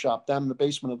a wood shop down in the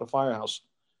basement of the firehouse,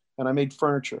 and I made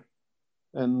furniture.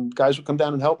 And guys would come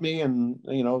down and help me, and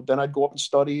you know, then I'd go up and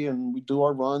study, and we'd do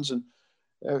our runs. And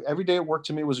every day at work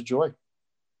to me was a joy.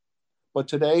 But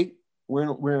today,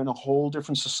 we're in a whole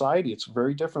different society. It's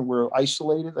very different. We're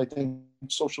isolated. I think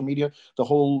social media,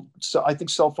 I think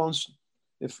cell phones.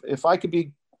 If I could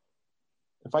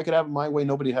have it my way,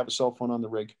 nobody would have a cell phone on the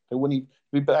rig. They wouldn't even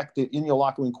be back in your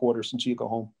locker room quarters until you go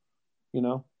home. You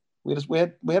know, we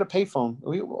had a payphone.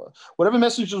 Whatever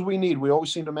messages we need, we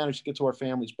always seem to manage to get to our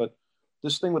families. But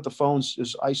this thing with the phones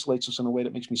isolates us in a way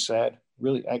that makes me sad.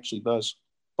 Really, actually does.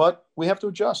 But we have to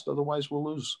adjust, otherwise we'll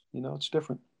lose. You know, it's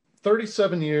different.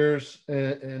 37 years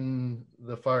in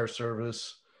the fire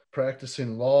service,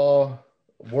 practicing law,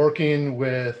 working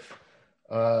with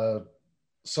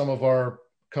some of our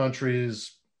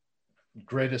country's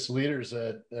greatest leaders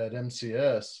at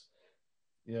MCS.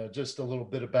 You know, just a little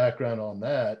bit of background on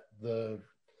that. The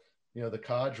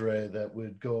cadre that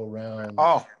would go around.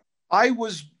 Oh, I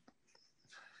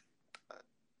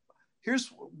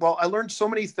learned so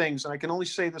many things, and I can only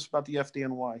say this about the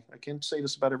FDNY. I can't say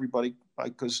this about everybody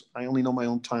because I only know my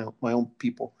own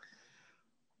people.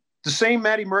 The same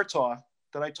Matty Murtaugh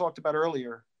that I talked about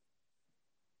earlier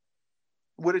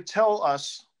would tell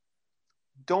us,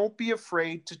 don't be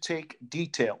afraid to take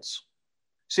details.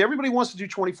 See, everybody wants to do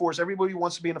 24s. Everybody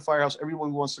wants to be in a firehouse.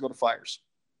 Everybody wants to go to fires.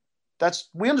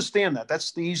 We understand that.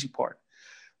 That's the easy part.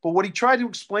 But what he tried to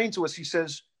explain to us, he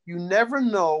says, you never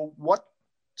know what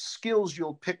skills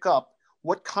you'll pick up,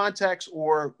 what contacts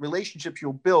or relationships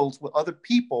you'll build with other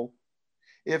people.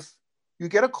 If you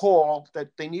get a call that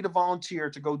they need a volunteer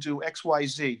to go do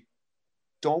XYZ,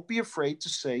 don't be afraid to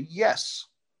say yes.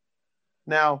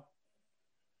 Now,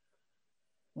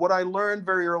 what I learned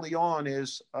very early on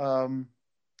is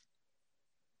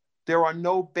there are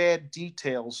no bad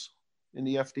details in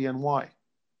the FDNY.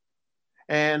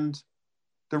 And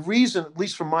the reason, at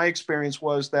least from my experience,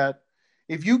 was that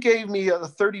if you gave me a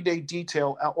 30-day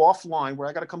detail offline where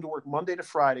I got to come to work Monday to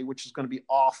Friday, which is going to be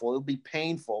awful, it'll be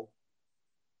painful.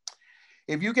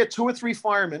 If you get 2 or 3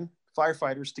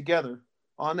 firefighters together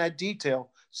on that detail,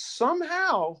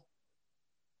 somehow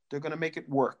they're going to make it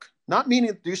work. Not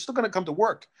meaning you're still going to come to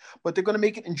work, but they're going to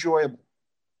make it enjoyable.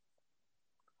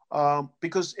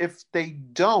 Because if they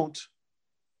don't,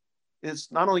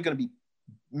 it's not only going to be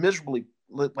miserably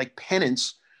like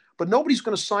penance, but nobody's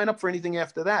going to sign up for anything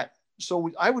after that.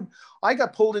 So I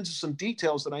got pulled into some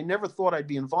details that I never thought I'd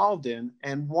be involved in.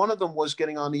 And one of them was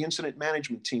getting on the incident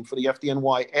management team for the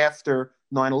FDNY after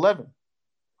 9/11.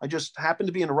 I just happened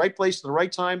to be in the right place at the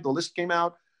right time. The list came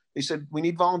out. They said, we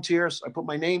need volunteers. I put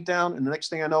my name down. And the next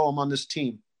thing I know, I'm on this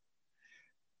team.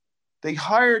 They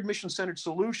hired Mission Centered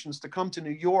Solutions to come to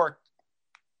New York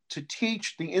to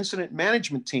teach the incident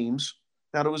management teams.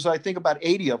 Now, there was, I think, about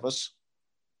 80 of us,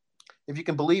 if you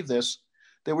can believe this.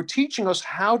 They were teaching us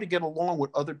how to get along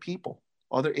with other people,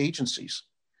 other agencies.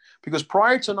 Because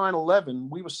prior to 9/11,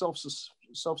 we were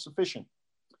self-sufficient.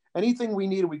 Anything we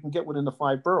needed, we can get within the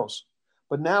 5 boroughs.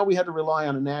 But now we had to rely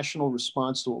on a national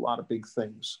response to a lot of big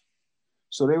things.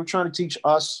 So they were trying to teach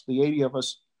us, the 80 of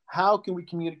us, how can we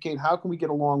communicate? How can we get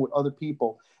along with other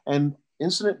people? And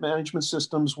incident management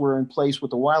systems were in place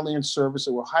with the Wildland Service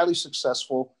that were highly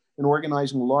successful in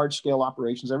organizing large-scale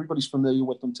operations. Everybody's familiar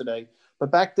with them today.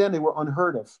 But back then, they were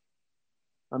unheard of.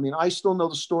 I mean, I still know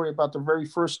the story about the very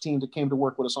first team that came to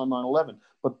work with us on 9/11.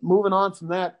 But moving on from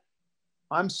that,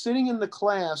 I'm sitting in the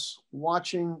class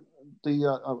watching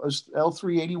the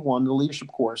L381, the leadership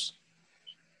course.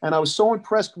 And I was so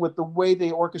impressed with the way they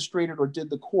orchestrated or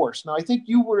did the course. Now, I think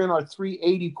you were in our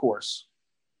 380 course.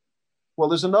 Well,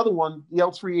 there's another one, the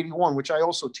L381, which I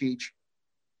also teach,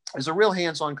 is a real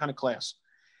hands-on kind of class.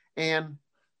 And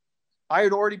I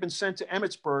had already been sent to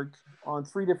Emmitsburg on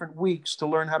 3 different weeks to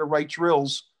learn how to write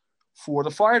drills for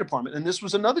the fire department. And this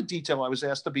was another detail I was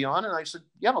asked to be on. And I said,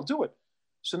 yeah, I'll do it.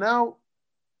 So now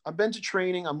I've been to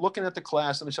training. I'm looking at the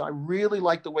class. And I said, I really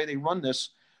like the way they run this.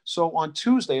 So on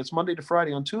Tuesday, it's Monday to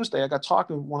Friday. On Tuesday, I got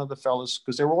talking with one of the fellas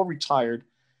because they were all retired.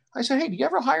 I said, hey, do you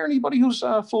ever hire anybody who's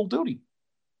full duty?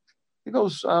 He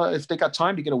goes, if they got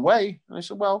time to get away. And I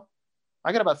said, well,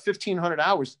 I got about 1,500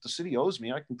 hours that the city owes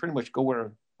me. I can pretty much go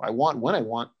where I want, when I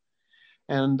want.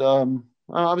 And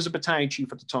I was a battalion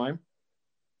chief at the time.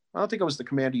 I don't think I was the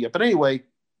commander yet. But anyway,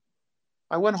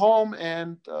 I went home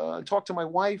and talked to my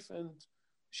wife, and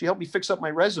she helped me fix up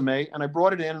my resume. And I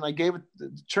brought it in, and I gave it.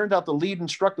 It turned out the lead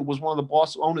instructor was one of the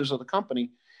boss owners of the company.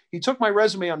 He took my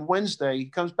resume on Wednesday. He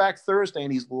comes back Thursday,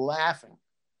 and he's laughing.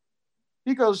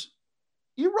 He goes,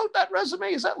 you wrote that resume?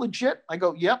 Is that legit? I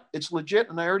go, yep, it's legit,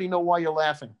 and I already know why you're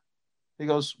laughing. He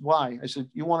goes, why? I said,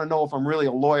 you want to know if I'm really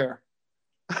a lawyer?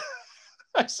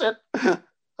 I said,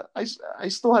 I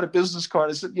still had a business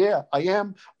card. I said, yeah, I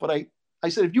am. But I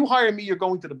said, if you hire me, you're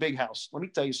going to the big house. Let me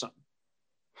tell you something.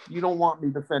 You don't want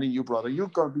me defending you, brother. You're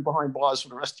going to be behind bars for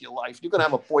the rest of your life. You're going to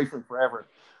have a boyfriend forever.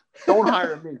 Don't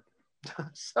hire me.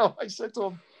 So I said to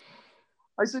him,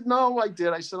 I said, no, I did.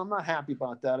 I said, I'm not happy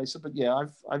about that. I said, but yeah,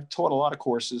 I've taught a lot of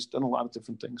courses, done a lot of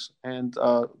different things. And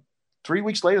 3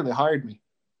 weeks later, they hired me.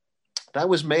 That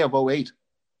was May of 2008.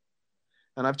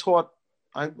 And I've taught,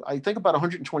 I think, about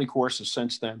 120 courses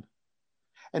since then.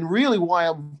 And really why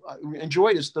I've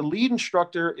enjoyed is the lead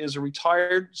instructor is a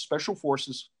retired Special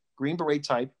Forces Green Beret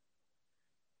type.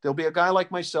 There'll be a guy like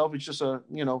myself who's just a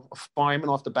fireman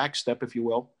off the back step, if you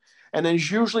will. And then there's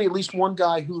usually at least one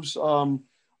guy who's a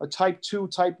type 2,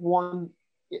 type 1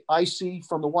 IC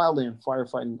from the wildland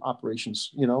firefighting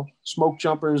operations, smoke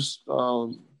jumpers,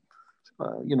 that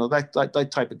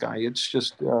type of guy. It's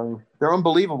just, they're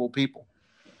unbelievable people.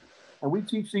 And we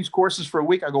teach these courses for a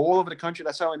week. I go all over the country.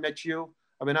 That's how I met you.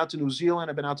 I've been out to New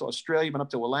Zealand. I've been out to Australia. I've been up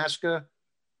to Alaska.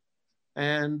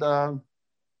 And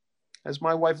as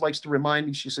my wife likes to remind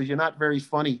me, she says, you're not very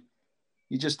funny.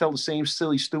 You just tell the same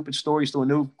silly, stupid stories to a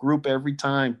new group every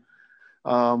time.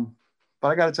 But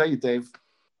I got to tell you, Dave,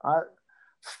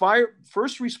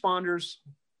 first responders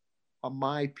are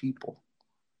my people.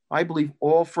 I believe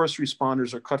all first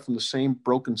responders are cut from the same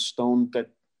broken stone that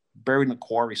buried in a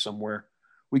quarry somewhere.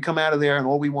 We come out of there and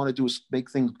all we want to do is make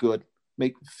things good,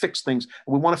 fix things.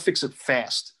 And we want to fix it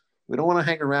fast. We don't want to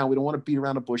hang around. We don't want to beat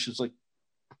around the bushes. Like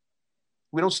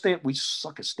we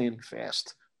suck at standing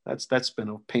fast. That's been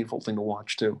a painful thing to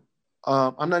watch too.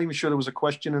 I'm not even sure there was a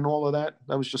question in all of that.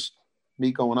 That was just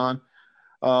me going on.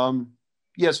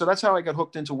 So that's how I got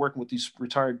hooked into working with these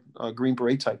retired Green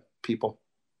Beret type people.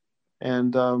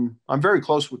 And I'm very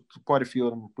close with quite a few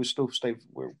of them.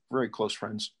 We're very close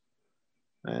friends.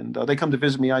 And they come to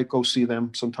visit me. I go see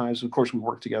them sometimes. Of course, we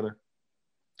work together.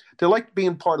 They like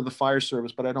being part of the fire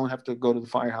service, but I don't have to go to the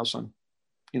firehouse on,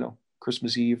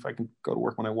 Christmas Eve. I can go to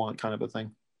work when I want, kind of a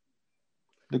thing.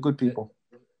 They're good people.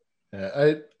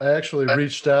 Yeah, I actually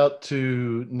reached out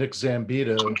to Nick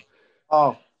Zambito.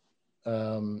 Oh,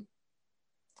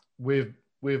 we've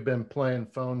been playing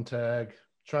phone tag,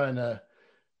 trying to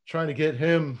get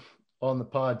him on the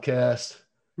podcast.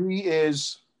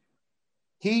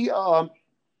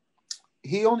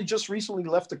 He only just recently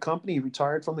left the company. He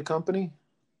retired from the company.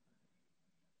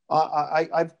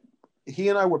 He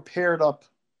and I were paired up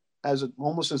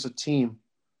almost as a team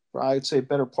for, I'd say, a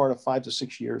better part of 5 to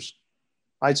 6 years.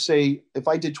 I'd say if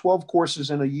I did 12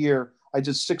 courses in a year, I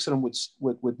did 6 of them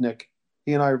with Nick.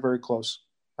 He and I are very close.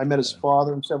 I met his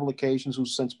father on several occasions,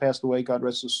 who's since passed away. God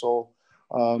rest his soul.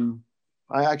 You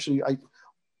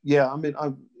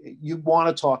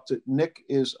want to talk to Nick.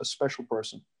 Is a special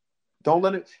person. Don't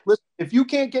let it. Listen, if you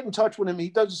can't get in touch with him, he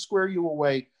doesn't square you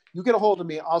away. You get a hold of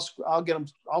me. I'll get him.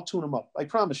 I'll tune him up. I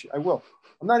promise you, I will.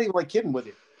 I'm not even kidding with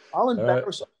you. I'll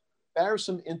embarrass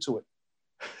him into it.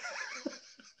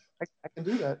 I can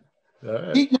do that.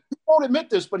 Right. He won't admit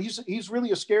this, but he's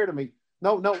really scared of me.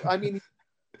 No. I mean,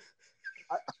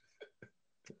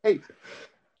 hey,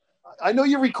 I know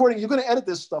you're recording. You're going to edit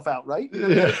this stuff out, right?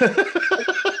 Yeah.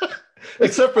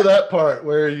 Except for that part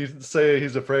where you say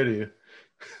he's afraid of you.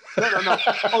 No.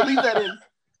 I'll leave that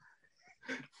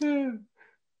in.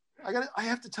 I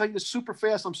have to tell you this super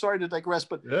fast. I'm sorry to digress,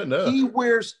 but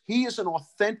he is an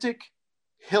authentic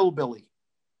hillbilly.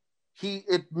 He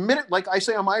admitted, like I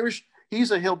say, I'm Irish.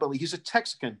 He's a hillbilly. He's a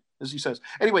Texican, as he says.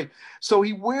 Anyway, so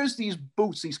he wears these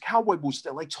boots, these cowboy boots.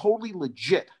 They're totally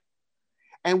legit.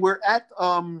 And we're at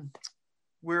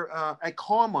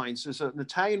Carmine's. There's an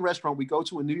Italian restaurant we go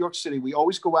to in New York City. We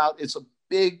always go out. It's a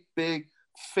big,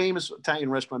 famous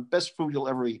Italian restaurant. Best food you'll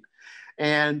ever eat.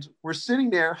 And we're sitting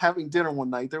there having dinner one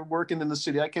night. They're working in the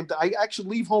city. I actually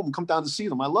leave home and come down to see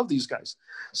them. I love these guys.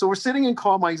 So we're sitting in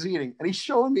Carmine's eating, and he's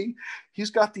showing me,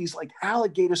 he's got these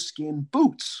alligator skin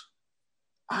boots.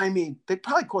 I mean, they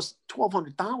probably cost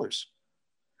 $1,200.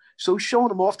 So he's showing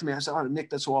them off to me. I said, "Oh, Nick,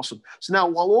 that's awesome." So now,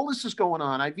 while all this is going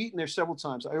on, I've eaten there several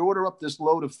times. I order up this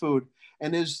load of food,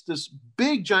 and there's this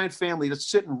big, giant family that's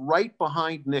sitting right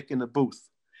behind Nick in the booth.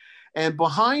 And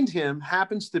behind him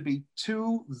happens to be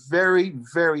 2 very,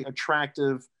 very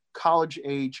attractive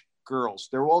college-age girls.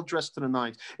 They're all dressed to the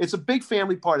nines. It's a big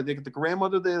family party. They got the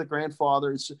grandmother there, the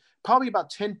grandfather. It's probably about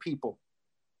 10 people.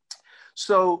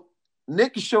 So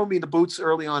Nick is showing me the boots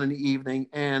early on in the evening,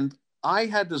 and I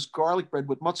had this garlic bread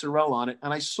with mozzarella on it,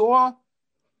 and I saw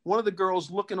one of the girls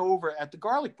looking over at the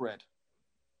garlic bread.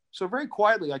 So very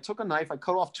quietly, I took a knife. I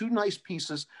cut off 2 nice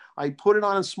pieces. I put it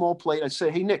on a small plate. I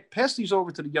said, "Hey, Nick, pass these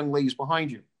over to the young ladies behind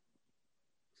you."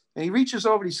 And he reaches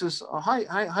over and he says,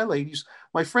 hi, ladies.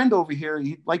 My friend over here,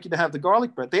 he'd like you to have the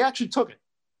garlic bread. They actually took it.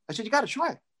 I said, "You got to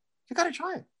try it. You got to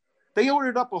try it." They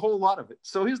ordered up a whole lot of it.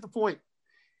 So here's the point.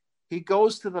 He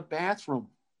goes to the bathroom.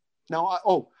 Now,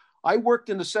 I worked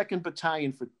in the 2nd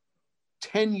Battalion for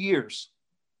 10 years.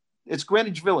 It's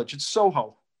Greenwich Village. It's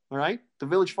Soho, all right? The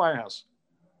Village Firehouse.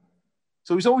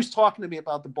 So he's always talking to me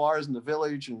about the bars in the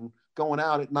village and going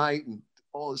out at night and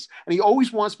all this. And he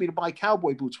always wants me to buy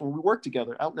cowboy boots when we work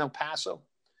together out in El Paso.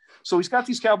 So he's got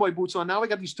these cowboy boots on. Now I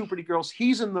got these 2 pretty girls.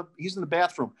 He's in the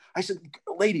bathroom. I said,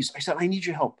 "Ladies," I need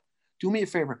your help. Do me a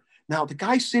favor. Now, the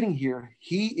guy sitting here,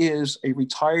 he is a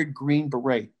retired Green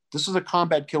Beret. This is a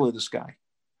combat killer, this guy.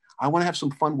 I want to have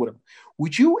some fun with him.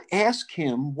 Would you ask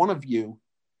him, one of you,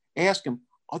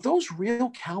 "Are those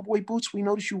real cowboy boots we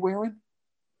notice you wearing?"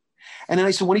 And then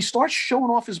I said, when he starts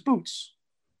showing off his boots,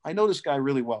 I know this guy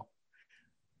really well.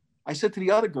 I said to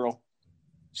the other girl,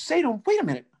 say to him, "Wait a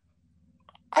minute.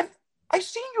 I've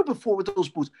seen you before with those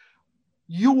boots.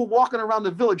 You were walking around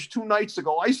the village 2 nights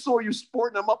ago. I saw you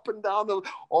sporting them up and down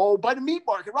by the meat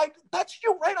market, right? That's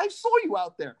you, right? I saw you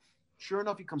out there." Sure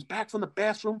enough, he comes back from the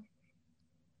bathroom,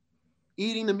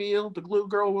 eating the meal. The little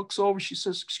girl looks over. She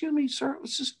says, "Excuse me, sir,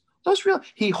 those real?"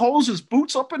 He holds his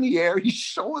boots up in the air. He's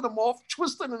showing them off,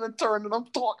 twisting and turning. I'm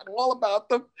talking all about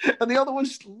them. And the other one,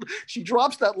 she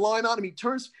drops that line on him. He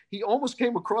turns. He almost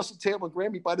came across the table and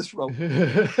grabbed me by the throat.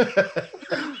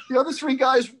 The other 3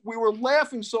 guys, we were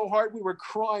laughing so hard we were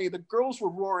crying. The girls were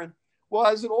roaring. Well,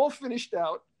 as it all finished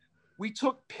out, we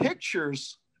took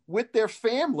pictures with their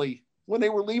family when they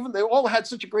were leaving. They all had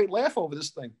such a great laugh over this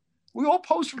thing. We all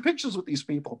posed for pictures with these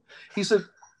people. He said,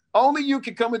 "Only you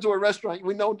can come into a restaurant.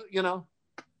 We know,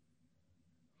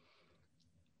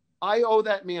 I owe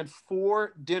that man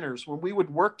 4 dinners when we would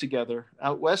work together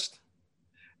out west.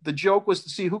 the joke was to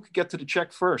see who could get to the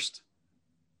check first.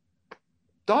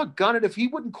 Doggone it, if he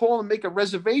wouldn't call and make a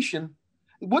reservation,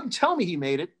 he wouldn't tell me he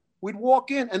made it. We'd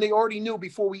walk in and they already knew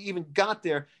before we even got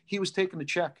there he was taking the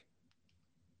check.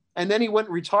 And then he went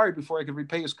and retired before I could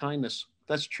repay his kindness.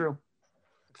 That's true.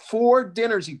 4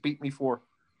 dinners he beat me for.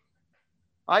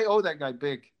 I owe that guy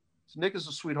big. Nick is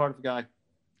a sweetheart of a guy.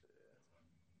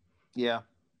 Yeah,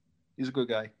 he's a good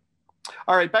guy.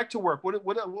 All right, back to work.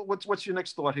 What's your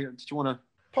next thought here? Did you want to?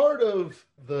 Part of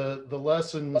the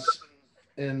lessons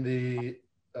in the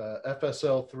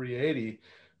FSL 380,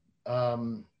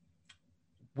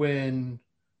 when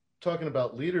talking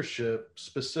about leadership,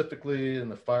 specifically in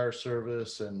the fire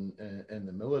service and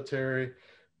the military,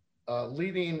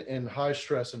 leading in high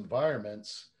stress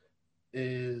environments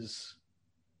is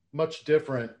much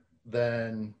different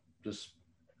than just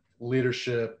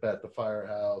leadership at the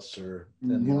firehouse or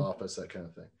in the office, that kind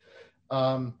of thing.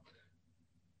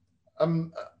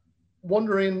 I'm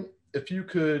wondering if you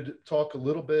could talk a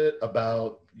little bit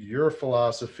about your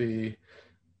philosophy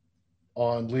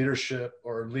on leadership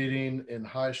or leading in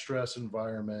high stress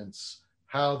environments,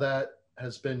 how that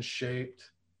has been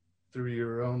shaped through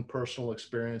your own personal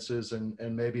experiences and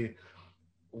maybe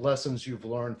lessons you've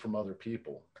learned from other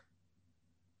people.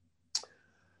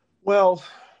 Well,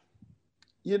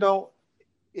 you know,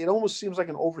 it almost seems like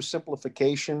an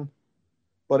oversimplification,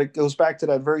 but it goes back to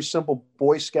that very simple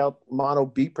Boy Scout motto,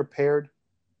 be prepared.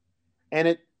 And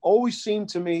it always seemed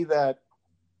to me that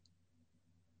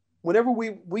whenever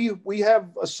we have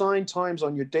assigned times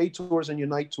on your day tours and your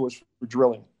night tours for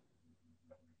drilling.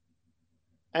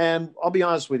 And I'll be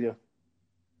honest with you,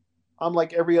 I'm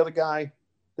like every other guy.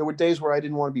 There were days where I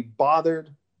didn't want to be bothered.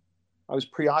 I was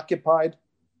preoccupied.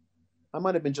 I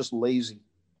might have been just lazy.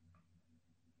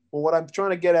 Well, what I'm trying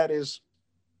to get at is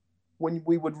when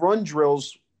we would run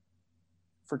drills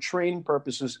for training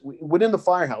purposes within the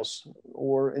firehouse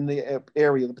or in the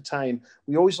area, the battalion,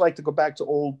 we always like to go back to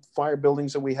old fire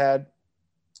buildings that we had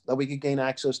that we could gain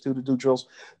access to do drills.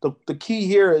 The key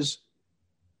here is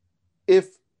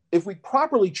if we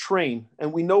properly train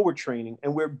and we know we're training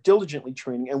and we're diligently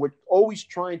training and we're always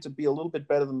trying to be a little bit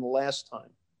better than the last time,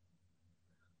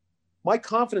 my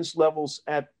confidence levels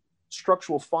at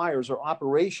structural fires or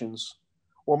operations,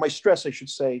 or my stress, I should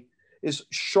say, is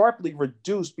sharply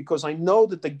reduced because I know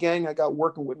that the gang I got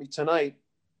working with me tonight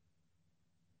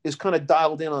is kind of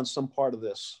dialed in on some part of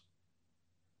this.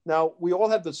 Now, we all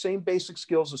have the same basic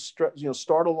skills of,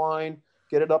 start a line,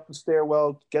 get it up the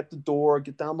stairwell, get the door,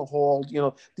 get down the hall.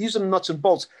 These are the nuts and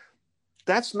bolts.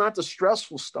 That's not the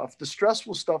stressful stuff. The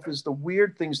stressful stuff is the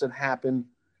weird things that happen,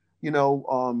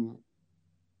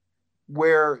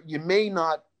 where you may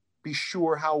not be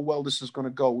sure how well this is going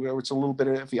to go, where it's a little bit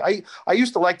iffy. I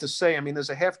used to like to say, there's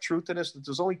a half truth to this, that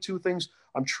there's only 2 things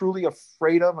I'm truly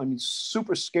afraid of,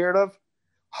 super scared of: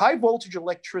 high voltage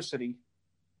electricity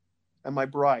and my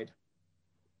bride.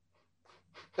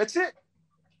 That's it.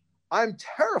 I'm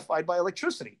terrified by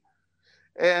electricity.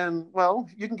 And, well,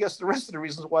 you can guess the rest of the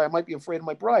reasons why I might be afraid of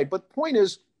my bride. But the point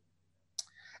is,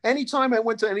 anytime I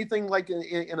went to anything like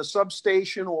in a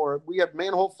substation, or we have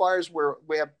manhole fires where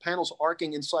we have panels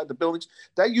arcing inside the buildings,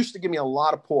 that used to give me a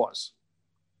lot of pause.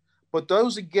 But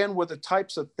those, again, were the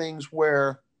types of things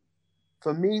where,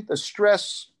 for me, the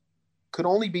stress could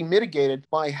only be mitigated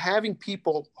by having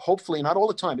people, hopefully, not all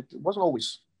the time, it wasn't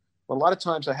always, but a lot of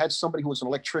times I had somebody who was an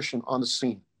electrician on the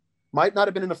scene. Might not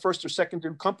have been in the first or second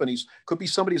companies, could be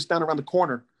somebody who's down around the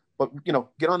corner, but,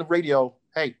 get on the radio,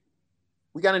 hey,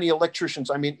 we got any electricians?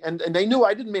 And they knew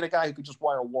I didn't mean a guy who could just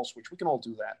wire a wall switch. We can all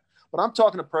do that. But I'm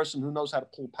talking a person who knows how to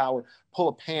pull power, pull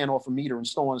a pan off a meter, and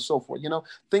so on and so forth,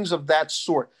 things of that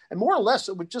sort. And more or less,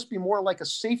 it would just be more like a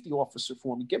safety officer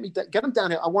for me. Get them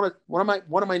down here. What am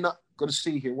I not going to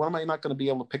see here? What am I not going to be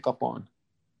able to pick up on?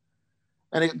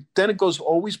 And then it goes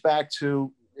always back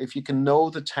to, if you can know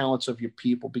the talents of your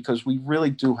people, because we really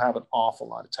do have an awful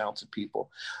lot of talented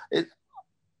people.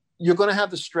 You're going to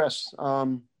have the stress.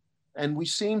 And we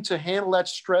seem to handle that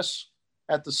stress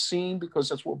at the scene because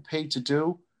that's what we're paid to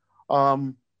do.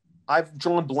 I've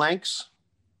drawn blanks.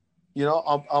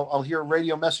 I'll hear a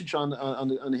radio message on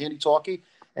the handy-talkie,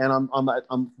 and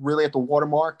I'm really at the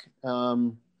watermark.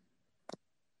 And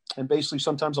basically,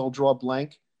 sometimes I'll draw a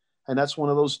blank, and that's one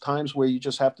of those times where you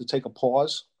just have to take a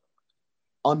pause.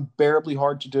 Unbearably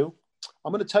hard to do.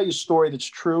 I'm going to tell you a story that's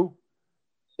true.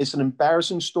 It's an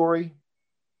embarrassing story,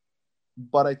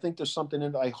 but I think there's something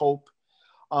in it, I hope.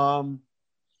 I'm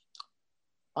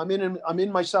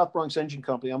in my South Bronx Engine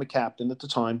Company. I'm a captain at the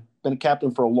time. Been a captain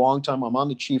for a long time. I'm on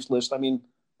the chief's list. I'm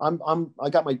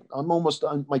almost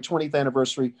on my 20th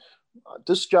anniversary.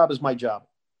 This job is my job.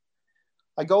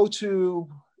 I go to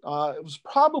It was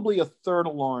probably a third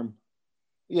alarm.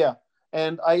 Yeah.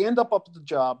 And I end up at the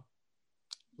job.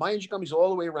 My engine company's all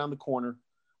the way around the corner.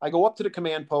 I go up to the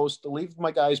command post to leave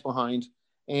my guys behind,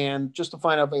 and just to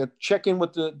find out if I could check in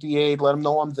with the aide, let them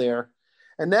know I'm there.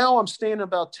 And now I'm standing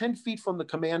about 10 feet from the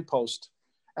command post,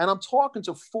 and I'm talking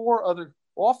to 4 other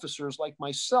officers like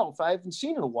myself I haven't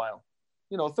seen in a while.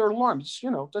 Third alarm,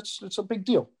 it's a big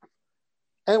deal.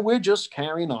 And we're just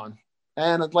carrying on.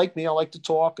 And like me, I like to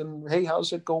talk and, hey,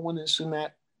 how's it going, this and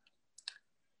that.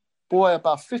 Boy,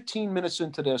 about 15 minutes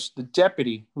into this, the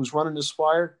deputy who's running this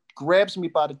fire grabs me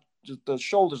by the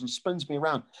shoulders and spins me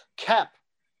around. Cap,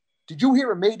 did you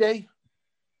hear a mayday?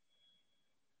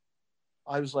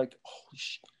 I was like, holy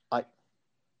shit.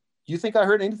 You think I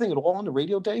heard anything at all on the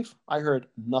radio, Dave? I heard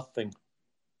nothing.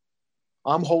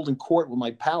 I'm holding court with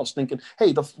my pals thinking,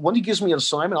 hey, when he gives me an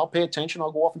assignment, I'll pay attention.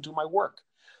 I'll go off and do my work.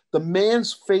 The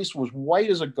man's face was white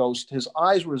as a ghost. His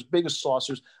eyes were as big as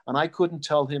saucers, and I couldn't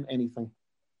tell him anything.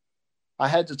 I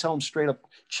had to tell him straight up,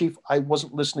 Chief, I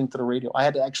wasn't listening to the radio. I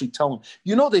had to actually tell him.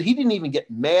 You know that he didn't even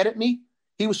get mad at me?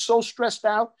 He was so stressed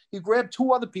out. He grabbed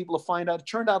 2 other people to find out. It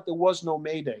turned out there was no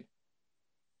mayday.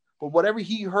 But whatever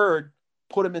he heard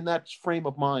put him in that frame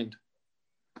of mind.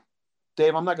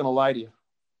 Dave, I'm not going to lie to you.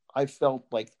 I felt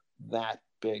like that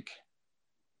big.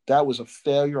 That was a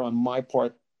failure on my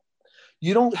part.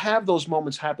 You don't have those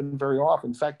moments happen very often.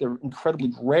 In fact, they're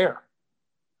incredibly rare.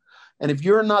 And if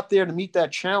you're not there to meet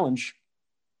that challenge,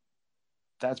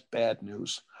 that's bad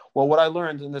news. Well, what I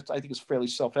learned, and I think it's fairly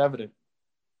self-evident,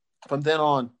 from then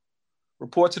on,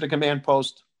 report to the command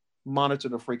post, monitor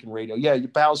the freaking radio. Yeah, your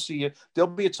pals see you. There'll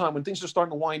be a time when things are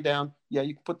starting to wind down. Yeah,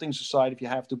 you can put things aside if you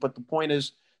have to. But the point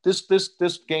is, this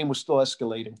game was still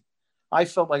escalating. I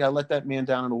felt like I let that man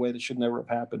down in a way that should never have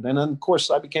happened. And then, of course,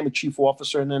 I became a chief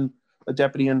officer and then a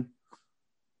deputy. And,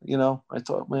 I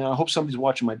thought, man, I hope somebody's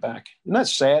watching my back. Isn't that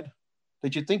sad?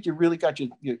 Did you think you really got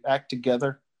your act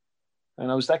together?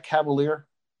 And I was that cavalier.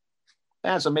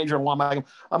 That's a major alarm.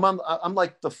 I'm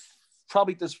like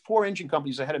probably there's 4 engine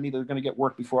companies ahead of me that are going to get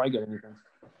work before I get anything.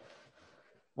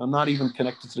 I'm not even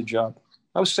connected to the job.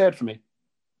 That was sad for me.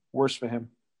 Worse for him.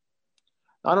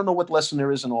 I don't know what lesson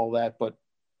there is in all that, but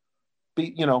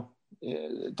the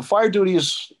fire duty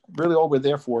is really all we're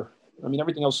there for. I mean,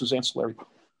 everything else is ancillary.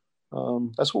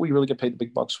 That's what we really get paid the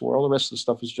big bucks for. All the rest of the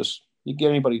stuff is just, you get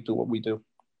anybody to do what we do,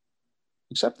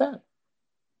 except that.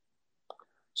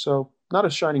 So not a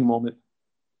shining moment.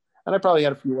 And I probably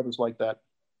had a few others like that.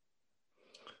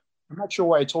 I'm not sure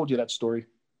why I told you that story.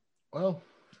 Well,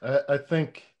 I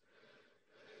think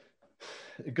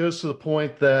it goes to the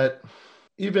point that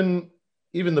even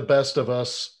the best of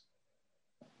us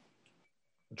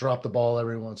drop the ball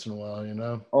every once in a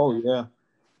while, Oh, yeah.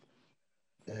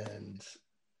 And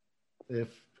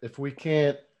if we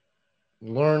can't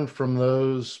learn from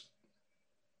those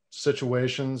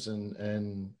situations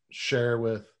and share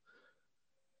with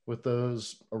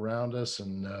those around us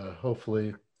and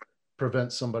hopefully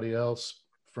prevent somebody else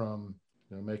from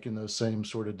making those same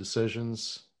sort of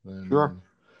decisions, then sure.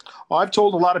 Well, I've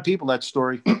told a lot of people that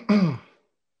story.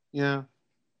 Yeah.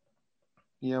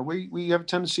 We have a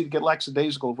tendency to get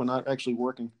lackadaisical if we're not actually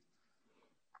working.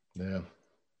 Yeah.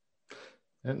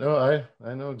 And no,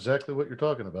 I know exactly what you're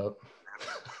talking about.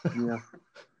 Yeah.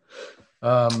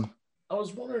 I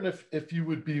was wondering if you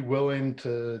would be willing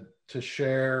to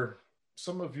share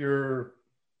some of your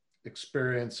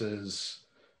experiences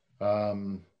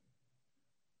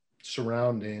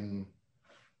surrounding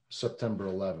September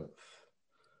 11th.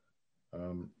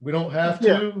 We don't have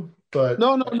to, but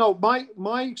no.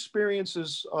 My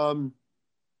experiences.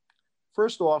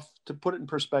 First off, to put it in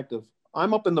perspective,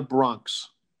 I'm up in the Bronx,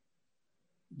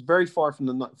 very far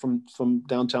from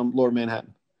downtown Lower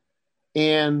Manhattan,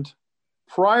 and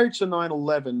prior to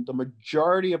 9/11, the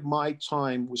majority of my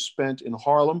time was spent in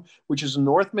Harlem, which is in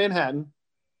North Manhattan,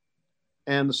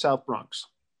 and the South Bronx.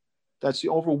 That's the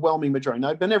overwhelming majority. Now,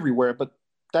 I've been everywhere, but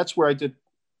that's where I did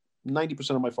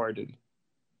 90% of my fire duty.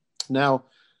 Now,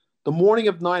 the morning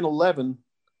of 9/11,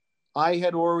 I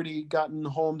had already gotten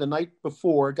home the night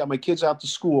before, got my kids out to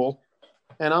school,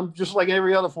 and I'm just like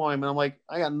every other fireman. I'm like,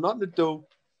 I got nothing to do.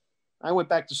 I went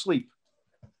back to sleep.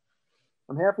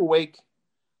 I'm half awake.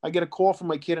 I get a call from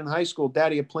my kid in high school,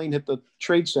 Daddy, a plane hit the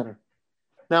Trade Center.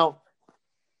 Now,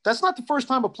 that's not the first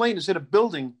time a plane has hit a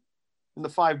building in the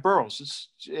 5 boroughs.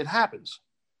 It happens.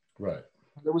 Right.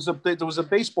 There was a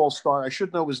baseball star. I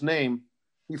should know his name.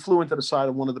 He flew into the side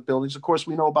of one of the buildings. Of course,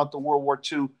 we know about the World War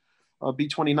II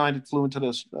B-29 that flew into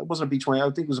this. It wasn't a B-20. I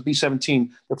think it was a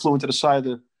B-17 that flew into the side of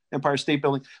the Empire State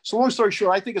Building. So long story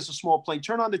short, I think it's a small plane.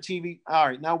 Turn on the TV. All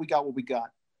right, now we got what we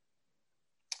got.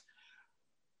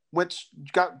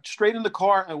 got straight in the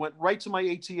car. I went right to my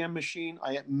ATM machine.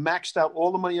 I maxed out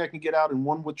all the money I can get out in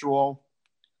one withdrawal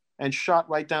and shot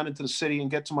right down into the city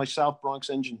and get to my South Bronx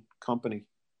Engine Company.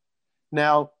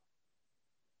 Now,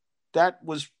 that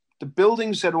was the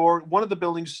buildings one of the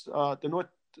buildings,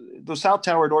 the South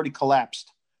Tower had already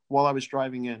collapsed while I was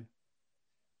driving in.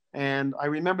 And I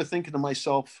remember thinking to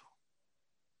myself,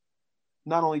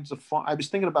 not only I was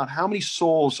thinking about how many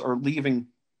souls are leaving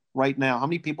right now, how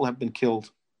many people have been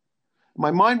killed.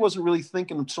 My mind wasn't really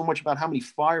thinking so much about how many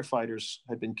firefighters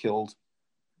had been killed.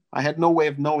 I had no way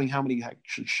of knowing how many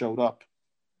actually showed up.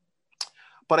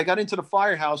 But I got into the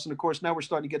firehouse, and of course, now we're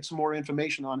starting to get some more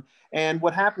information on. And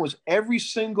what happened was every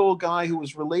single guy who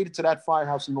was related to that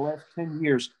firehouse in the last 10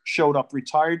 years showed up.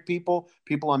 Retired people,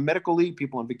 people on medical leave,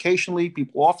 people on vacation leave,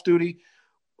 people off duty.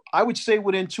 I would say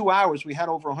within 2 hours, we had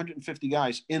over 150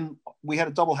 guys. We had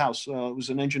a double house. It was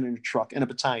an engine and a truck and a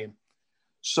battalion.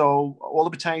 So all the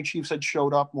battalion chiefs had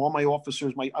showed up, all my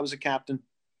officers, I was a captain.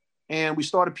 And we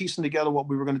started piecing together what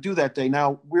we were going to do that day.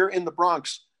 Now, we're in the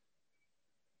Bronx.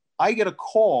 I get a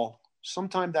call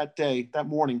sometime that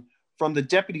morning, from the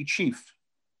deputy chief.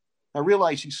 I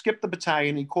realized he skipped the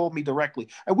battalion. He called me directly.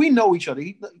 And we know each other.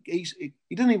 He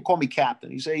didn't even call me captain.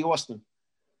 He said, "Hey, Austin,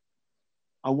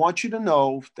 I want you to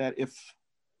know that if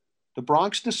the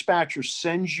Bronx dispatcher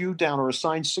sends you down or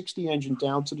assigns 60 Engine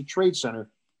down to the trade center,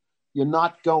 you're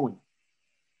not going.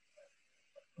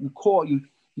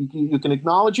 You can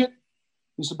acknowledge it."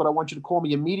 He said, "But I want you to call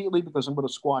me immediately because I'm going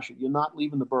to squash it. You're not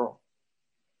leaving the borough."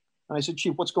 And I said,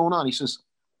 "Chief, what's going on?" He says,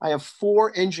 "I have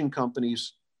 4 engine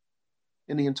companies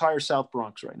in the entire South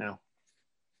Bronx right now.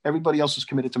 Everybody else is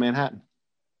committed to Manhattan."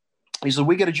 He said,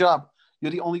 "We get a job.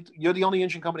 You're the only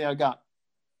engine company I got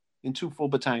in 2 full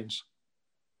battalions."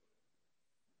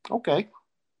 Okay.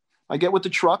 I get with the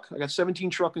truck. I got 17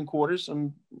 trucking quarters,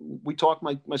 and we talked,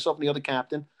 myself and the other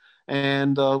captain.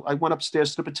 And I went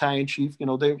upstairs to the battalion chief.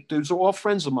 These are all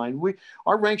friends of mine.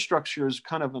 Our rank structure is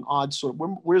kind of an odd sort.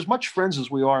 We're as much friends as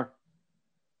we are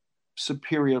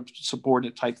superior,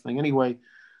 subordinate type thing. Anyway,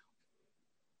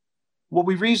 what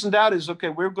we reasoned out is, okay,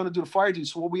 we're going to do the fire duty.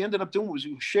 So what we ended up doing was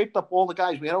we shaped up all the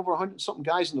guys. We had over 100-something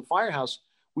guys in the firehouse.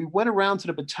 We went around to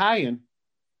the battalion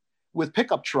with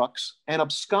pickup trucks and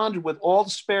absconded with all the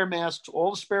spare masks,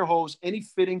 all the spare hose, any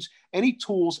fittings, any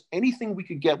tools, anything we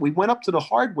could get. We went up to the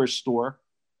hardware store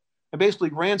and basically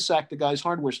ransacked the guy's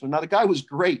hardware store. Now, the guy was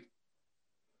great.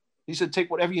 He said,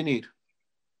 "Take whatever you need.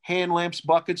 Hand lamps,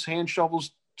 buckets, hand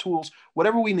shovels, tools,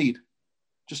 whatever we need.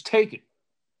 Just take it."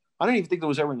 I don't even think there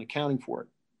was ever an accounting for it.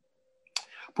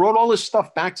 Brought all this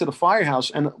stuff back to the firehouse.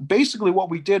 And basically what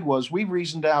we did was we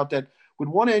reasoned out that with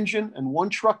 1 engine and 1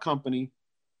 truck company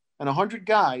and 100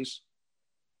 guys,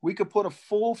 we could put a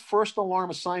full first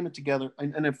alarm assignment together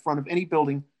and in front of any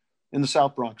building in the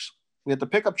South Bronx. We had the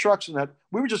pickup trucks and that.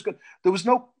 We were just good. There was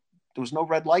no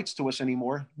red lights to us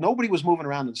anymore. Nobody was moving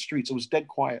around in the streets. It was dead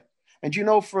quiet. And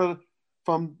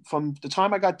from the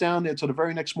time I got down there to the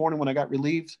very next morning when I got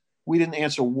relieved, we didn't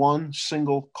answer one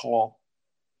single call.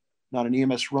 Not an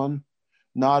EMS run,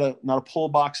 not a pull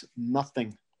box,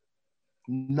 nothing.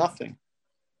 Nothing.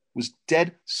 It was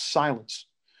dead silence.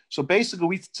 So basically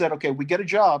we said, okay, we get a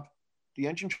job, the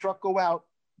engine truck go out,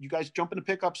 you guys jump in the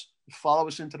pickups, follow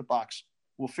us into the box.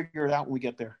 We'll figure it out when we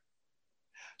get there.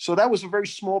 So that was a very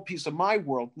small piece of my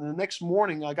world. And the next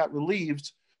morning I got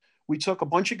relieved. We took a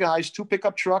bunch of guys, 2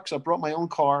 pickup trucks. I brought my own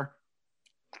car,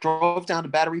 drove down to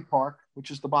Battery Park, which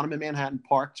is the bottom of Manhattan,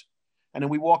 parked. And then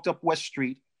we walked up West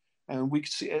Street and we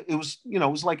could see it was, it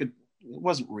was like it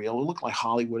wasn't real. It looked like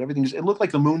Hollywood. It looked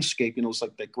like the moonscape. It was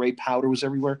like that gray powder was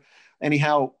everywhere.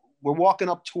 Anyhow, we're walking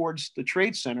up towards the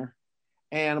trade center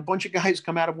and a bunch of guys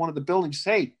come out of one of the buildings.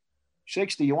 "Hey,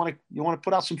 Shakespeare, you want to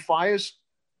put out some fires?"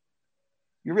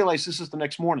 You realize this is the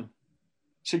next morning.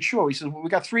 I said, "Sure." He says, "Well, we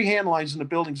got 3 hand lines in the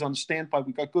buildings on the standpipe.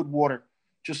 We've got good water.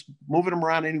 Just moving them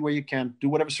around anywhere you can. Do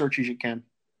whatever searches you can."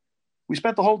 We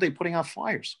spent the whole day putting out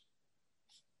fires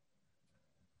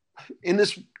in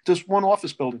this one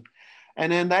office building.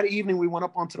 And then that evening we went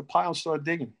up onto the pile and started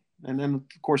digging. And then,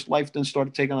 of course, life then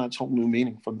started taking on its whole new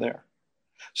meaning from there.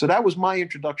 So that was my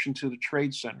introduction to the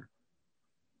Trade Center,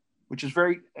 which is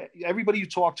everybody you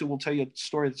talk to will tell you a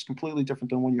story that's completely different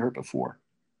than one you heard before.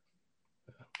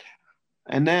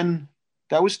 And then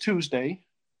that was Tuesday.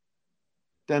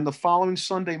 Then the following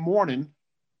Sunday morning,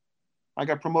 I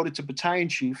got promoted to battalion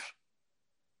chief,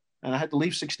 and I had to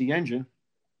leave 60 Engine.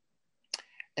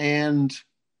 And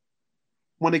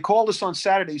when they called us on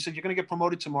Saturday, he said, "You're going to get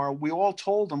promoted tomorrow." We all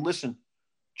told them, "Listen,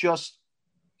 just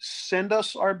send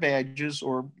us our badges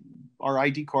or our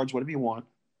ID cards, whatever you want,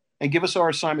 and give us our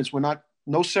assignments. We're not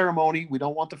No ceremony. We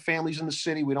don't want the families in the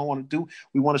city. We want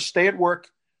to stay at work.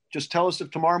 Just tell us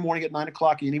if tomorrow morning at 9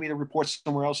 o'clock you need me to report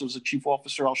somewhere else as a chief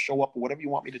officer, I'll show up or whatever you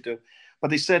want me to do. But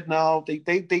they said no. They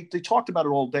talked about it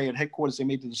all day at headquarters. They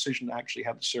made the decision to actually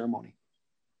have the ceremony.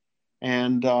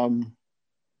 And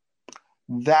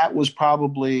that was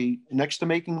probably, next to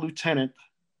making lieutenant,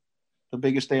 the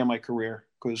biggest day of my career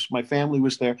because my family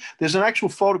was there. There's an actual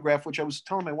photograph, which I was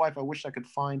telling my wife I wish I could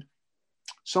find.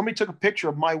 Somebody took a picture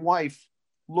of my wife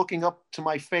looking up to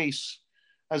my face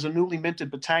as a newly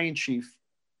minted battalion chief.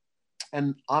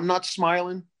 And I'm not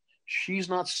smiling. She's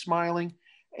not smiling.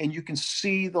 And you can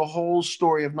see the whole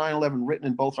story of 9/11 written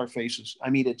in both our faces. I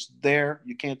mean, it's there.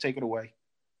 You can't take it away.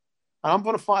 And I'm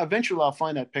going to find, eventually I'll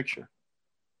find that picture.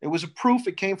 It was a proof.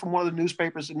 It came from one of the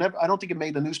newspapers. I don't think it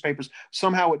made the newspapers.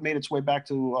 Somehow it made its way back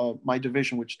to my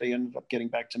division, which they ended up getting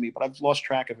back to me. But I've lost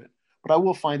track of it. But I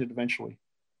will find it eventually.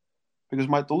 Because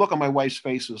the look on my wife's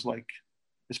face is like,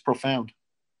 it's profound.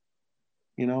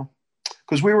 You know?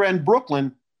 Because we were in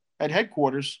Brooklyn at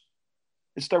headquarters.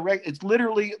 It's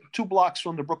literally 2 blocks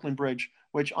from the Brooklyn Bridge,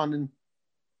 which on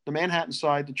the Manhattan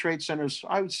side, the Trade Center's,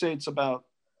 I would say it's about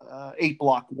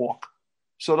 8-block walk.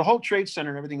 So the whole Trade Center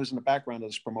and everything was in the background of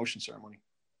this promotion ceremony.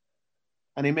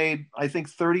 And they made, I think,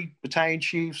 30 battalion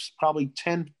chiefs, probably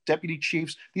 10 deputy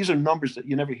chiefs. These are numbers that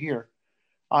you never hear.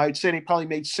 I'd say they probably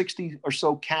made 60 or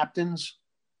so captains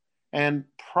and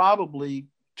probably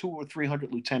 200 or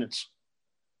 300 lieutenants.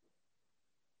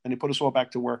 And they put us all back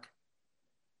to work.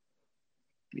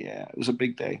 Yeah, it was a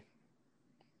big day.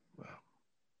 Wow.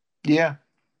 Yeah.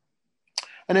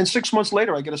 And then 6 months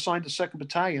later, I get assigned to 2nd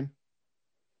Battalion,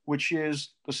 which is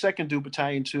the 2nd Due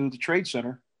Battalion to the Trade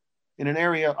Center in an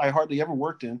area I hardly ever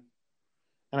worked in.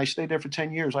 And I stayed there for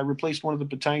 10 years. I replaced one of the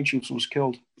battalion chiefs who was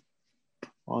killed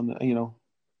on the,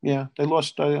 yeah, they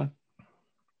lost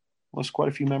quite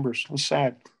a few members. It was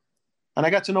sad. And I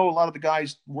got to know a lot of the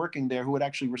guys working there who had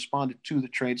actually responded to the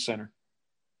Trade Center,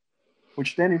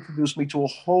 which then introduced me to a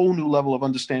whole new level of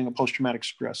understanding of post-traumatic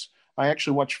stress. I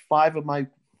actually watched 5 of my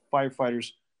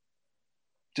firefighters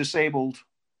disabled,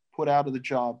 put out of the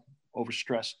job over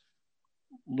stress.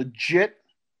 Legit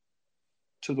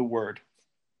to the word.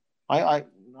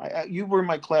 You were in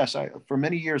my class. For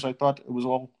many years, I thought it was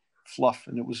all fluff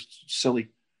and it was silly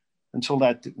until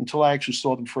I actually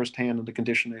saw them firsthand in the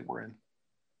condition they were in.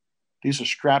 These are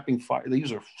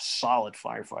these are solid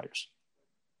firefighters,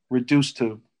 reduced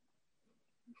to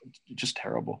just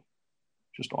terrible,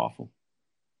 just awful.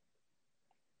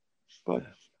 But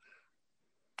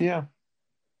yeah,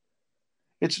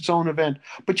 it's its own event.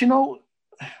 But how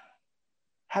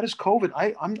does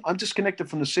COVID? I'm disconnected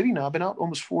from the city now. I've been out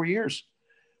almost 4 years,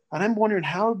 and I'm wondering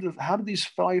how do these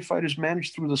firefighters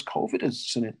manage through this COVID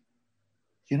incident?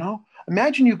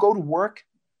 Imagine you go to work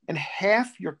and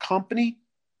half your company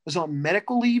is on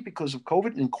medical leave because of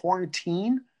COVID and in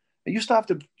quarantine. And you still have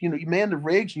to, you man the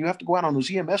rigs, and you have to go out on those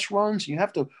EMS runs, and you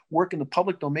have to work in the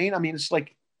public domain. I mean, it's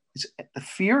like, it's the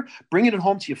fear, bringing it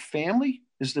home to your family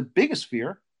is the biggest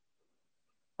fear.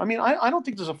 I mean, I don't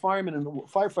think there's a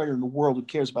firefighter in the world who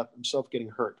cares about himself getting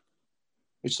hurt.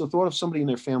 It's the thought of somebody in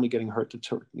their family getting hurt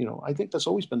I think that's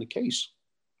always been the case.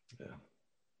 Yeah. At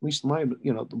least my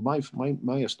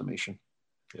estimation.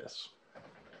 Yes.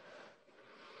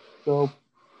 So,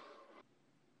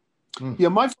 yeah,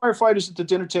 my firefighters at the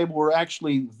dinner table were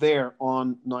actually there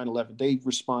on 9/11. They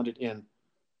responded in.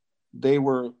 They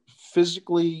were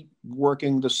physically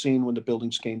working the scene when the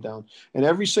buildings came down. And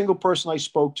every single person I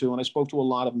spoke to, and I spoke to a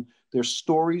lot of them, their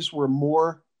stories were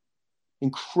more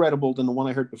incredible than the one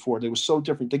I heard before. They were so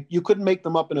different. You couldn't make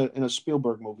them up in a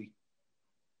Spielberg movie.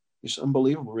 It's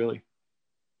unbelievable, really.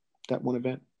 That one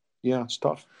event. Yeah, it's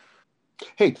tough.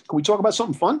 Hey, can we talk about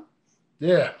something fun?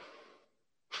 Yeah.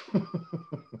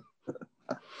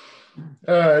 All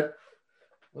right.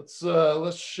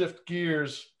 Let's shift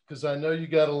gears because I know you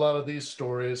got a lot of these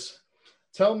stories.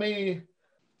 Tell me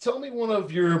one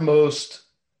of your most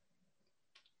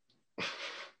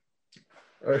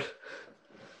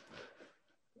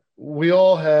we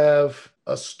all have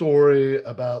a story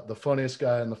about the funniest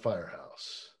guy in the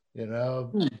firehouse,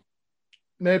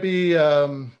 maybe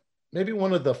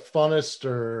one of the funnest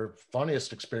or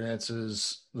funniest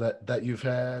experiences that you've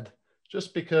had,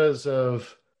 just because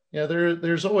of,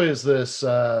 there's always this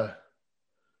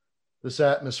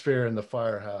atmosphere in the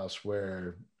firehouse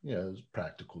where, there's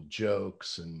practical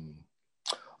jokes and.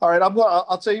 All right,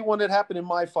 I'll tell you one that happened in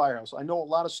my firehouse. I know a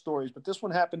lot of stories, but this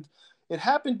one happened. It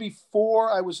happened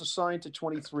before I was assigned to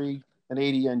 23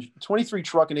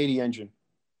 truck and 80 engine.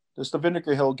 That's the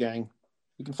Vinegar Hill gang.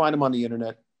 You can find them on the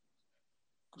internet.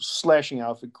 Slashing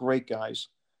outfit, great guys.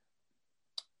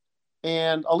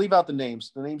 And I'll leave out the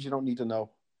names you don't need to know.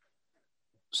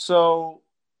 So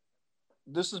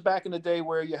this is back in the day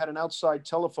where you had an outside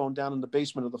telephone down in the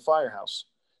basement of the firehouse.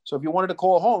 So if you wanted to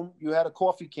call home, you had a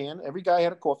coffee can. Every guy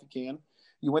had a coffee can.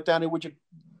 You went down there with your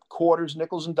quarters,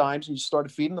 nickels, and dimes, and you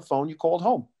started feeding the phone. You called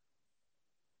home.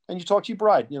 And you talked to your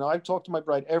bride. You know, I've talked to my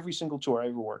bride every single tour I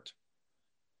ever worked.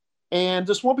 And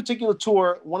this one particular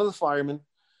tour, one of the firemen,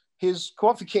 his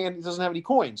coffee can, he doesn't have any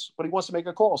coins, but he wants to make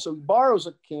a call. So he borrows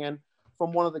a can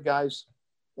from one of the guys.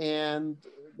 And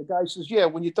the guy says, yeah,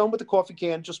 when you're done with the coffee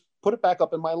can, just put it back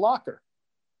up in my locker.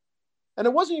 And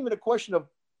it wasn't even a question of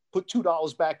put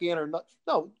 $2 back in or not.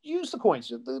 No, use the coins.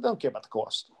 They don't care about the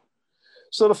cost.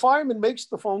 So the fireman makes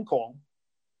the phone call.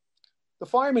 The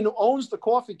fireman who owns the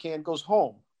coffee can goes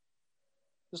home.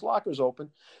 His locker's open.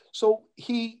 So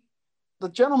the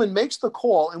gentleman makes the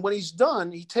call, and when he's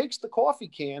done, he takes the coffee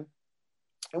can,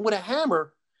 and with a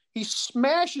hammer, he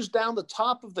smashes down the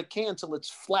top of the can till it's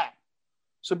flat.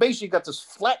 So basically, you got this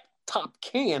flat top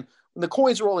can, and the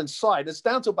coins are all inside. It's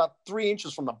down to about 3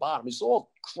 inches from the bottom. It's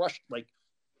all crushed like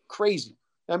crazy.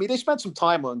 I mean, they spent some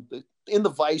time in the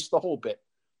vise, the whole bit.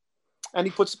 And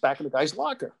he puts it back in the guy's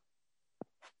locker.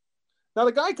 Now,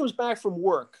 the guy comes back from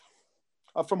work,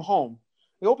 from home.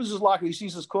 He opens his locker, he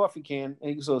sees his coffee can, and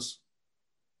he goes,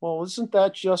 well, isn't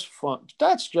that just fun?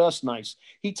 That's just nice.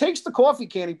 He takes the coffee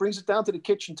can, he brings it down to the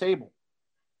kitchen table.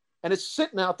 And it's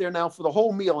sitting out there now for the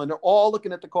whole meal, and they're all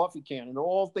looking at the coffee can, and they're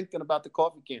all thinking about the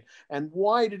coffee can. And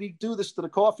why did he do this to the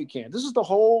coffee can? This is the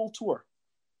whole tour.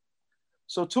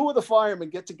 So 2 of the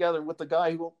firemen get together with the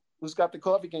guy who's got the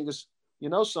coffee can and goes, you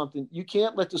know something, you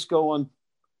can't let this go on.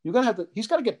 You're going to have to, he's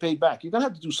got to get paid back. You're going to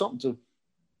have to do something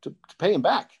to pay him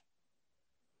back.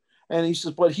 And he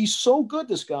says, but he's so good,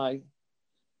 this guy,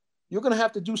 you're going to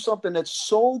have to do something that's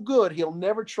so good, he'll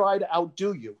never try to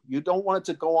outdo you. You don't want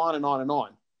it to go on and on and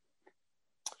on.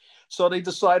 So they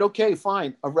decide, okay,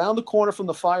 fine. Around the corner from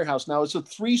the firehouse. Now it's a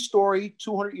 3-story,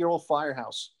 200-year-old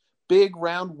firehouse, big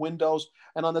round windows.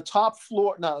 And on the top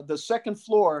floor, now the second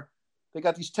floor, they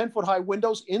got these 10-foot high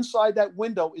windows. Inside that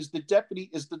window is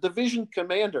the division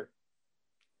commander.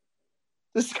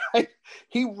 This guy,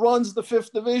 he runs the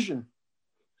 5th Division.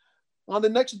 On the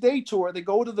next day tour, they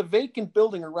go to the vacant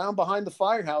building around behind the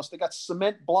firehouse. They got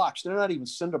cement blocks. They're not even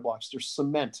cinder blocks. They're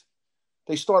cement.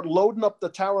 They start loading up the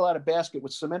tower ladder basket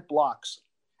with cement blocks,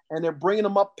 and they're bringing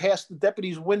them up past the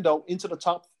deputy's window into the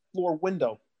top floor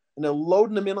window, and they're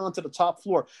loading them in onto the top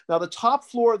floor. Now, the top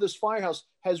floor of this firehouse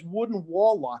has wooden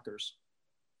wall lockers.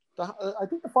 I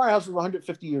think the firehouse is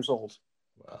 150 years old.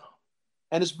 Wow.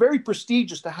 And it's very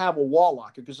prestigious to have a wall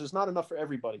locker because there's not enough for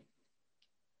everybody.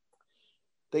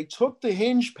 They took the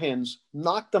hinge pins,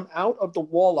 knocked them out of the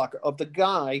wall locker of the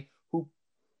guy who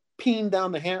peened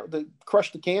down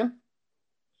crushed the can.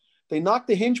 They knocked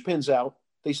the hinge pins out.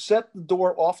 They set the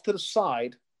door off to the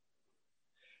side,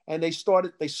 and they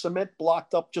cement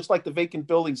blocked up, just like the vacant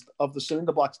buildings of the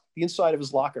cinder blocks, the inside of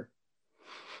his locker.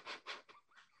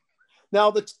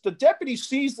 Now, the deputy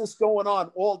sees this going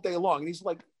on all day long, and he's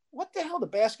like, what the hell, the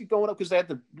basket going up? Because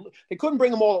they couldn't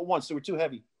bring them all at once. They were too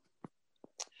heavy.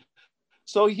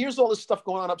 So he hears all this stuff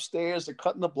going on upstairs. They're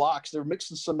cutting the blocks. They're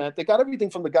mixing cement. They got everything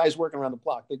from the guys working around the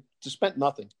block. They just spent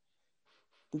nothing.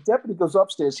 The deputy goes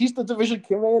upstairs. He's the division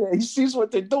commander. He sees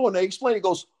what they're doing. They explain. He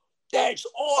goes, that's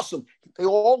awesome. They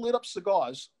all lit up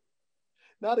cigars.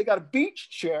 Now they got a beach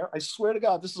chair. I swear to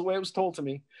God, this is the way it was told to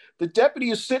me. The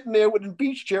deputy is sitting there with a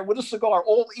beach chair with a cigar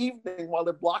all evening while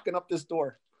they're blocking up this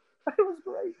door. It was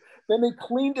great. Then they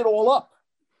cleaned it all up.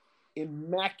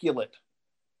 Immaculate.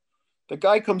 The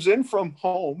guy comes in from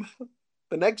home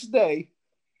the next day,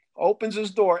 opens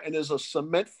his door, and there's a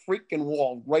cement freaking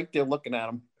wall right there looking at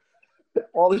him.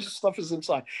 All this stuff is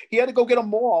inside. He had to go get a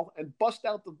maul and bust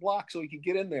out the block so he could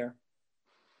get in there.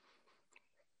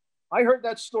 I heard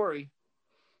that story,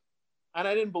 and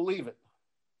I didn't believe it.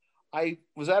 I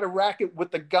was at a racket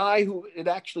with the guy who it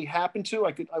actually happened to.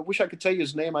 I wish I could tell you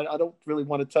his name. I don't really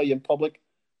want to tell you in public.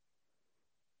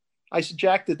 I said,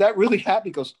 Jack, did that really happen?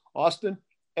 He goes, Austin,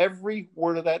 every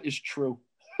word of that is true.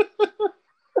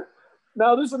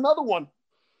 Now, there's another one.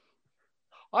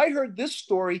 I heard this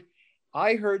story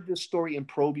in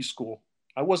Proby school.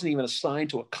 I wasn't even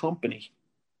assigned to a company.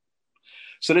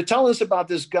 So they're telling us about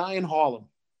this guy in Harlem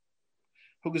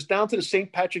who goes down to the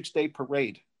St. Patrick's Day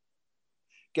parade,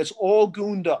 gets all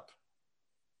gooned up,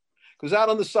 goes out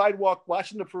on the sidewalk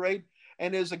watching the parade,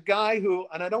 and there's a guy who,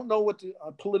 and I don't know what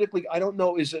politically, I don't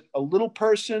know, is it a little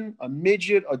person, a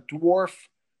midget, a dwarf?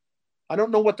 I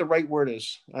don't know what the right word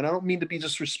is. And I don't mean to be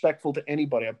disrespectful to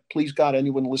anybody. Please God,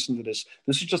 anyone listen to this.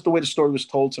 This is just the way the story was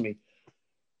told to me.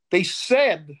 They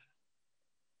said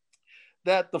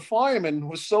that the fireman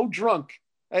was so drunk.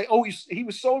 He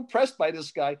was so impressed by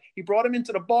this guy. He brought him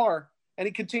into the bar and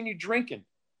he continued drinking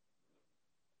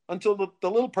until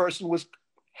the little person was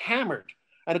hammered.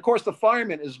 And of course, the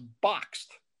fireman is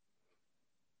boxed.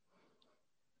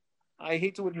 I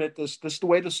hate to admit this. This is the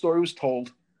way the story was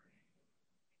told.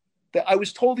 That I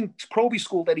was told in Proby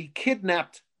school that he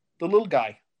kidnapped the little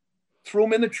guy, threw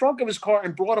him in the trunk of his car,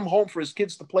 and brought him home for his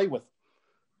kids to play with.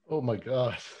 Oh my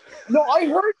God. No, I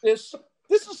heard this.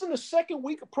 This is in the second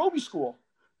week of Proby school.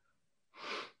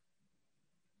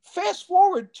 Fast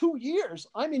forward 2 years,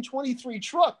 I'm in 23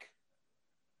 truck,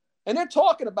 and they're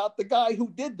talking about the guy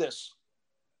who did this.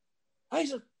 I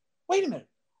said, wait a minute.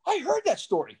 I heard that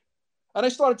story. And I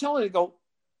started telling him,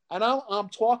 and I'm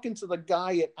talking to the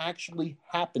guy it actually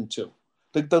happened to.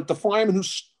 The fireman who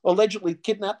allegedly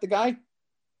kidnapped the guy.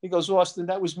 He goes, Austin,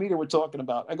 that was me that we're talking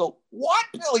about. I go, what,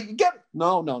 Billy? You get it?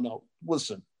 No.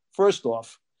 Listen, first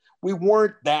off, we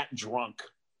weren't that drunk.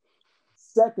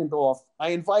 Second off,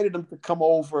 I invited him to come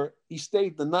over. He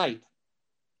stayed the night.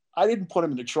 I didn't put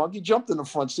him in the trunk. He jumped in the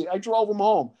front seat. I drove him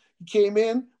home. He came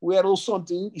in. We had a little something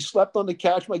to eat. He slept on the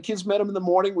couch. My kids met him in the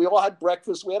morning. We all had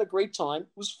breakfast. We had a great time. It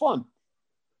was fun.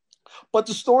 But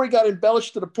the story got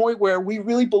embellished to the point where we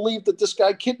really believed that this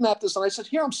guy kidnapped us. And I said,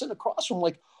 here, I'm sitting across from him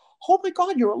like, oh my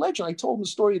God, you're a legend. I told him the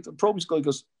story at the Proby school. He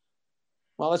goes,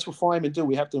 well, that's what firemen do.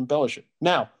 We have to embellish it.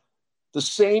 Now, the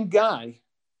same guy,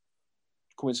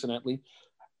 coincidentally,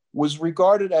 was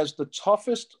regarded as the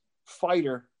toughest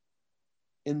fighter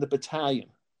in the battalion.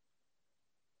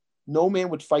 No man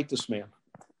would fight this man.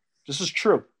 This is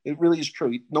true. It really is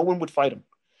true. No one would fight him.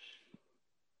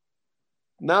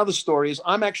 Now the story is,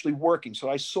 I'm actually working, so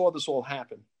I saw this all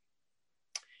happen.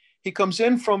 He comes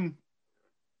in from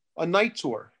a night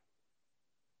tour.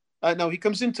 He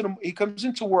comes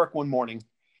into work one morning,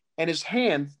 and his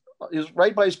hand is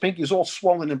right by his pinky is all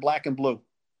swollen in black and blue.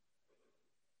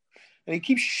 And he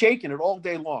keeps shaking it all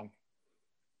day long.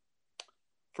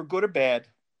 For good or bad,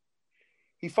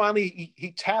 he finally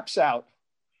he taps out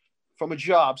from a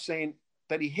job saying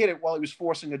that he hit it while he was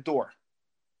forcing a door.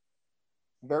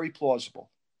 Very plausible.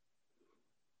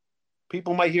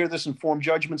 People might hear this and form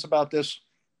judgments about this.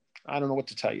 I don't know what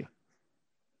to tell you.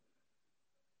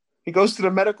 He goes to the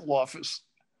medical office.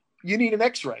 You need an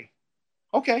x-ray.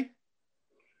 Okay.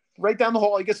 Right down the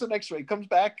hall, he gets an x-ray. Comes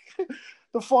back.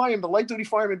 The light duty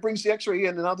fireman brings the x-ray in,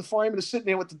 and now the fireman is sitting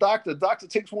there with the doctor. The doctor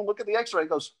takes one look at the x-ray and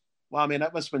goes, wow, man,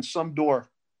 that must have been some door.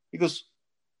 He goes,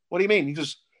 what do you mean? He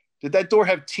goes, did that door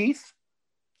have teeth?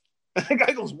 And the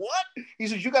guy goes, what? He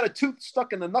says, you got a tooth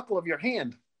stuck in the knuckle of your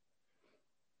hand.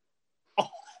 Oh,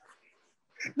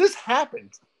 this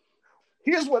happened.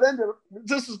 Here's what ended up.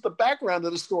 This is the background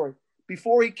of the story.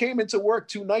 Before he came into work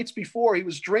 2 nights before, he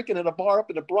was drinking at a bar up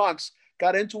in the Bronx,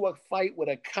 got into a fight with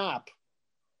a cop,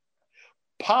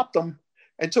 popped him,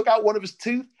 and took out one of his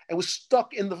teeth and was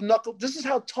stuck in the knuckle. This is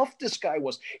how tough this guy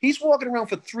was. He's walking around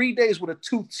for 3 days with a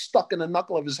tooth stuck in the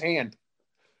knuckle of his hand.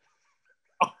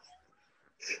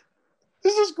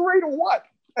 This is great or what?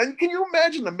 And can you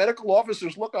imagine the medical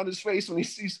officer's look on his face when he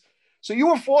sees, so you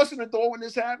were forcing the door when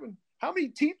this happened? How many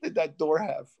teeth did that door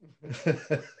have?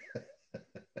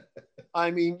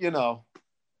 I mean,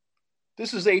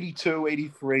 this is 82,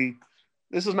 83.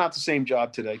 This is not the same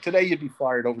job today. Today, you'd be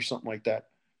fired over something like that.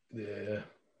 Yeah.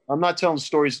 I'm not telling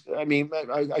stories. I mean,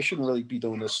 I shouldn't really be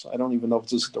doing this. I don't even know if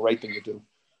this is the right thing to do.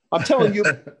 I'm telling you,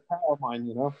 power mine,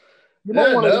 You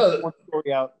don't want to leave one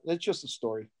story out. It's just a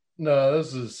story. No,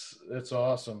 it's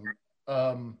awesome.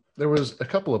 There was a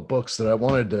couple of books that I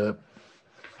wanted to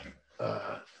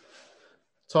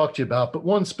talk to you about, but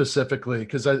one specifically,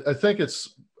 because I think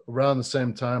it's around the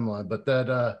same timeline, but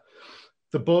that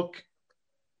the book,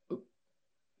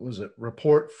 was it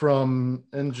Report from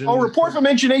Engine? Oh, Report from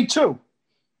Engine 82.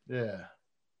 Yeah.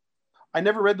 I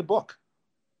never read the book.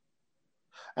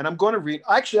 And I'm going to read.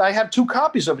 Actually, I have 2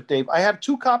 copies of it, Dave. I have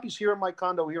 2 copies here in my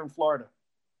condo here in Florida.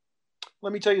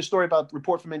 Let me tell you a story about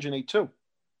Report from Engine 82. All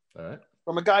right.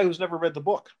 From a guy who's never read the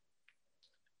book.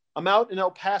 I'm out in El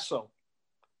Paso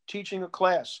teaching a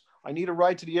class. I need a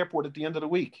ride to the airport at the end of the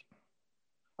week.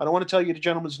 I don't want to tell you the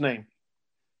gentleman's name.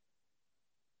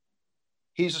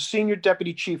 He's a senior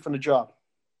deputy chief on the job.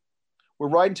 We're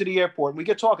riding to the airport and we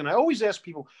get talking. I always ask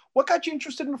people, what got you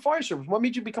interested in the fire service? What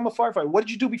made you become a firefighter? What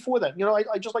did you do before that?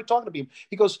 I just like talking to people.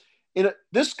 He goes,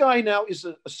 this guy now is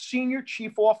a senior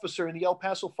chief officer in the El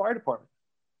Paso Fire Department.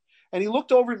 And he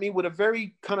looked over at me with a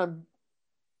very kind of,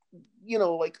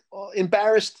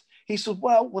 embarrassed. He said,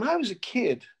 well, when I was a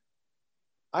kid,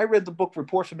 I read the book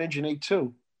Report from Engine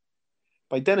 82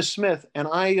 by Dennis Smith, and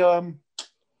I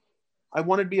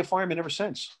wanted to be a fireman ever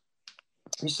since.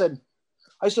 I said,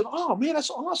 oh man, that's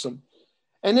awesome.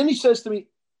 And then he says to me,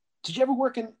 did you ever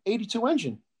work in 82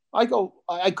 Engine? I go,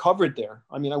 I covered there.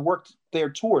 I mean, I worked their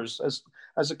tours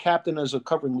as a captain, as a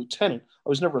covering lieutenant. I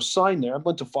was never assigned there. I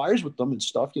went to fires with them and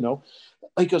stuff, you know.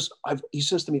 He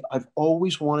says to me, I've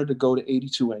always wanted to go to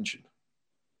 82 Engine.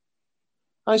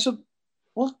 I said,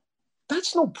 well,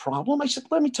 that's no problem. I said,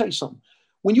 let me tell you something.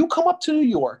 When you come up to New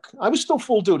York, I was still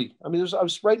full duty. I mean, I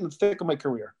was right in the thick of my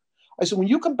career. I said, when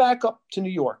you come back up to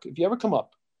New York, if you ever come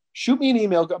up, shoot me an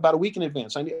email about a week in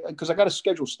advance, because I got to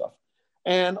schedule stuff.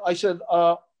 And I said,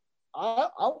 I'll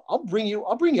bring you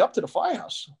up to the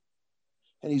firehouse.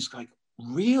 And he's like,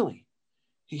 really?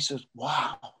 He says,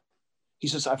 wow. He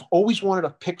says, I've always wanted a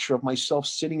picture of myself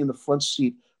sitting in the front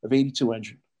seat of 82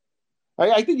 Engine.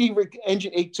 I think he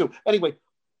Engine 82. Anyway,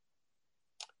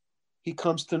 he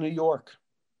comes to New York.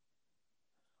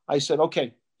 I said,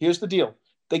 okay, here's the deal.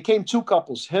 They came 2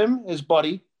 couples, him, his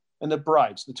buddy, and the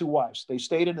brides, the 2 wives. They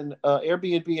stayed in an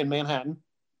Airbnb in Manhattan.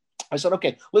 I said,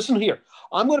 okay, listen here.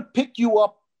 I'm going to pick you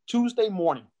up Tuesday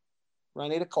morning,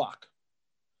 around 8 o'clock.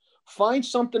 Find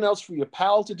something else for your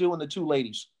pal to do and the 2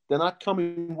 ladies. They're not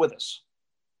coming with us.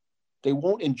 They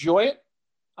won't enjoy it.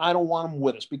 I don't want them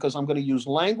with us because I'm going to use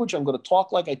language. I'm going to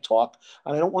talk like I talk,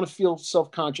 and I don't want to feel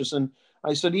self-conscious. And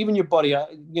I said, even your buddy,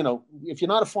 if you're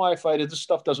not a firefighter, this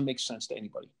stuff doesn't make sense to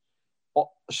anybody.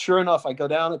 Well, sure enough, I go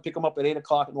down and pick them up at 8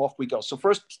 o'clock, and off we go. So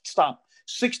first stop,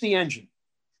 60 Engine.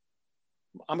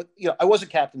 I was a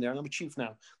captain there, and I'm a chief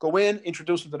now. Go in,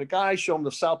 introduce them to the guys, show them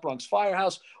the South Bronx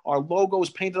Firehouse. Our logo is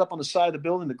painted up on the side of the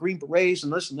building, the green berets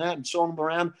and this and that, and showing them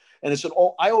around. And it's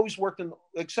I always worked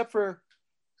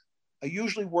I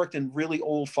usually worked in really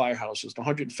old firehouses, the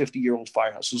 150-year-old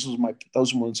firehouses.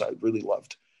 Those are ones I really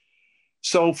loved.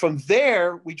 So from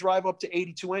there, we drive up to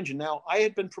 82 Engine. Now, I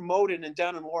had been promoted and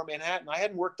down in Lower Manhattan. I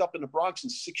hadn't worked up in the Bronx in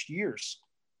 6 years.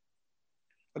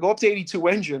 I go up to 82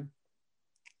 Engine,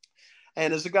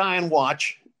 and there's a guy on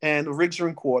watch, and the rigs are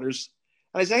in quarters.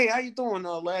 And I say, hey, how you doing,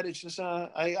 lad? It's just,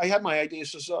 I had my ID. It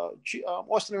says,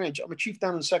 Austin Ranch. I'm a chief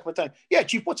down in the 2nd Battalion. Yeah,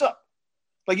 chief, what's up?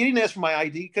 Like, he didn't ask for my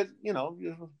ID because,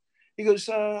 he goes,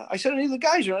 I said, any of the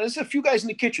guys are, there's a few guys in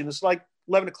the kitchen. It's like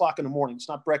 11 o'clock in the morning. It's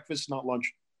not breakfast, it's not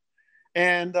lunch.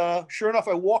 And sure enough,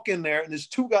 I walk in there, and there's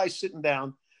 2 guys sitting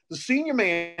down, the senior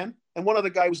man and one other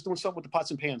guy was doing something with the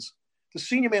pots and pans. The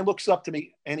senior man looks up to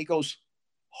me, and he goes,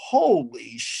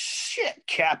 holy shit,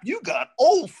 Cap, you got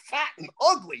old, fat, and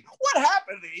ugly. What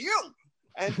happened to you?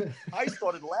 And I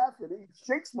started laughing. He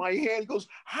shakes my hand. He goes,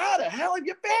 how the hell have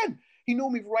you been? He knew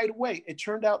me right away. It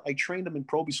turned out I trained him in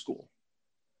Proby School.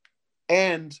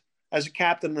 And as a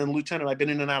captain and a lieutenant, I've been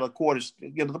in and out of the quarters.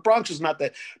 The Bronx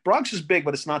is big,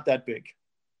 but it's not that big.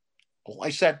 I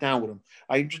sat down with him.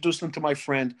 I introduced him to my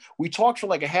friend. We talked for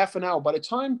like a half an hour. By the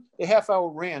time the half hour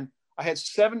ran, I had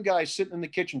 7 guys sitting in the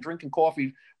kitchen drinking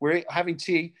coffee. We're having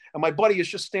tea. And my buddy is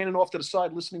just standing off to the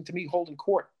side listening to me holding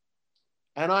court.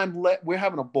 And we're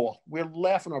having a ball. We're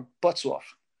laughing our butts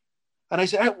off. And I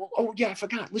said, oh yeah, I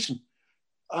forgot. Listen,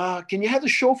 can you have the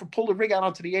chauffeur pull the rig out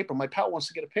onto the apron? My pal wants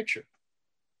to get a picture.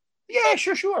 Yeah,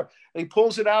 sure. And he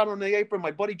pulls it out on the apron.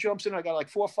 My buddy jumps in. I got like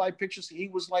 4 or 5 pictures. He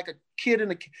was like a kid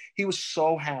he was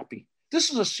so happy. This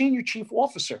is a senior chief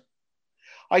officer.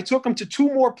 I took him to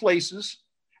 2 more places,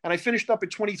 and I finished up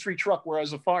at 23 Truck, where I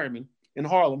was a fireman in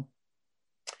Harlem.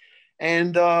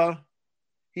 And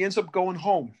he ends up going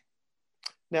home.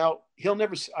 Now, I don't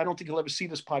think he'll ever see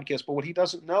this podcast, but what he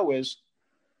doesn't know is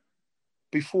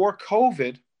before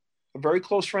COVID, a very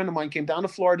close friend of mine came down to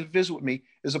Florida to visit with me,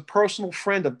 is a personal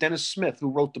friend of Dennis Smith, who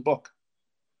wrote the book.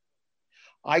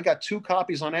 I got 2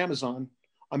 copies on Amazon.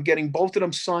 I'm getting both of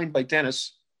them signed by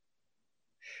Dennis,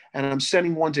 and I'm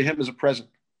sending one to him as a present.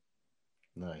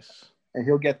 Nice. And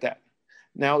he'll get that.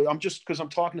 Now, because I'm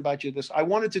talking about you this, I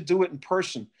wanted to do it in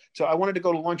person. So I wanted to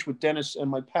go to lunch with Dennis and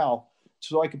my pal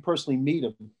so I could personally meet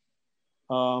him.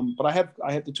 But I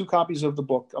have the 2 copies of the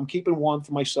book. I'm keeping one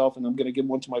for myself, and I'm going to give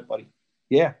one to my buddy.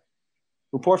 Yeah.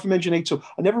 Report from Engine 82.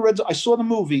 I saw the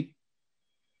movie.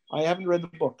 I haven't read the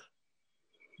book,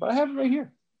 but I have it right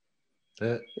here.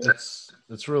 That's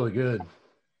really good.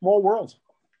 Small world.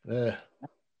 Yeah.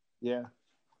 Yeah.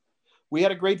 We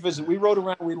had a great visit. We rode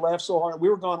around. We laughed so hard. We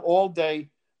were gone all day.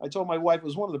 I told my wife it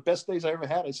was one of the best days I ever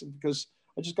had. I said, because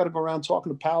I just got to go around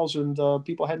talking to pals and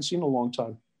people I hadn't seen in a long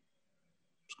time.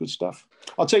 It's good stuff.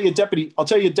 I'll tell you a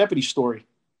deputy story.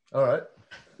 All right.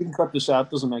 You can cut this out.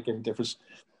 It doesn't make any difference.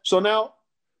 So now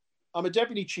I'm a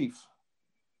deputy chief,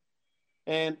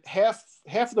 and half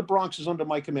of the Bronx is under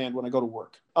my command when I go to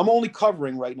work. I'm only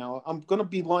covering right now. I'm going to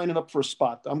be lining up for a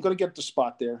spot. I'm going to get the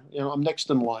spot there. I'm next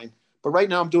in line. But right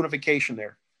now I'm doing a vacation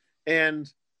there. And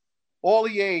all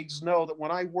the aides know that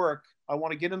when I work, I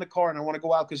want to get in the car and I want to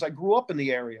go out because I grew up in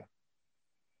the area.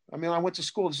 I mean, I went to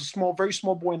school as a very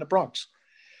small boy in the Bronx.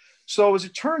 So as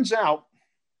it turns out,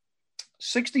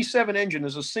 67 Engine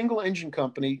is a single engine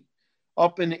company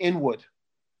up in Inwood.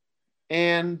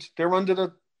 And they're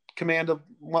under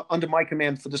my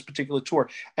command for this particular tour.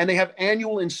 And they have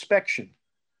annual inspection.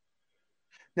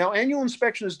 Now, annual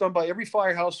inspection is done by every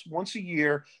firehouse once a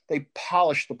year. They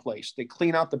polish the place. They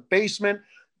clean out the basement,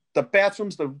 the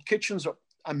bathrooms, the kitchens,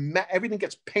 everything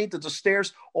gets painted, the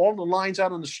stairs, all the lines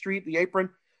out on the street, the apron.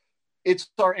 It's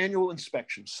our annual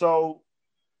inspection. So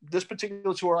this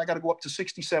particular tour, I got to go up to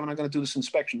 67. I'm going to do this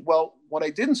inspection. Well, what I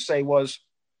didn't say was,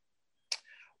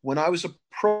 when I was a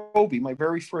probie, my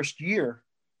very first year,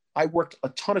 I worked a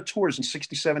ton of tours in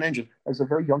 67 Engine as a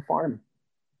very young fireman.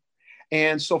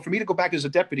 And so for me to go back as a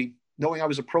deputy, knowing I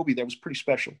was a probie, that was pretty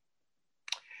special.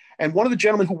 And one of the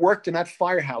gentlemen who worked in that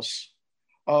firehouse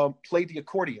played the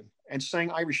accordion and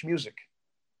sang Irish music.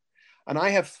 And I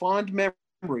have fond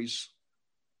memories.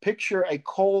 Picture a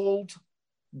cold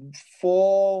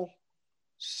fall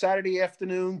Saturday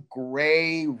afternoon,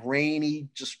 gray, rainy,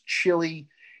 just chilly.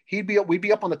 We'd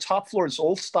be up on the top floor of this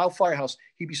old style firehouse.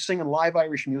 He'd be singing live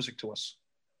Irish music to us.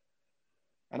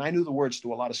 And I knew the words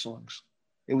to a lot of songs.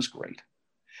 It was great.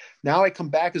 Now I come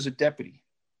back as a deputy.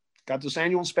 Got this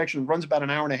annual inspection, runs about an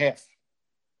hour and a half.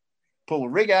 Pull a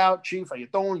rig out. Chief, how you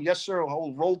doing? Yes, sir. A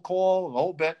whole roll call, a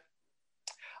whole bit.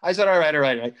 I said, all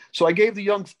right. So I gave the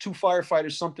young 2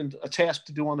 firefighters a task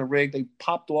to do on the rig. They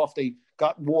popped off. They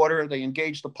got water. They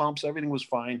engaged the pumps. Everything was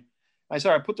fine. I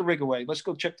said, all right, put the rig away. Let's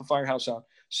go check the firehouse out.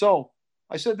 So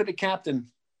I said to the captain,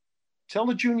 tell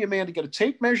the junior man to get a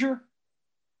tape measure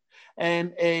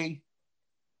and a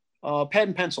pad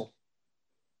and pencil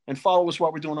and follow us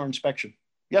while we're doing our inspection.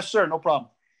 Yes, sir, no problem.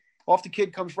 Off the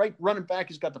kid comes right running back.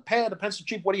 He's got the pad, the pencil.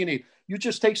 Chief, what do you need? You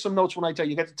just take some notes when I tell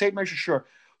you. You got the tape measure? Sure.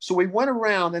 So we went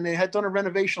around and they had done a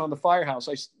renovation on the firehouse.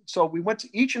 So we went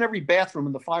to each and every bathroom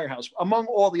in the firehouse, among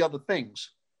all the other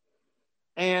things.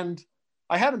 And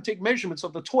I had them take measurements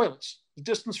of the toilets, the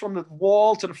distance from the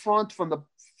wall to the front, from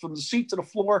the seat to the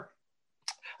floor.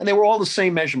 And they were all the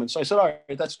same measurements. So I said, all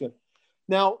right, that's good.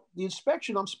 Now, the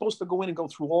inspection, I'm supposed to go in and go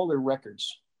through all their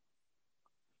records.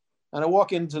 And I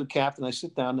walk into the captain. I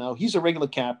sit down now. He's a regular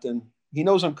captain. He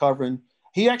knows I'm covering.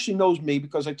 He actually knows me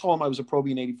because I told him I was a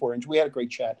probie in 84 Engine. We had a great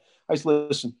chat. I said,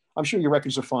 listen, I'm sure your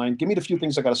records are fine. Give me the few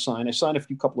things I got to sign. I signed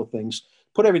a couple of things.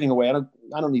 Put everything away.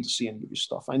 I don't need to see any of your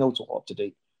stuff. I know it's all up to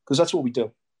date because that's what we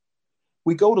do.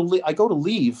 I go to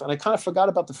leave, and I kind of forgot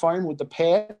about the firing with the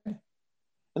pad.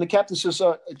 And the captain says,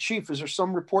 Chief, is there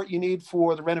some report you need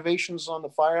for the renovations on the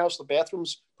firehouse, the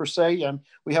bathrooms per se?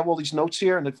 We have all these notes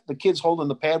here, and the kid's holding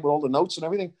the pad with all the notes and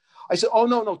everything. I said, oh,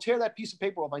 no, tear that piece of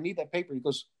paper off. I need that paper. He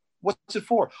goes, what's it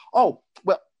for? Oh,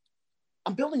 well,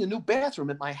 I'm building a new bathroom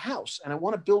at my house, and I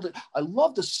want to build it. I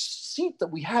love the seat that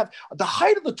we have. The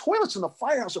height of the toilets in the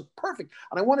firehouse are perfect,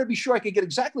 and I want to be sure I can get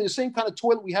exactly the same kind of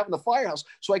toilet we have in the firehouse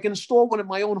so I can install one in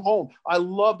my own home. I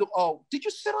love it. Oh, did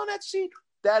you sit on that seat?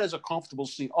 That is a comfortable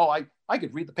seat. Oh, I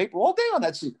could read the paper all day on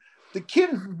that seat. The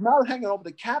kid is not hanging over.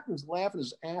 The captain's laughing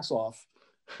his ass off.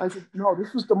 I said, no,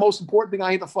 this was the most important thing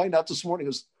I had to find out this morning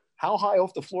is how high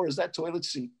off the floor is that toilet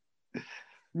seat?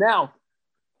 Now,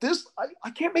 I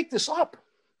can't make this up.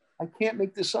 I can't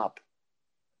make this up.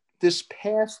 This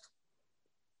past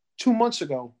 2 months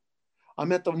ago,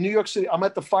 I'm at the New York City, I'm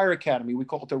at the Fire Academy. We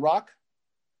call it the Rock.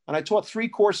 And I taught 3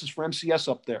 courses for MCS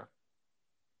up there.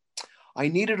 I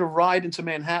needed a ride into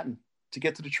Manhattan to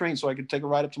get to the train so I could take a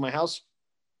ride up to my house.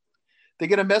 They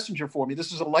get a messenger for me.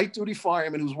 This is a light duty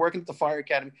fireman who's working at the Fire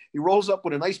Academy. He rolls up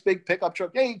with a nice big pickup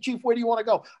truck. Hey, Chief, where do you want to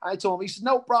go? I told him. He said,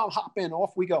 no problem. Hop in.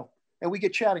 Off we go. And we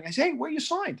get chatting. I say, hey, where are you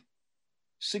signed?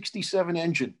 67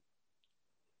 Engine.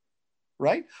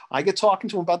 Right? I get talking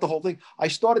to him about the whole thing. I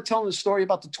started telling the story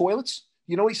about the toilets.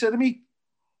 You know what he said to me?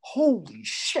 Holy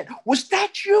shit. Was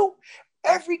that you?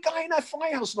 Every guy in that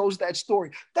firehouse knows that story.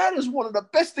 That is one of the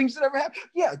best things that ever happened.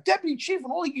 Yeah, deputy chief,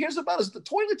 and all he hears about is the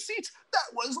toilet seats.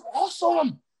 That was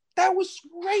awesome. That was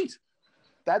great.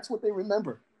 That's what they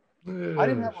remember. Yeah. I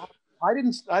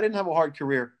didn't have a hard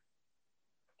career.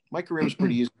 My career was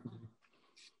pretty easy.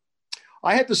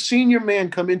 I had the senior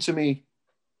man come into me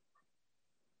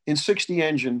in 60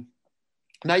 Engine.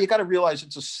 Now you got to realize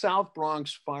it's a South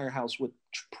Bronx firehouse with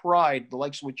pride, the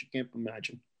likes of which you can't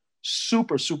imagine.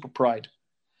 Super, super pride.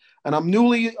 And I'm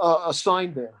newly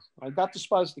assigned there. I got the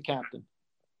spot as the captain.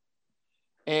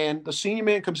 And the senior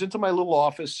man comes into my little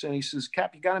office and he says,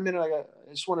 Cap, you got a minute? I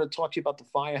just wanted to talk to you about the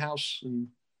firehouse and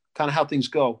kind of how things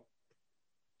go.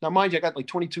 Now, mind you, I got like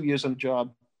 22 years on the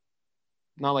job.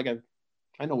 Not like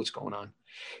I know what's going on.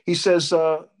 He says, just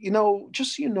so you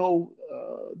know,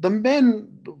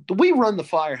 we run the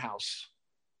firehouse.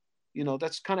 You know,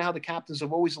 that's kind of how the captains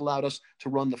have always allowed us to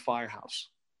run the firehouse.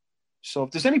 So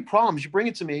if there's any problems, you bring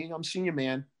it to me. I'm senior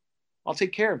man. I'll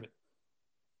take care of it.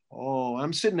 Oh,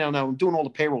 I'm sitting down now. I'm doing all the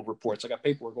payroll reports. I got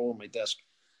paperwork all on my desk.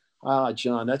 Ah,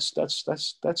 John, that's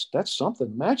something.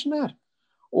 Imagine that.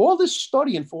 All this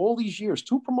studying for all these years,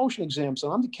 2 promotion exams,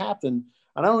 and I'm the captain,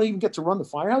 and I don't even get to run the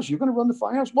firehouse. You're going to run the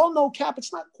firehouse? Well, no, Cap,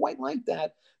 it's not quite like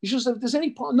that. It's just if there's any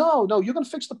problem, no, you're going to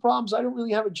fix the problems. I don't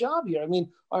really have a job here. I mean,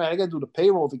 all right, I got to do the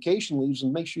payroll, vacation leaves,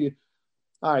 and make sure you.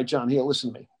 All right, John, here,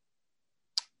 listen to me.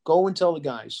 Go and tell the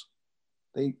guys.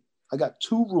 I got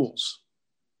 2 rules.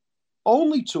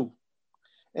 Only 2.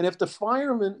 And if the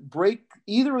firemen break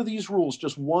either of these rules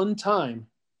just one time,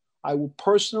 I will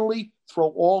personally throw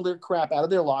all their crap out of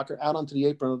their locker, out onto the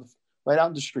apron, right out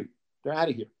in the street. They're out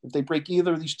of here if they break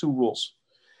either of these 2 rules.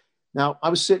 Now, I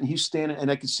was sitting, he's standing, and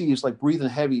I could see he's like breathing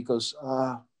heavy. He goes,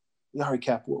 all right,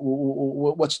 Cap,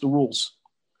 what's the rules?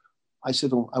 I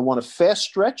said, I want a fast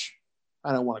stretch,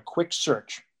 and I want a quick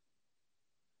search.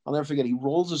 I'll never forget. He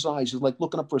rolls his eyes. He's like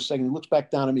looking up for a second. He looks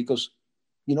back down at me. He goes,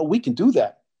 you know, we can do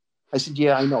that. I said,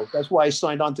 yeah, I know. That's why I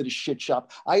signed on to this shit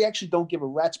shop. I actually don't give a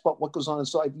rat's butt what goes on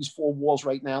inside these 4 walls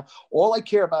right now. All I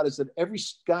care about is that every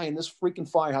guy in this freaking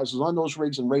firehouse is on those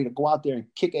rigs and ready to go out there and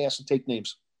kick ass and take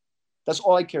names. That's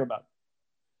all I care about.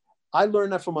 I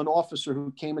learned that from an officer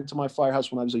who came into my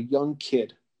firehouse when I was a young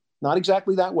kid. Not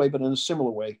exactly that way, but in a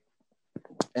similar way.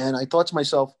 And I thought to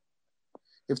myself,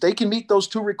 if they can meet those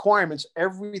 2 requirements,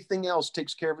 everything else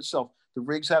takes care of itself. The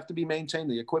rigs have to be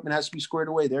maintained. The equipment has to be squared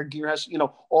away. Their gear has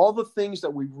to, all the things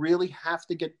that we really have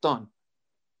to get done.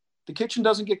 The kitchen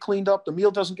doesn't get cleaned up. The meal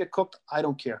doesn't get cooked. I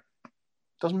don't care.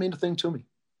 Doesn't mean a thing to me.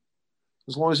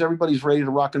 As long as everybody's ready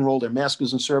to rock and roll, their mask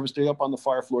is in service, they're up on the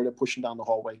fire floor, they're pushing down the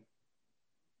hallway.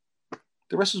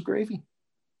 The rest is gravy.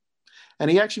 And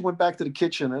he actually went back to the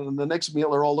kitchen, and the next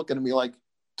meal, they're all looking at me like,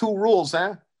 2 rules,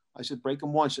 huh? I said, break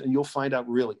them once and you'll find out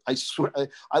really. I swear,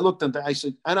 I looked at that. I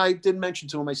said, and I did mention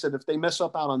to him, I said, if they mess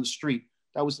up out on the street,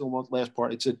 that was the last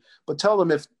part. I said, but tell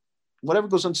them if whatever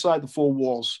goes inside the 4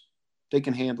 walls, they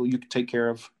can handle, you can take care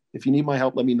of. If you need my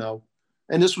help, let me know.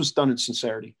 And this was done in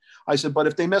sincerity. I said, but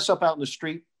if they mess up out in the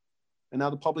street and now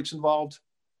the public's involved,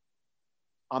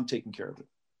 I'm taking care of it.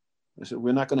 I said,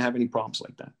 we're not going to have any problems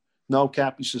like that. No,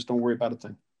 Cap, he says, don't worry about a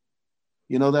thing.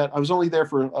 You know that? I was only there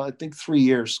for, I think, 3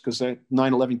 years because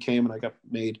 9/11 came and I got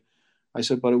made. I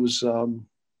said, but it was a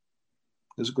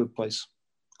good place.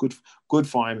 Good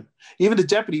fireman. Even the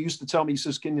deputy used to tell me, he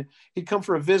says, he'd come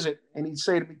for a visit and he'd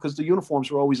say to me, because the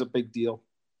uniforms were always a big deal.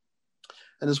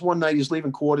 And this one night he's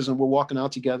leaving quarters and we're walking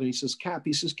out together. And he says, Cap,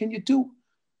 he says, can you do,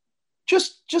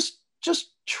 just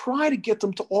try to get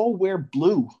them to all wear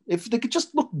blue. If they could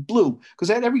just look blue, because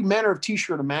they had every manner of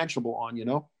t-shirt imaginable on,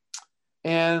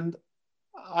 And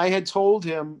I had told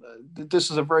him that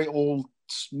this is a very old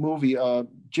movie.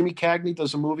 Jimmy Cagney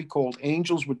does a movie called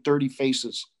Angels with Dirty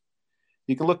Faces.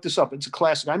 You can look this up. It's a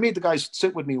classic. I made the guys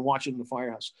sit with me and watch it in the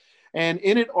firehouse. And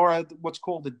in it are what's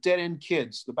called the dead end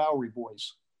kids, the Bowery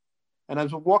Boys. And I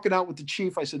was walking out with the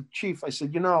chief. I said, Chief,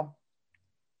 they're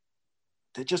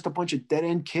just a bunch of dead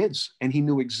end kids. And he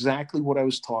knew exactly what I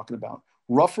was talking about.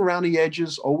 Rough around the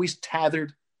edges, always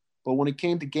tethered. But when it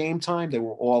came to game time, they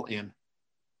were all in.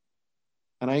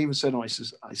 And I even said to him, I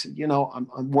said,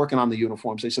 I'm working on the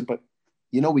uniforms. They said, but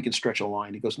we can stretch a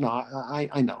line. He goes, no,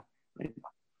 I know.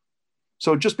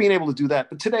 So just being able to do that.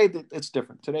 But today it's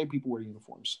different. Today people wear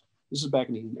uniforms. This is back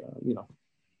in the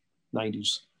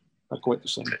 90s. Not quite the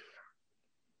same.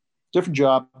 Different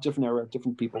job, different era,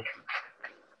 different people,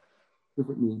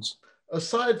 different needs.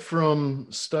 Aside from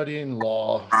studying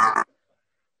law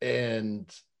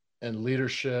and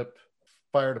leadership,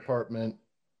 fire department,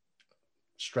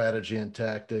 strategy and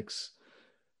tactics,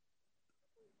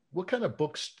 what kind of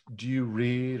books do you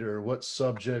read or what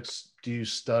subjects do you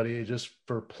study just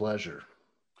for pleasure?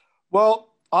 Well,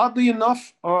 oddly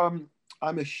enough, I'm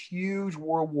a huge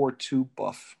World War II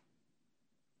buff.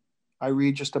 I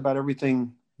read just about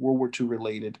everything World War II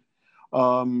related.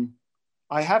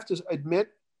 I have to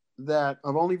admit that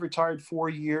I've only retired 4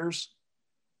 years.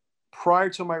 Prior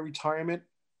to my retirement,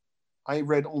 I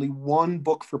read only one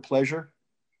book for pleasure,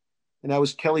 and that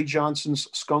was Kelly Johnson's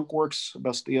Skunk Works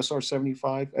about the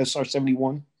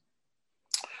SR-71,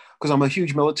 because I'm a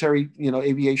huge military,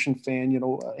 aviation fan,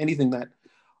 anything that.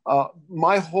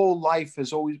 My whole life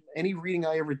has always, any reading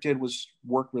I ever did was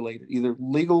work related, either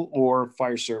legal or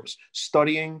fire service,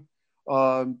 studying,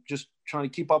 just trying to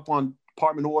keep up on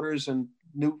department orders and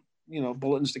new,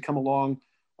 bulletins that come along.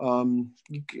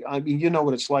 You know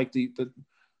what it's like.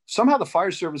 Somehow the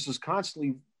fire service is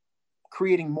constantly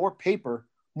creating more paper,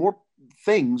 more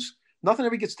things. Nothing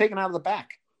ever gets taken out of the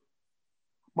back.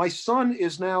 My son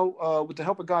is now, with the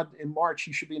help of God, in March,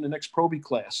 he should be in the next Proby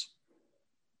class.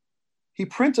 He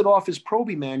printed off his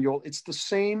Proby manual. It's the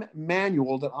same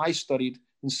manual that I studied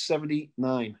in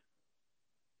 79.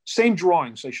 Same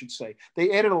drawings, I should say.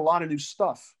 They added a lot of new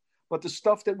stuff, but the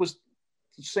stuff that was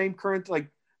the same current, like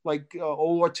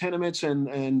OLOR tenements and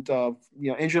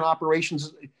engine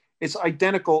operations, it's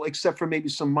identical except for maybe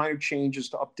some minor changes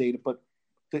to update it. But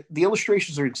the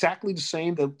illustrations are exactly the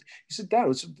same. He said,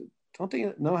 Dad, don't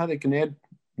they know how they can add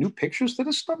new pictures to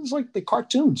this stuff? It's like the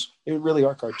cartoons. They really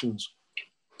are cartoons.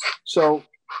 So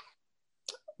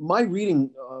my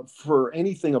reading for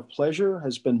anything of pleasure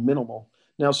has been minimal.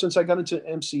 Now, since I got into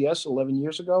MCS 11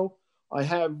 years ago, I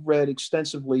have read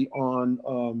extensively on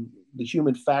the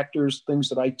human factors, things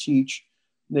that I teach,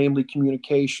 namely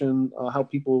communication, how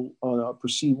people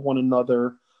perceive one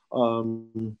another, all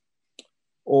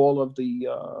of the,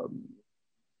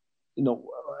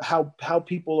 how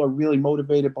people are really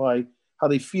motivated by how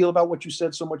they feel about what you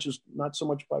said, not so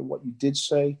much by what you did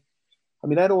say. I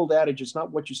mean, that old adage, it's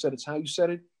not what you said, it's how you said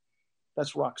it.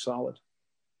 That's rock solid.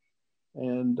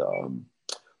 And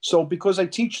so because I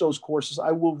teach those courses,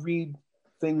 I will read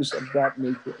things of that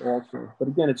nature also. But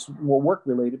again, it's more work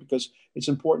related because it's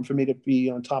important for me to be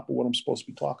on top of what I'm supposed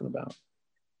to be talking about.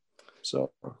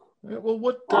 So, well,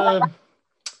 what can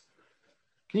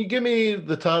you give me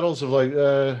the titles of I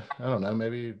don't know,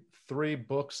 maybe 3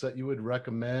 books that you would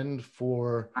recommend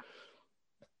for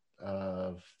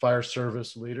fire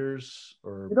service leaders?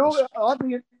 Or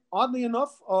oddly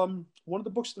enough, one of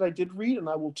the books that I did read, and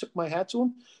I will tip my hat to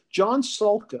him, John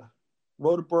Sulka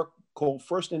wrote a book called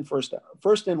First In,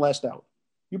 Last Out.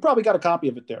 You probably got a copy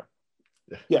of it there.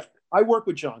 Yeah, I work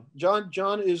with John.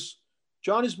 John is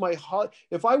my,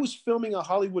 if I was filming a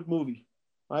Hollywood movie,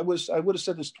 I would have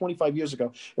said this 25 years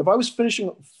ago. If I was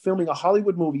filming a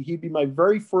Hollywood movie, he'd be my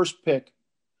very first pick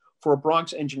for a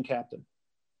Bronx engine captain.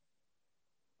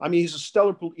 I mean, he's just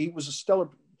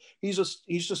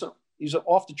an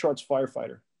off the charts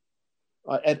firefighter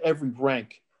at every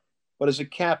rank. But as a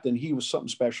captain, he was something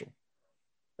special.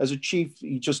 As a chief,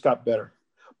 he just got better.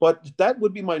 But that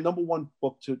would be my number one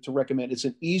book to recommend. It's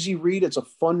an easy read. It's a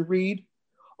fun read.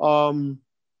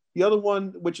 The other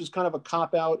one, which is kind of a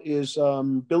cop-out, is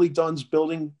Billy Dunn's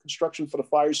Building Construction for the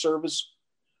Fire Service.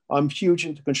 I'm huge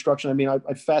into construction. I mean,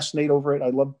 I fascinate over it. I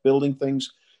love building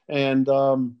things. And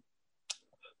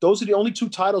those are the only 2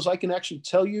 titles I can actually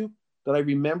tell you that I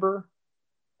remember.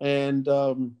 And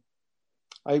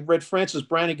I read Francis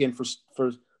Brannigan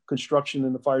for construction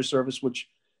in the fire service, which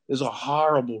is a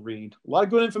horrible read. A lot of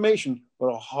good information, but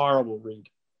a horrible read.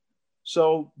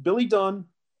 So Billy Dunn,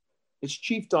 it's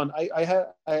Chief Dunn. I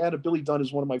had a Billy Dunn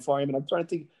as one of my firemen. I'm trying to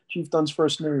think Chief Dunn's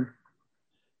first name.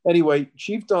 Anyway,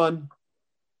 Chief Dunn,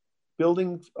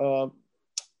 building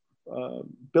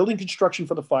construction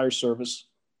for the fire service.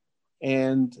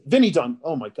 And Vinnie Dunn.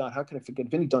 Oh my God, how can I forget?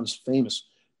 Vinnie Dunn's famous.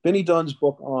 Vinnie Dunn's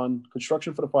book on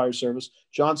construction for the fire service.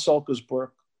 John Sulka's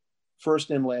book,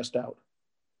 First In, Last Out.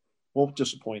 Won't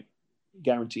disappoint,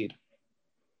 guaranteed.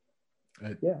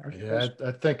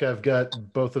 I think I've got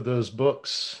both of those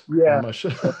books. Yeah.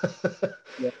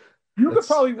 Yeah. You could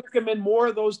probably recommend more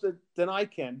of those than I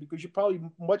can, because you're probably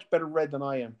much better read than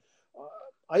I am.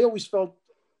 I always felt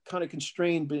kind of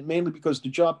constrained, but mainly because the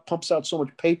job pumps out so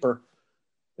much paper.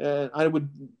 And I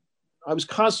was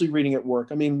constantly reading at work.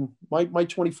 I mean, my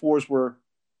 24s were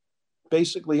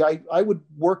basically, I would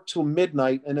work till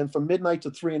midnight, and then from midnight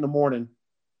to 3 a.m.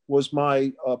 was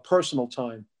my personal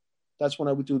time. That's when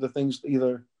I would do the things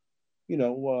either,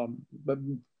 but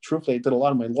truthfully, I did a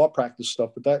lot of my law practice stuff,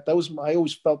 but that was, I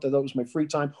always felt that was my free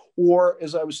time. Or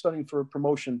as I was studying for a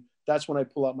promotion, that's when I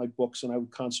pull out my books and I would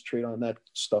concentrate on that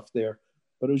stuff there.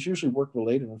 But it was usually work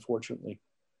related, unfortunately.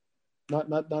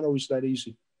 Not always that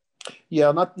easy. Yeah,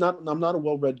 I'm not a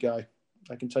well-read guy.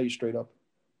 I can tell you straight up.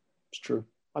 It's true.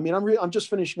 I mean, I'm just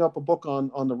finishing up a book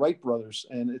on the Wright brothers,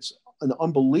 and it's an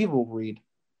unbelievable read.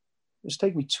 It's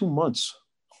taken me 2 months.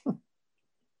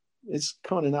 It's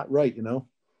kind of not right,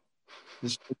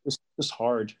 It's just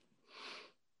hard.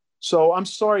 So I'm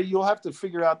sorry, you'll have to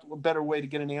figure out a better way to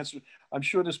get an answer. I'm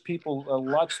sure there's people a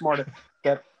lot smarter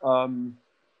that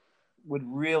would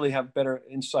really have better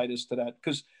insight as to that.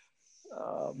 Because,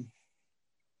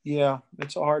 yeah,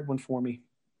 it's a hard one for me.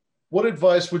 What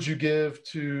advice would you give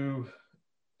to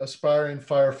aspiring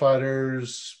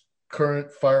firefighters, current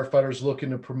firefighters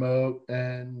looking to promote,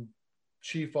 and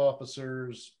chief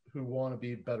officers who want to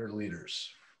be better leaders?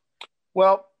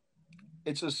 Well,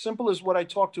 it's as simple as what I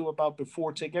talked to about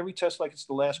before. Take every test like it's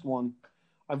the last one.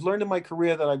 I've learned in my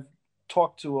career that I've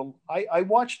talked to, I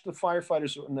watched the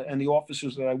firefighters and the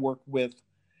officers that I work with,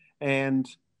 and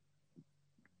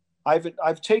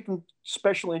I've taken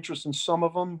special interest in some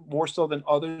of them more so than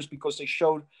others because they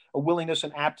showed a willingness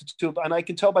and aptitude. And I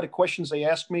can tell by the questions they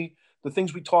ask me, the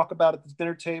things we talk about at the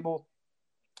dinner table.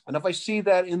 And if I see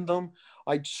that in them,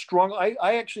 I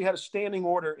actually had a standing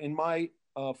order in my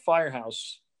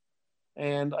firehouse.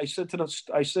 And I said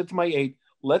to my aide,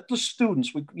 let the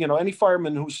students, any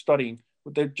fireman who's studying,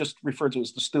 what they're just referred to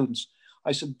as the students.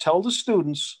 I said, tell the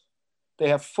students they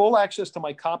have full access to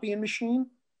my copying machine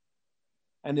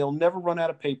and they'll never run out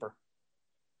of paper.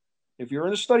 If you're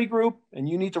in a study group and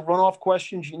you need to run off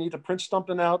questions, you need to print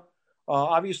something out.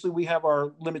 Obviously, we have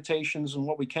our limitations and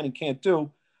what we can and can't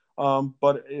do.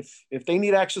 But if they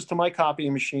need access to my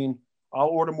copying machine, I'll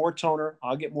order more toner.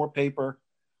 I'll get more paper.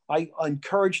 I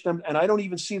encourage them, and I don't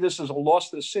even see this as a loss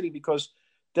to the city because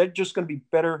they're just going to be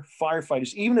better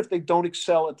firefighters, even if they don't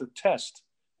excel at the test.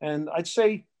 And I'd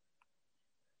say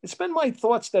it's been my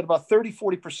thoughts that about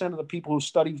 30-40% of the people who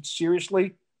study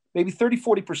seriously, maybe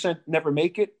 30-40% never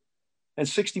make it, and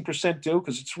 60% do,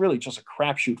 because it's really just a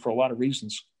crapshoot for a lot of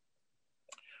reasons.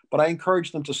 But I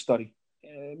encourage them to study,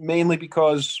 mainly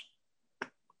because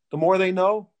the more they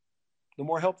know, the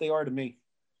more help they are to me,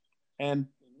 and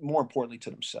more importantly to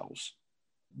themselves.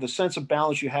 The sense of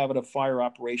balance you have at a fire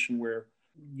operation where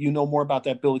you know more about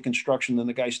that building construction than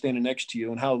the guy standing next to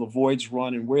you and how the voids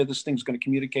run and where this thing's going to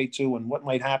communicate to and what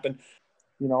might happen.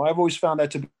 I've always found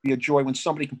that to be a joy when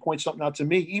somebody can point something out to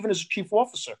me, even as a chief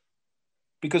officer,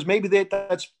 because maybe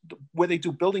that's where they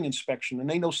do building inspection and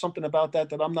they know something about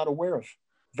that I'm not aware of.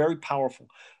 Very powerful.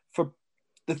 For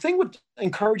the thing with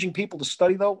encouraging people to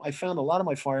study, though, I found a lot of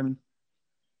my firemen,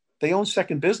 they own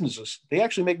second businesses. They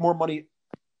actually make more money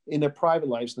in their private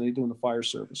lives than they do in the fire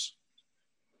service.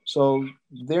 So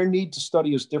their need to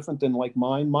study is different than like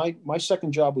mine. My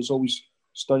second job was always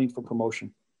studying for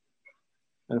promotion.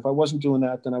 And if I wasn't doing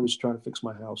that, then I was trying to fix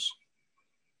my house.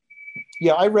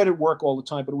 Yeah, I read at work all the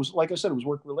time, but it was, like I said, it was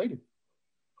work related.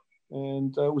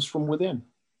 And it was from within.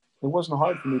 It wasn't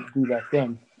hard for me to do that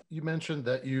then. You mentioned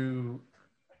that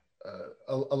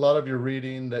a lot of your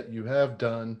reading that you have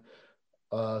done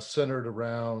centered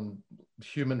around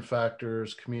human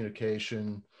factors,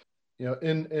 communication.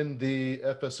 In the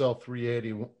FSL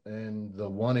 380 and the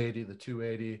 180, the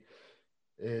 280,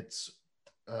 it's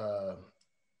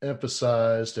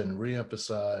emphasized and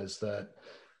reemphasized that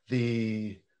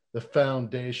the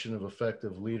foundation of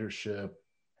effective leadership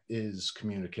is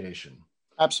communication.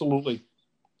 Absolutely.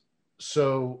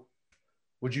 So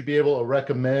would you be able to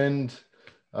recommend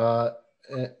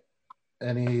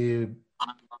any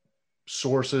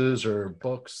sources or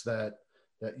books that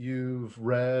you've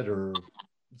read or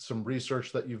some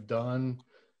research that you've done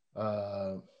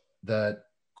that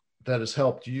has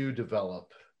helped you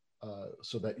develop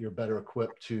so that you're better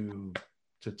equipped to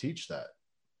teach that?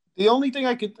 The only thing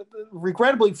I could,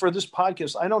 regrettably for this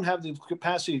podcast, I don't have the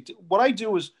capacity to, what I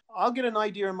do is I'll get an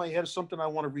idea in my head of something I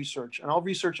want to research, and I'll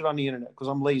research it on the internet because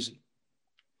I'm lazy.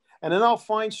 And then I'll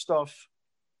find stuff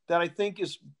that I think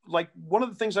is like, one of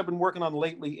the things I've been working on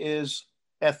lately is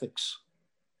ethics.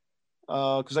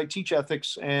 Because I teach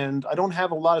ethics and I don't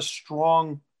have a lot of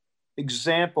strong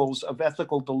examples of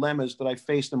ethical dilemmas that I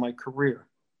faced in my career.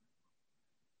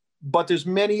 But there's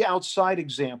many outside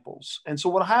examples. And so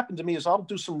what happened to me is I'll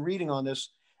do some reading on this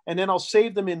and then I'll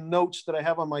save them in notes that I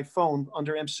have on my phone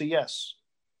under MCS.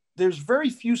 There's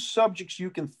very few subjects you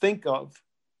can think of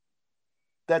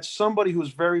that somebody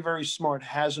who's very, very smart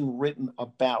hasn't written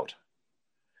about.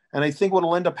 And I think what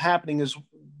will end up happening is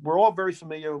we're all very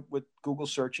familiar with Google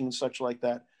searching and such like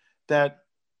that, that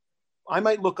I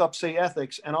might look up, say,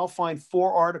 ethics, and I'll find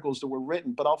 4 articles that were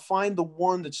written, but I'll find the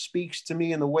one that speaks to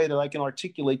me in the way that I can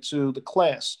articulate to the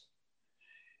class.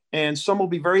 And some will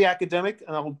be very academic,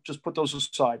 and I'll just put those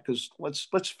aside because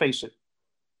let's face it.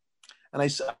 And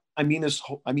I mean this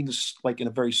like in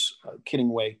a very kidding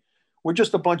way. We're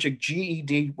just a bunch of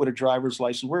GED with a driver's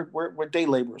license. We're day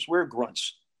laborers. We're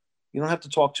grunts. You don't have to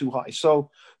talk too high.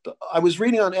 So I was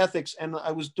reading on ethics and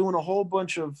I was doing a whole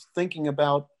bunch of thinking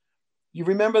about, you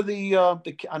remember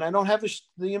and I don't have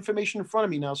the information in front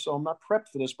of me now, so I'm not prepped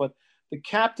for this, but the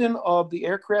captain of the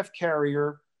aircraft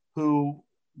carrier who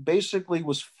basically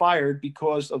was fired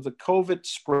because of the COVID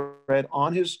spread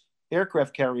on his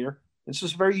aircraft carrier. This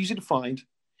is very easy to find.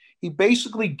 He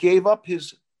basically gave up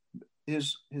his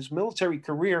military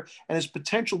career and his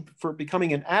potential for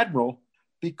becoming an admiral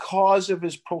because of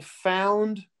his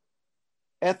profound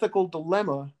ethical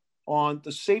dilemma on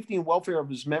the safety and welfare of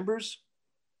his members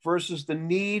versus the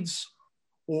needs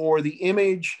or the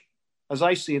image, as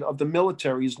I see it, of the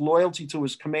military, his loyalty to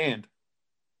his command.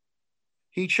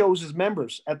 He chose his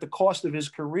members at the cost of his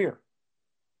career.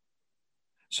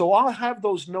 So I'll have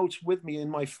those notes with me in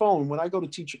my phone. When I go to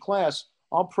teach a class,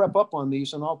 I'll prep up on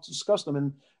these and I'll discuss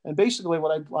them. And basically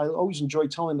what I always enjoy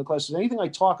telling the class is anything I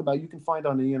talk about, you can find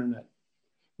on the internet.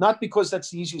 Not because that's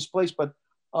the easiest place, but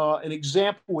an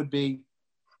example would be,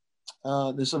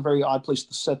 this is a very odd place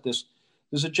to set this.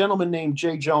 There's a gentleman named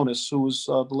Jay Jonas, who was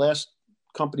the last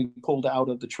company pulled out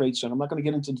of the Trade Center. I'm not going to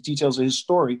get into the details of his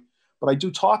story, but I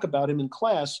do talk about him in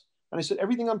class. And I said,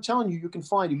 everything I'm telling you, you can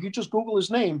find. If you just Google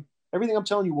his name, everything I'm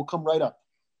telling you will come right up.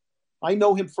 I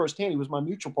know him firsthand. He was my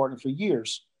mutual partner for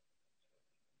years.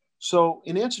 So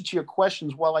in answer to your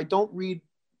questions, while I don't read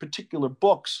particular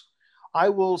books, I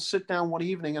will sit down one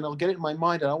evening and I'll get it in my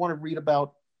mind and I want to read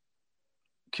about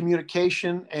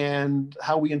communication and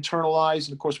how we internalize.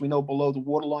 And of course, we know below the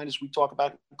waterline, as we talk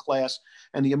about in class,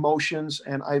 and the emotions.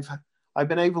 And I've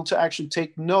been able to actually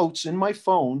take notes in my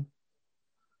phone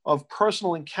of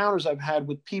personal encounters I've had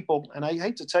with people. And I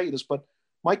hate to tell you this, but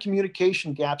my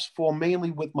communication gaps fall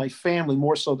mainly with my family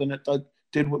more so than it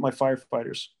did with my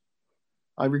firefighters.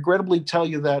 I regrettably tell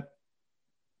you that,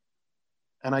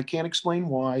 and I can't explain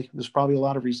why. There's probably a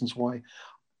lot of reasons why.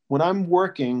 When I'm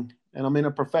working and I'm in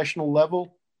a professional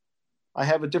level, I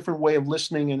have a different way of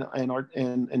listening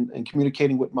and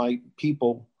communicating with my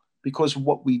people because of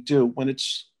what we do. When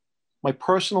it's my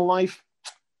personal life,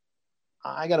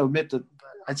 I got to admit that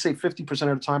I'd say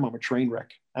 50% of the time I'm a train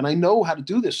wreck. And I know how to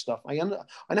do this stuff. I know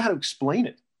how to explain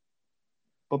it.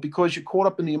 But because you're caught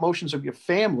up in the emotions of your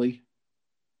family,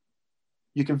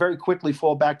 you can very quickly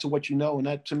fall back to what you know. And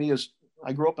that to me is,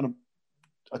 I grew up in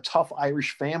a tough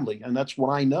Irish family, and that's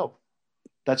what I know.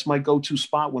 That's my go-to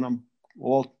spot when I'm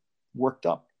all worked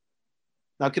up.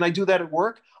 Now, can I do that at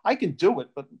work? I can do it,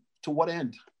 but to what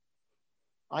end?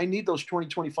 I need those 20,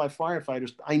 25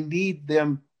 firefighters. I need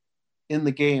them in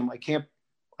the game. I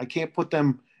can't put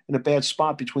them in a bad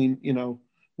spot between,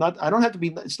 I don't have to be,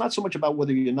 it's not so much about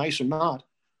whether you're nice or not,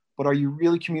 but are you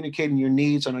really communicating your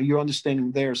needs and are you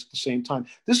understanding theirs at the same time?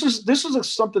 This is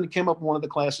something that came up in one of the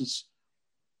classes,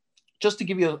 just to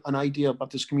give you an idea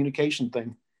about this communication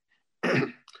thing.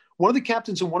 One of the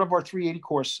captains in one of our 380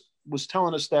 course was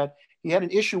telling us that he had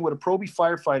an issue with a Proby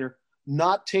firefighter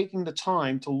not taking the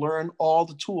time to learn all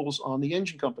the tools on the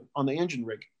engine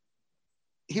rig.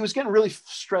 He was getting really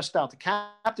stressed out. The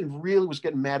captain really was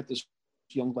getting mad at this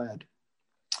young lad.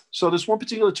 So this one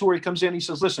particular tour, he comes in and he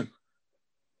says, listen,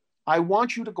 I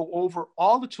want you to go over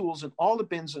all the tools and all the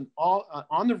bins and all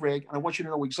on the rig, and I want you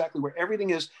to know exactly where everything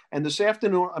is. And this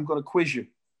afternoon, I'm going to quiz you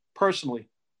personally.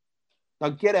 Now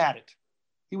get at it.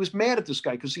 He was mad at this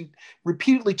guy because he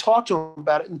repeatedly talked to him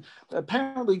about it. And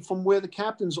apparently from where the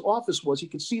captain's office was, he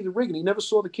could see the rig and he never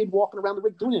saw the kid walking around the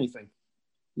rig doing anything.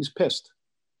 He's pissed.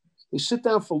 They sit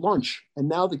down for lunch and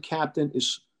now the captain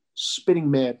is spitting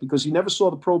mad because he never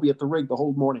saw the Proby at the rig the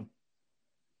whole morning.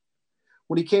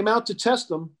 When he came out to test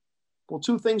them, well,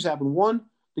 two things happened. One,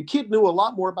 the kid knew a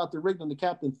lot more about the rig than the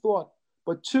captain thought.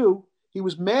 But two, he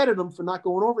was mad at him for not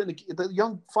going over. And the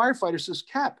young firefighter says,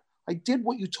 Cap, I did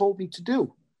what you told me to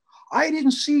do. I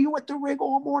didn't see you at the rig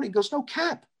all morning. He goes, no,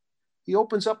 Cap. He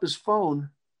opens up his phone.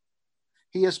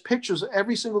 He has pictures of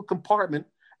every single compartment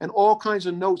and all kinds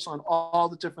of notes on all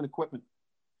the different equipment.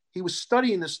 He was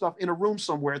studying this stuff in a room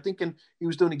somewhere, thinking he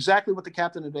was doing exactly what the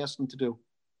captain had asked him to do.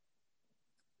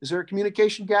 Is there a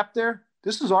communication gap there?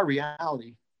 This is our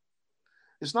reality.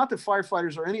 It's not that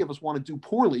firefighters or any of us want to do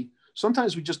poorly.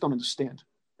 Sometimes we just don't understand.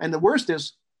 And the worst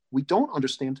is we don't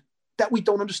understand that we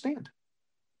don't understand.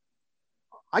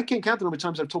 I can't count the number of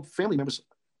times I've told family members,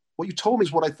 what you told me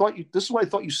is what I thought this is what I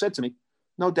thought you said to me.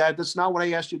 No, Dad, that's not what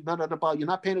I asked you. No, you're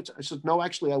not paying attention. I said, no,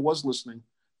 actually, I was listening.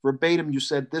 Verbatim, you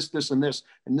said this, and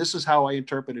this is how I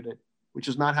interpreted it, which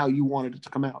is not how you wanted it to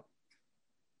come out.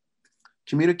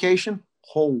 Communication,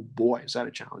 oh boy, is that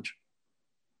a challenge.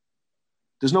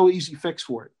 There's no easy fix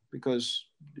for it because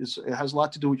it has a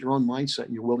lot to do with your own mindset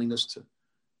and your willingness to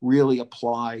really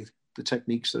apply the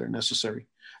techniques that are necessary.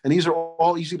 And these are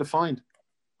all easy to find.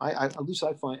 At least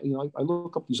I find, I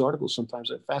look up these articles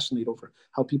sometimes. I fascinate over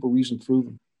how people reason through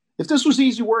them. If this was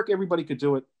easy work, everybody could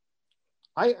do it.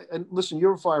 And listen,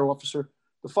 you're a fire officer.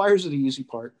 The fires are the easy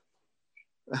part.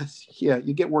 Yeah,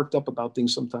 you get worked up about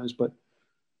things sometimes, but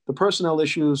the personnel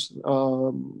issues,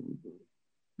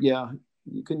 yeah,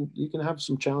 you can have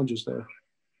some challenges there.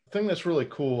 I think that's really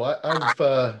cool.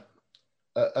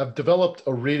 I've developed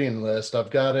a reading list. I've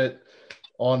got it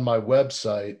on my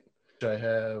website. I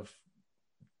have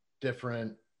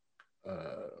different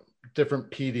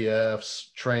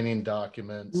PDFs, training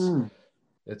documents.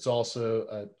 It's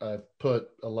also, I've put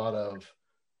a lot of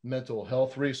mental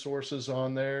health resources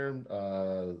on there,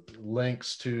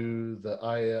 links to the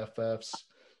IAFF's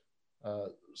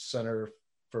Center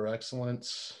for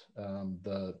Excellence,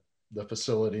 the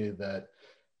facility that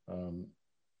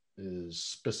is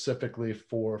specifically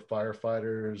for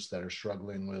firefighters that are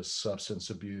struggling with substance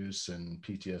abuse and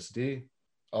PTSD.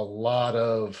 A lot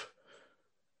of,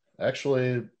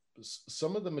 actually,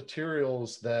 some of the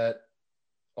materials that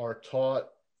are taught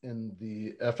in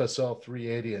the FSL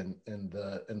 380 and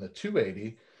the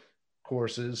 280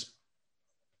 courses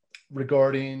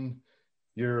regarding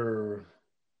your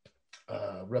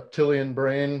reptilian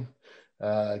brain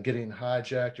getting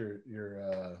hijacked,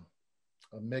 your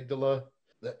amygdala.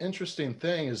 The interesting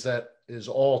thing is that is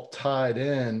all tied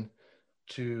in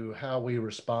to how we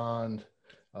respond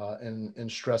in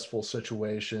stressful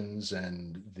situations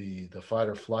and the fight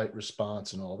or flight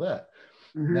response and all that.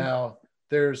 Mm-hmm. Now,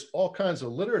 there's all kinds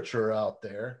of literature out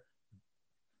there.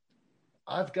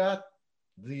 I've got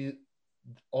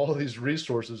all these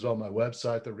resources on my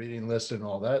website, the reading list and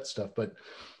all that stuff. But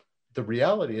the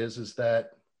reality is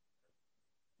that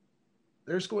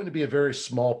there's going to be a very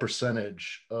small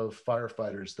percentage of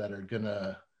firefighters that are going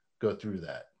to go through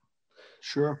that.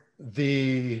 Sure.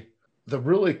 The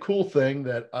really cool thing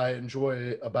that I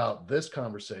enjoy about this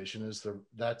conversation is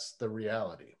that's the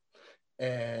reality.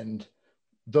 And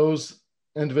those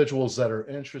individuals that are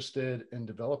interested in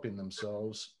developing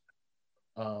themselves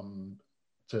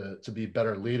to be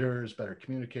better leaders, better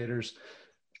communicators,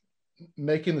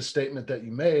 making the statement that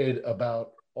you made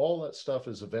about all that stuff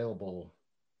is available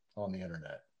on the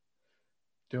internet.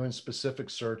 Doing specific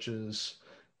searches,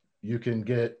 you can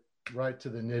get right to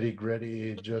the nitty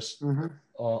gritty just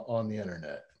on the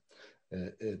internet.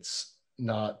 It's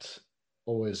not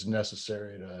always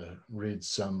necessary to read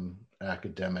some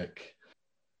academic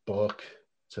book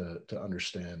to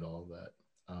understand all that.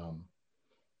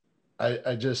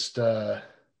 I just,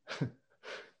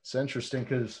 it's interesting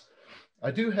because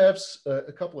I do have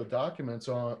a couple of documents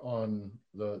on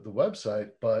the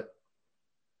website, but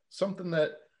something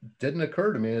that didn't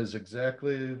occur to me is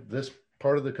exactly this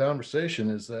part of the conversation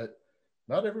is that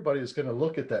not everybody is going to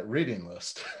look at that reading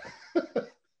list.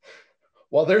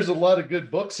 While there's a lot of good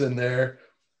books in there,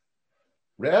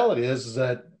 reality is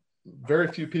that very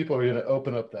few people are going to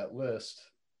open up that list.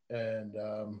 And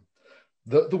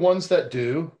the ones that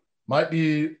do might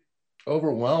be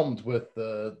overwhelmed with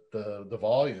the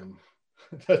volume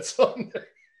that's on there.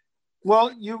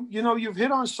 Well, you've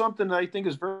hit on something that I think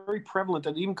is very prevalent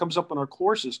that even comes up in our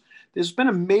courses. There's been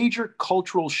a major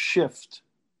cultural shift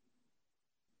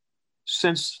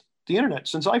since the internet,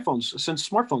 since iPhones, since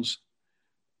smartphones.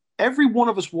 Every one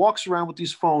of us walks around with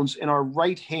these phones in our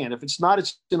right hand. If it's not,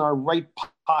 it's in our right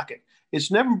pocket.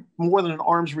 It's never more than an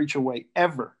arm's reach away,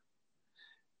 ever.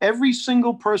 Every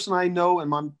single person I know,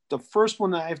 and I'm the first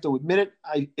one that I have to admit it,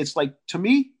 it's like, to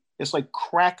me, it's like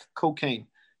crack cocaine.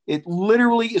 It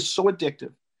literally is so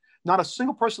addictive. Not a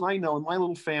single person I know in my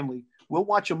little family will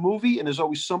watch a movie and there's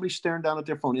always somebody staring down at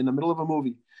their phone in the middle of a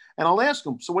movie. And I'll ask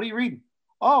them, so what are you reading?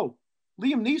 Oh,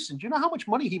 Liam Neeson, do you know how much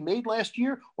money he made last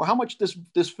year or how much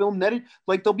this film netted?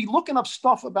 Like they'll be looking up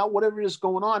stuff about whatever is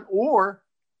going on, or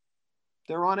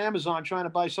they're on Amazon trying to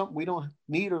buy something we don't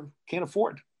need or can't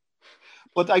afford.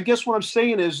 But I guess what I'm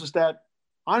saying is that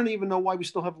I don't even know why we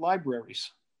still have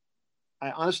libraries.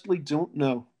 I honestly don't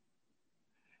know.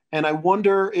 And I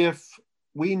wonder if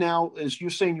we now, as you're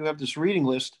saying, you have this reading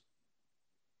list,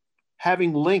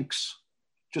 having links,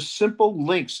 just simple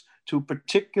links to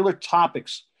particular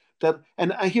topics that,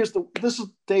 and this is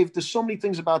Dave, there's so many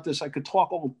things about this I could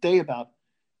talk all day about.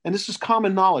 And this is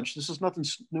common knowledge. This is nothing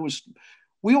new.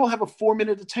 We all have a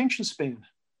 4-minute attention span.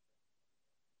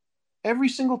 Every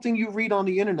single thing you read on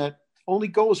the internet only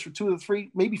goes for 2 to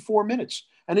 3, maybe 4 minutes.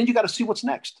 And then you got to see what's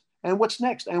next and what's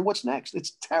next and what's next.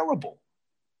 It's terrible.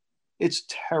 It's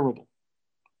terrible.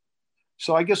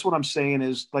 So I guess what I'm saying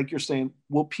is, like you're saying,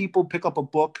 will people pick up a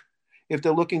book if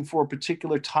they're looking for a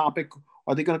particular topic?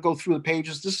 Are they going to go through the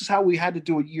pages? This is how we had to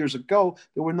do it years ago.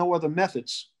 There were no other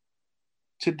methods.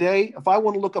 Today, if I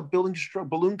want to look up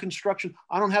balloon construction,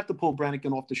 I don't have to pull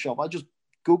Brannigan off the shelf. I just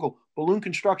Google balloon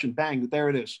construction, bang, there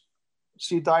it is.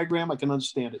 See a diagram, I can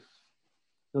understand it.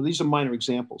 Now, these are minor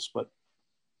examples, but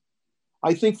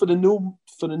I think for the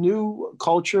new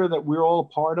culture that we're all a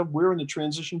part of, we're in the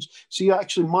transitions. See,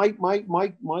 actually,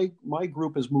 my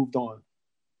group has moved on.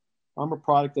 I'm a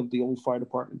product of the old fire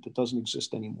department that doesn't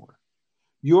exist anymore.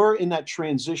 You're in that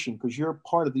transition because you're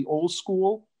part of the old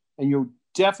school, and you're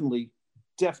definitely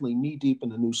knee deep in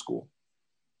the new school.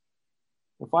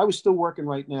 If I was still working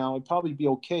right now, I'd probably be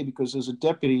okay because as a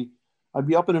deputy, I'd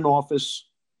be up in an office.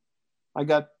 I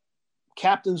got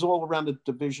captains all around the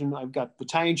division. I've got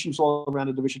battalion chiefs all around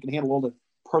the division, can handle all the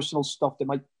personal stuff that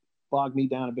might bog me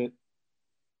down a bit.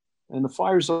 And the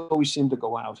fires always seem to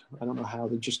go out. I don't know how,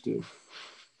 they just do.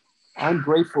 I'm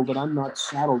grateful that I'm not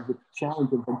saddled with the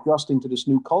challenge of adjusting to this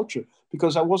new culture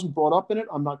because I wasn't brought up in it.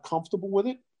 I'm not comfortable with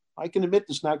it. I can admit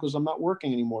this now because I'm not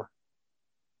working anymore.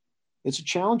 It's a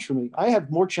challenge for me. I have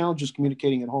more challenges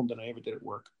communicating at home than I ever did at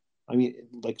work. I mean,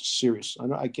 like serious.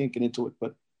 I can't get into it,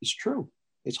 but it's true.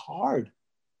 It's hard.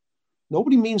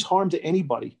 Nobody means harm to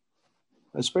anybody,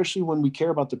 especially when we care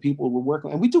about the people we're working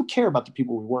with. And we do care about the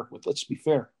people we work with. Let's be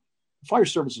fair. The fire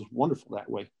service is wonderful that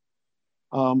way.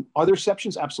 Are there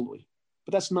exceptions? Absolutely.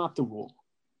 But that's not the rule.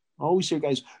 I always hear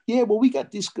guys, yeah, well, we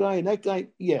got this guy and that guy.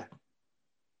 Yeah.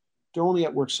 They're only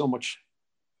at work so much.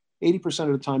 80%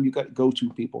 of the time you got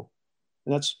go-to people.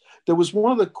 And there was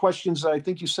one of the questions that I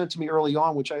think you sent to me early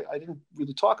on, which I didn't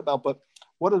really talk about, but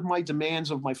what are my demands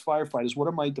of my firefighters? What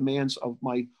are my demands of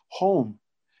my home?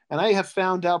 And I have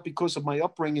found out because of my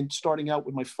upbringing, starting out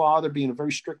with my father being a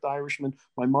very strict Irishman,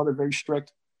 my mother very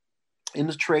strict in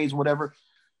the trades, whatever.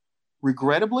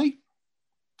 Regrettably,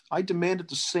 I demanded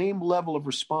the same level of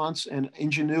response and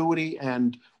ingenuity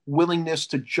and willingness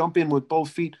to jump in with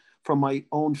both feet from my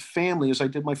own family as I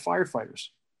did my firefighters.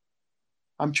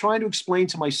 I'm trying to explain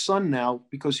to my son now,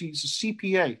 because he's a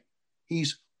CPA. He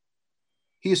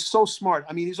is so smart.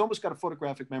 I mean, he's almost got a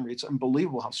photographic memory. It's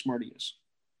unbelievable how smart he is.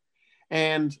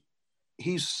 And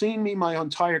he's seen me my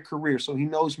entire career, so he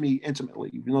knows me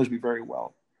intimately. He knows me very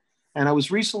well. And I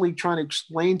was recently trying to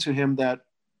explain to him that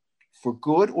for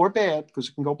good or bad, because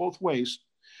it can go both ways,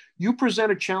 you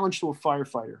present a challenge to a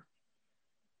firefighter.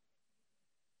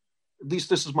 At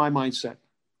least this is my mindset.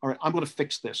 All right, I'm going to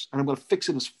fix this, and I'm going to fix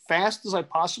it as fast as I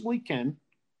possibly can,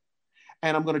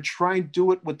 and I'm going to try and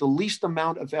do it with the least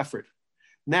amount of effort.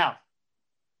 Now,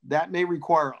 that may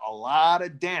require a lot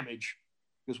of damage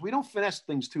because we don't finesse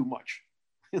things too much.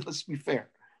 Let's be fair.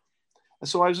 And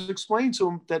so I was explaining to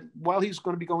him that while he's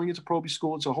going to be going into Proby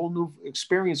school, it's a whole new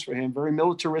experience for him, very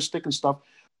militaristic and stuff.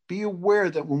 Be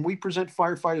aware that when we present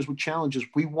firefighters with challenges,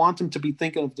 we want them to be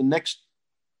thinking of the next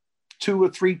 2 or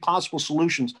 3 possible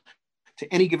solutions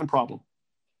to any given problem.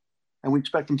 And we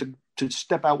expect them to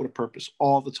step out with a purpose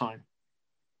all the time.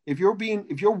 If you're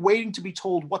waiting to be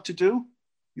told what to do,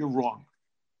 you're wrong.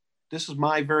 This is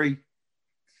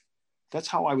that's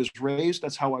how I was raised.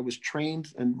 That's how I was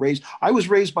trained and raised. I was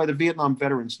raised by the Vietnam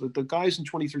veterans. The guys in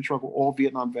 23 Truck were all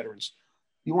Vietnam veterans.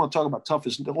 You want to talk about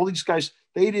toughness. All these guys,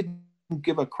 they didn't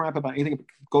give a crap about anything but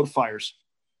go to fires.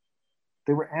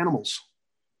 They were animals.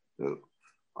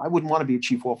 I wouldn't want to be a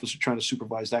chief officer trying to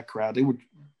supervise that crowd. It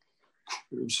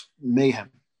was mayhem.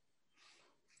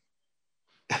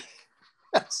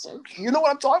 You know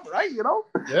what I'm talking about, right? You know?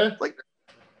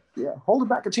 Yeah. Holding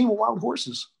back a team of wild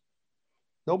horses.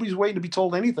 Nobody's waiting to be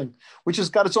told anything, which has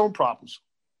got its own problems.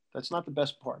 That's not the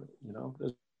best part of it, you know?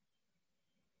 There's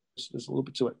a little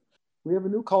bit to it. We have a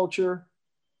new culture.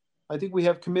 I think we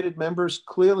have committed members.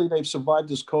 Clearly, they've survived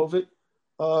this COVID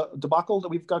debacle that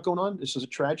we've got going on. This is a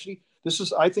tragedy.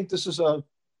 I think this is a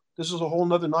whole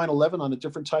nother 9/11 on a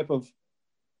different type of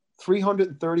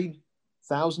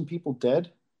 330,000 people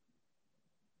dead.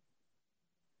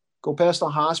 Go past the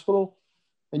hospital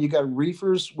and you got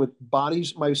reefers with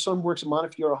bodies. My son works at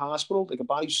Montefiore Hospital. They got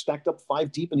bodies stacked up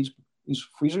 5 deep in these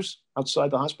freezers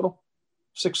outside the hospital.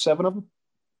 6, 7 of them.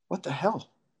 What the hell?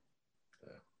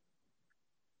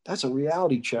 That's a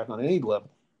reality check on any level.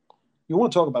 You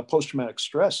want to talk about post-traumatic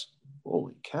stress?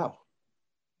 Holy cow.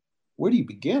 Where do you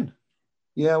begin?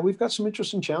 Yeah, we've got some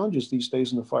interesting challenges these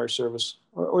days in the fire service,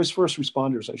 or as first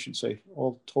responders, I should say,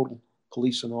 all total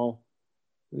police and all.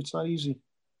 It's not easy.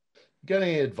 Got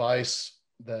any advice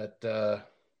that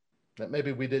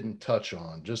maybe we didn't touch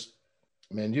on?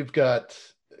 You've got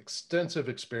extensive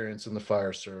experience in the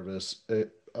fire service, a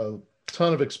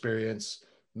ton of experience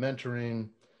mentoring,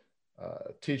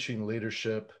 teaching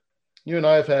leadership. You and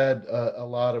I have had a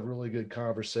lot of really good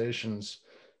conversations.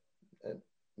 And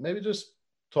maybe just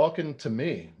talking to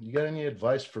me, you got any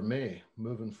advice for me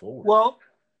moving forward? Well,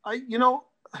 I'm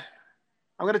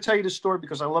going to tell you this story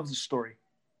because I love this story.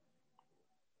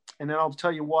 And then I'll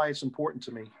tell you why it's important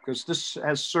to me, because this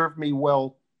has served me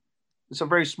well. It's a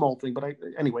very small thing, but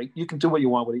anyway, you can do what you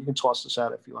want with it. You can toss this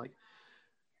out if you like.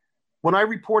 When I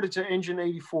reported to Engine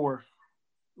 84,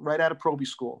 right out of Proby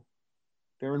School,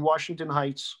 they're in Washington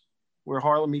Heights, where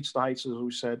Harlem meets the Heights, as we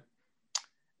said.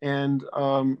 And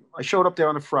I showed up there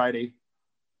on a Friday,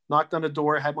 knocked on the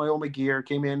door, had my Oma gear,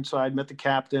 came inside, met the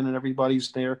captain, and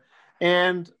everybody's there.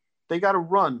 And they got a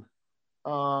run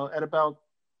at about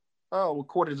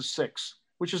 5:45,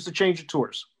 which is the change of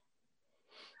tours.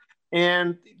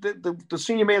 And the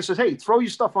senior man says, hey, throw your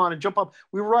stuff on and jump up.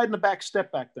 We were riding the back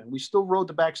step back then. We still rode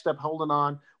the back step holding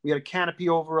on. We had a canopy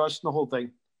over us and the whole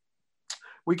thing.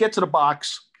 We get to the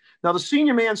box. Now the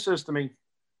senior man says to me,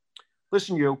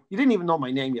 listen, you didn't even know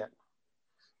my name yet.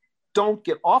 Don't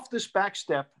get off this back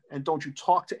step and don't you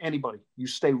talk to anybody. You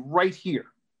stay right here.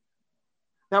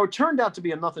 Now it turned out to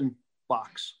be a nothing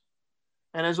box.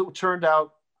 And as it turned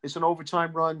out, it's an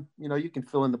overtime run. You know, you can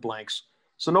fill in the blanks.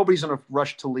 So nobody's in a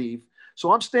rush to leave.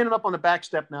 So I'm standing up on the back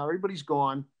step now. Everybody's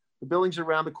gone. The building's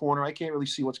around the corner. I can't really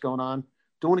see what's going on.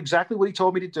 Doing exactly what he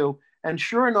told me to do. And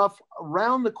sure enough,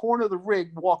 around the corner of the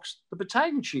rig walks the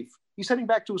battalion chief. He's heading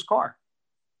back to his car.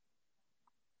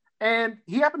 And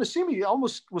he happened to see me. He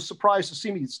almost was surprised to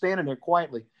see me standing there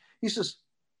quietly. He says,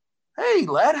 hey,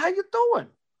 lad, how you doing?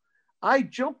 I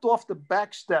jumped off the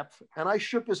back step and I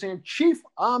shook his hand. Chief,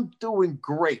 I'm doing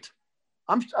great.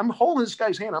 I'm holding this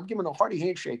guy's hand. I'm giving him a hearty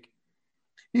handshake.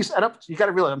 He said, you got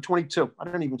to realize I'm 22. I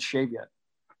don't even shave yet.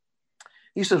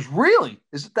 He says, really?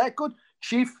 Is it that good?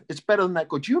 Chief, it's better than that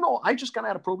good. You know, I just got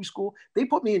out of Proby school. They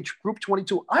put me in group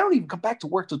 22. I don't even come back to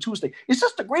work till Tuesday. It's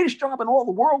just the greatest job in all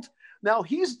the world. Now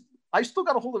I still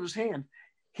got a hold of his hand.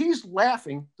 He's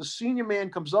laughing. The senior man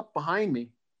comes up behind me,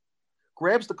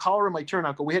 grabs the collar of my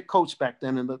turnout coat. We had coats back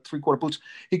then in the 3/4 boots.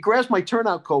 He grabs my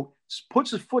turnout coat,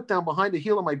 puts his foot down behind the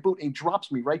heel of my boot, and he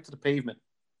drops me right to the pavement.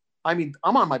 I mean,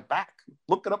 I'm on my back,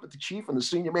 looking up at the chief and the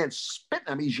senior man spitting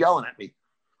at me. He's yelling at me.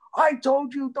 I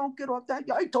told you, don't get off that.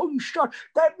 I told you, shut.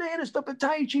 That man is the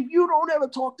battalion chief. You don't ever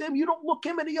talk to him. You don't look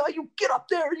him in the eye. You get up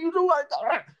there. You do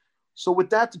it. So with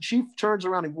that, the chief turns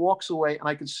around and walks away, and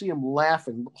I could see him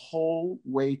laughing the whole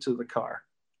way to the car.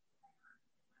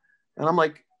 And I'm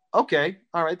like, okay,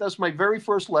 all right, that's my very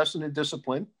first lesson in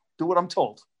discipline. Do what I'm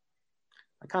told.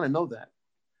 I kind of know that.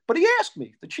 But he asked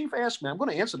me. The chief asked me. I'm going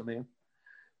to answer the man.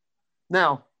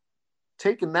 Now,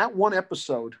 taking that one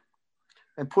episode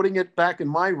and putting it back in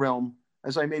my realm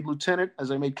as I made lieutenant,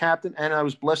 as I made captain, and I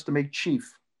was blessed to make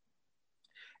chief.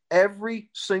 Every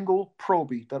single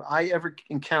Proby that I ever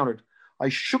encountered, I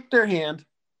shook their hand,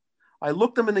 I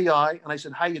looked them in the eye, and I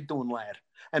said, how you doing, lad?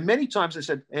 And many times I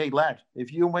said, hey, lad,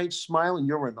 if you ain't smiling,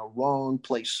 you're in the wrong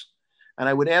place. And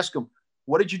I would ask them,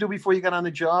 what did you do before you got on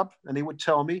the job? And they would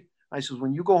tell me. I said,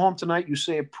 when you go home tonight, you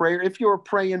say a prayer. If you're a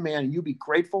praying man, and you be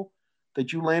grateful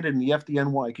that you landed in the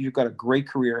FDNY because you've got a great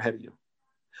career ahead of you.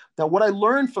 Now, what I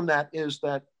learned from that is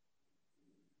that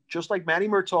just like Matty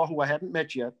Murtaugh, who I hadn't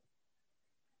met yet,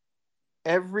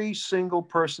 every single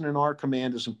person in our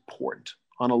command is important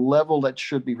on a level that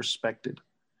should be respected.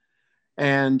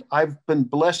 And I've been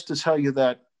blessed to tell you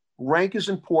that rank is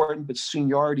important, but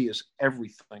seniority is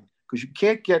everything, because you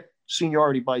can't get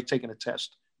seniority by taking a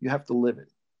test. You have to live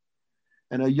it.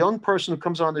 And a young person who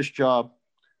comes on this job,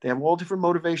 they have all different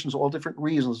motivations, all different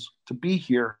reasons to be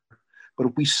here. But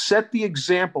if we set the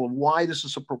example of why this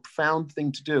is a profound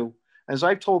thing to do, as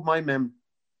I've told my men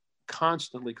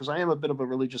constantly, because I am a bit of a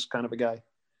religious kind of a guy,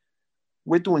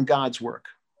 we're doing God's work.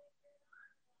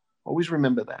 Always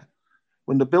remember that.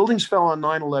 When the buildings fell on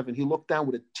 9/11, he looked down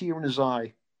with a tear in his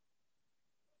eye.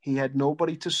 He had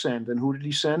nobody to send. And who did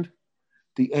he send?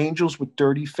 The angels with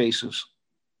dirty faces,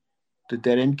 the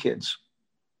dead-end kids.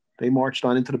 They marched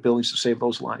on into the buildings to save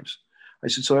those lives. I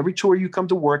said, so every tour you come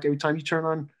to work, every time you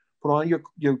put on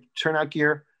your turnout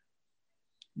gear,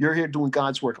 you're here doing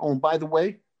God's work. Oh, and by the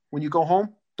way, when you go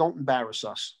home, don't embarrass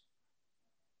us.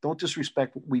 Don't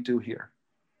disrespect what we do here,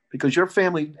 because your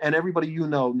family and everybody you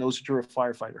know knows that you're a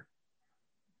firefighter.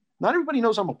 Not everybody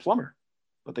knows I'm a plumber,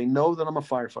 but they know that I'm a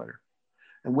firefighter.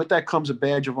 And with that comes a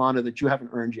badge of honor that you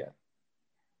haven't earned yet.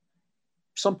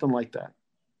 Something like that.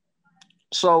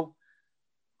 So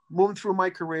moving through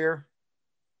my career,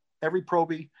 every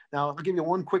Proby. Now, I'll give you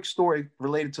one quick story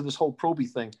related to this whole Proby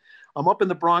thing. I'm up in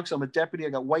the Bronx. I'm a deputy. I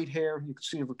got white hair. You can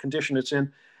see the condition it's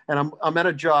in. And I'm at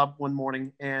a job one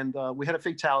morning, and we had a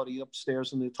fatality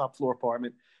upstairs in the top floor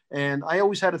apartment. And I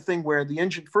always had a thing where the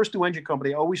first two engine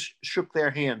company, I always shook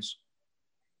their hands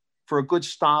for a good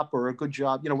stop or a good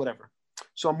job, whatever.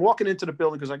 So I'm walking into the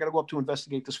building because I got to go up to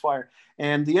investigate this fire.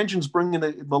 And the engine's bringing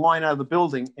the line out of the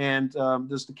building. And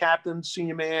there's the captain,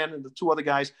 senior man, and the two other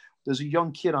guys. There's a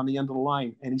young kid on the end of the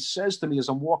line. And he says to me as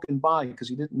I'm walking by, because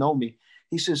he didn't know me,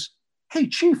 he says, hey,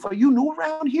 Chief, are you new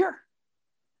around here?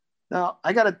 Now,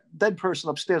 I got a dead person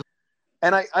upstairs.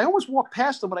 And I almost walked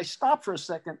past him, but I stopped for a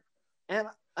second. And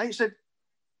I said,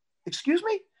 excuse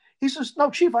me? He says, no,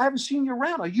 Chief, I haven't seen you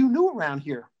around. Are you new around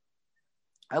here?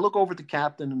 I look over at the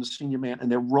captain and the senior man, and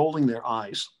they're rolling their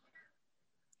eyes.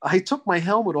 I took my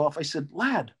helmet off. I said,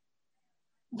 lad,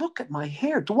 look at my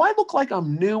hair. Do I look like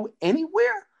I'm new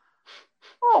anywhere?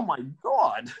 Oh, my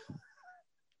God.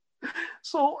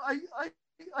 So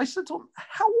I said to him,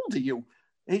 how old are you?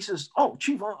 And he says, oh,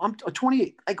 Chief, I'm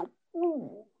 28. I go,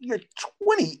 oh, you're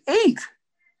 28.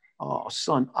 Oh,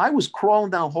 son, I was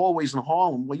crawling down hallways in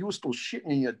Harlem while you were still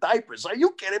shitting in your diapers. Are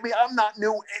you kidding me? I'm not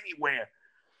new anywhere.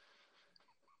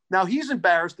 Now he's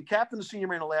embarrassed. The captain and the senior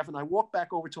man are laughing. I walked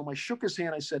back over to him. I shook his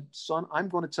hand. I said, son, I'm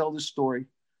going to tell this story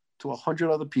to 100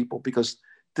 other people because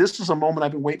this is a moment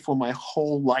I've been waiting for my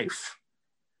whole life.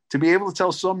 To be able to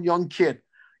tell some young kid,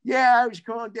 yeah, I was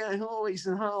crawling down hallways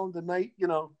in Harlem the night,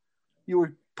 you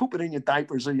were pooping in your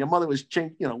diapers and your mother was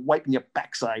wiping your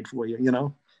backside for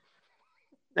you,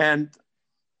 And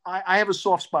I have a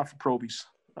soft spot for probies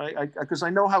because I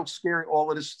know how scary all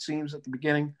of this seems at the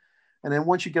beginning. And then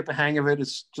once you get the hang of it,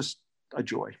 it's just a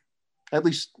joy. At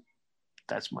least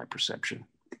that's my perception.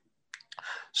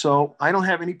 So I don't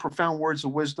have any profound words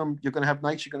of wisdom. You're going to have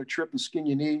nights you're going to trip and skin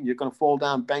your knee. You're going to fall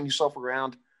down, bang yourself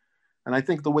around. And I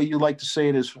think the way you like to say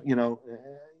it is,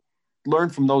 learn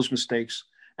from those mistakes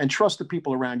and trust the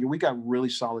people around you. We got really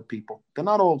solid people. They're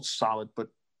not all solid, but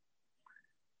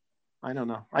I don't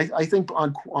know. I think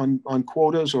on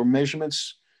quotas or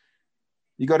measurements,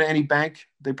 you go to any bank,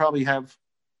 they probably have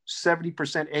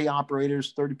 70% A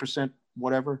operators, 30%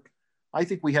 whatever. I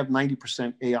think we have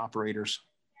 90% A operators.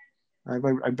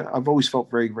 I've always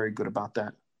felt very, very good about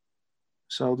that.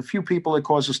 So the few people that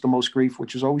cause us the most grief,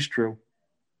 which is always true,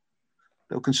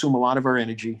 they'll consume a lot of our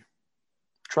energy.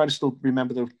 Try to still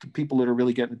remember the people that are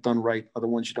really getting it done right are the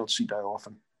ones you don't see that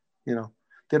often.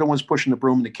 They're the ones pushing the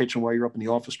broom in the kitchen while you're up in the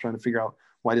office trying to figure out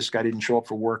why this guy didn't show up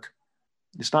for work.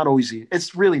 It's not always easy.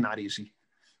 It's really not easy.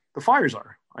 The fires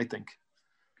are, I think.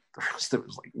 The rest of it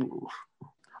was like, ooh.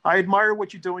 I admire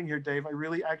what you're doing here, Dave. I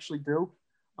really actually do.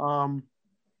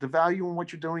 The value in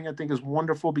what you're doing, I think, is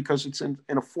wonderful because it's in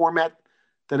a format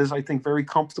that is, I think, very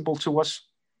comfortable to us.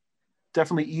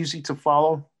 Definitely easy to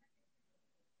follow.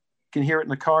 You can hear it in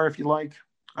the car if you like.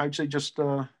 I'd say just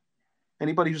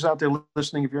anybody who's out there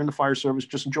listening, if you're in the fire service,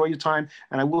 just enjoy your time.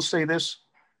 And I will say this,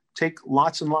 take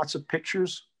lots and lots of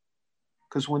pictures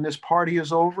because when this party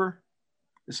is over,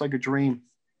 it's like a dream.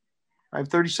 I have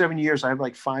 37 years. I have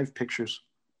like 5 pictures.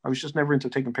 I was just never into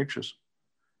taking pictures.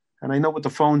 And I know with the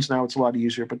phones now, it's a lot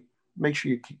easier, but make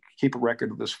sure you keep a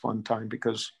record of this fun time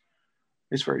because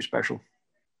it's very special.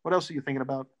 What else are you thinking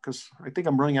about? Because I think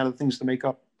I'm running out of things to make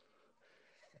up.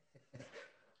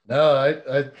 No,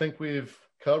 I think we've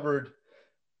covered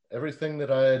everything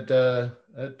that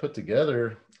I had put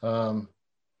together. I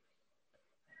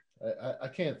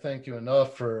can't thank you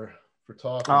enough for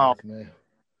talking with me.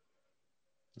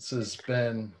 This has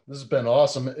been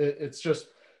awesome. It's just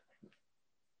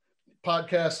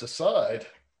podcast aside,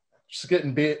 just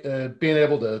being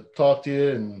able to talk to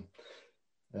you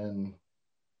and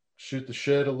shoot the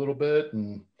shit a little bit,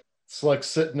 and it's like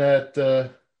sitting at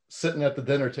the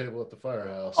dinner table at the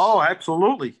firehouse. Oh,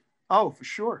 absolutely. Oh, for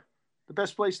sure. The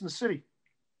best place in the city.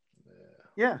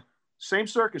 Yeah. Same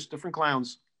circus, different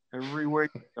clowns everywhere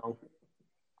you go.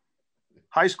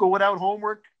 High school without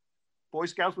homework, Boy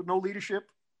Scouts with no leadership.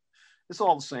 It's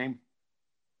all the same.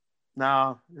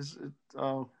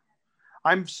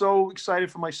 I'm so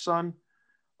excited for my son.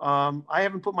 I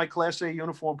haven't put my Class A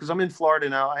uniform because I'm in Florida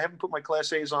now. I haven't put my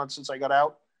Class A's on since I got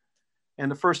out. And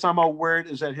the first time I'll wear it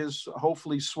is at his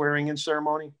hopefully swearing in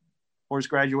ceremony or his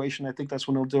graduation. I think that's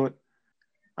when he'll do it.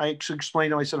 I actually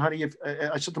explained to him, I said, honey,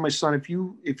 I said to my son, if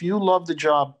you love the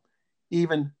job,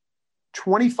 even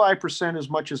 25% as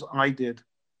much as I did,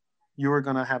 you're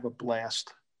going to have a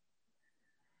blast.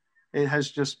 It has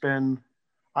just been,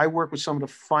 I work with some of the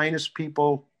finest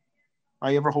people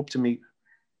I ever hope to meet.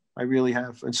 I really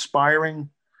have. Inspiring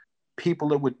people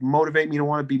that would motivate me to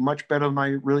want to be much better than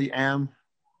I really am.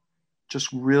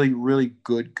 Just really, really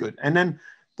good. And then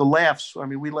the laughs. I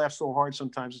mean, we laugh so hard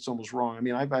sometimes it's almost wrong. I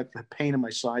mean, I've had pain in my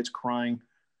sides, crying,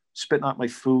 spitting out my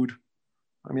food.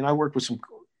 I mean, I work with some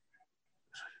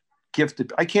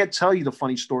gifted. I can't tell you the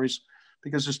funny stories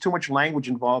because there's too much language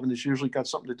involved, and it's usually got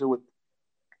something to do with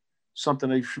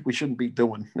something we shouldn't be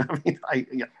doing. I mean, I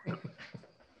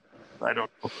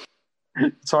don't know.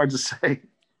 It's hard to say.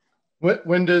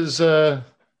 When does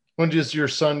your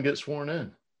son get sworn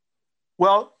in?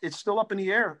 Well, it's still up in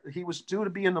the air. He was due to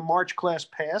be in the March class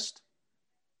passed.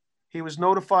 He was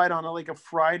notified on a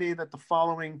Friday that the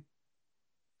following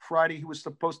Friday he was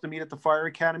supposed to meet at the fire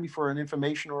academy for an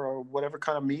information or whatever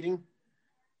kind of meeting.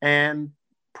 And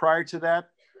prior to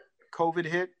that, COVID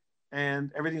hit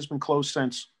and everything's been closed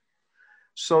since.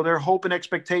 So their hope and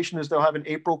expectation is they'll have an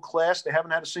April class. They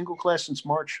haven't had a single class since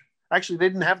March. Actually, they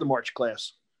didn't have the March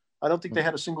class. I don't think they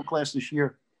had a single class this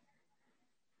year.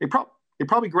 They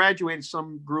probably graduated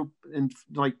some group in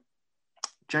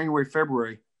January,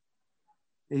 February.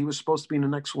 He was supposed to be in the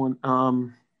next one.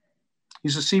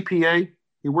 He's a CPA.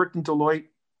 He worked in Deloitte.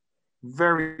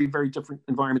 Very, very different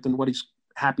environment than what he's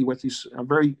happy with. He's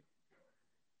very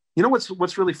You know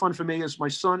what's really fun for me is my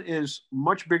son is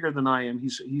much bigger than I am.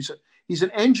 He's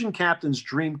an engine captain's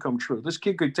dream come true. This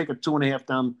kid could take a 2.5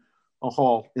 down a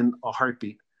hall in a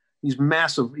heartbeat. He's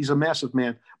massive. He's a massive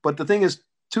man. But the thing is,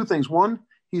 two things. One,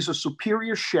 he's a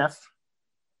superior chef.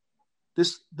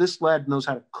 This lad knows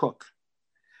how to cook.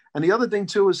 And the other thing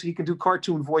too is he can do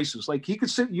cartoon voices. Like he could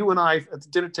sit you and I at the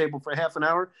dinner table for half an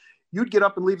hour. You'd get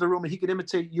up and leave the room and he could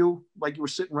imitate you like you were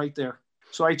sitting right there.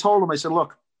 So I told him, I said,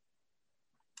 look,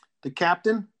 the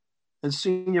captain and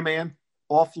senior man,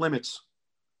 off limits.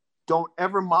 Don't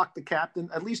ever mock the captain,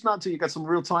 at least not until you got some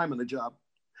real time on the job.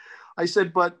 I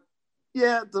said, but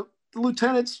yeah, the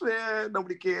lieutenants,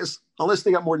 nobody cares unless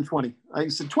they got more than 20. I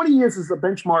said 20 years is the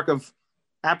benchmark of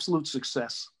absolute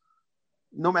success,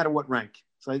 no matter what rank.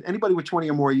 So anybody with 20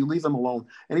 or more, you leave them alone.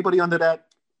 Anybody under that,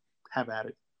 have at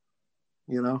it.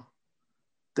 You know,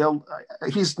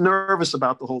 he's nervous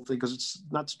about the whole thing because it's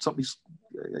not something he's,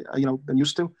 been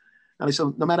used to. And I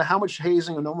said, no matter how much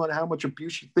hazing or no matter how much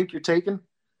abuse you think you're taking,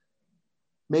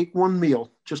 make one meal.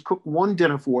 Just cook one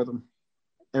dinner for them.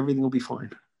 Everything will be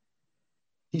fine.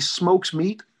 He smokes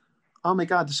meat. Oh my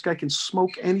God, this guy can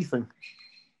smoke anything.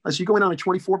 As you go in on a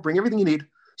 24, bring everything you need,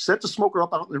 set the smoker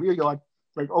up out in the rear yard,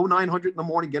 like 0900 in the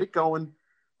morning, get it going.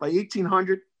 By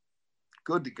 1800,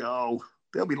 good to go.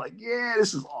 They'll be like, yeah,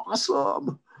 this is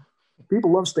awesome.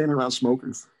 People love standing around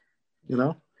smokers, you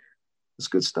know? It's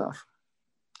good stuff.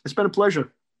 It's been a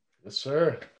pleasure. Yes,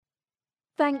 sir.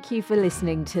 Thank you for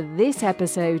listening to this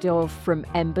episode of From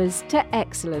Embers to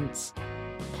Excellence.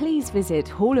 Please visit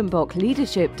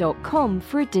hallenbachleadership.com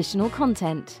for additional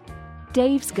content.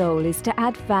 Dave's goal is to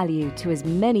add value to as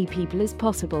many people as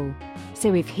possible.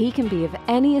 So if he can be of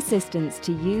any assistance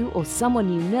to you or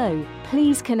someone you know,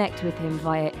 please connect with him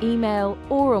via email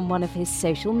or on one of his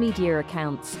social media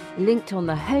accounts, linked on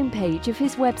the homepage of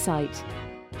his website.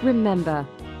 Remember,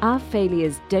 our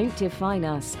failures don't define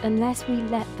us unless we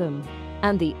let them.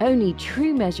 And the only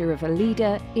true measure of a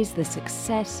leader is the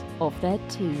success of their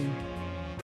team.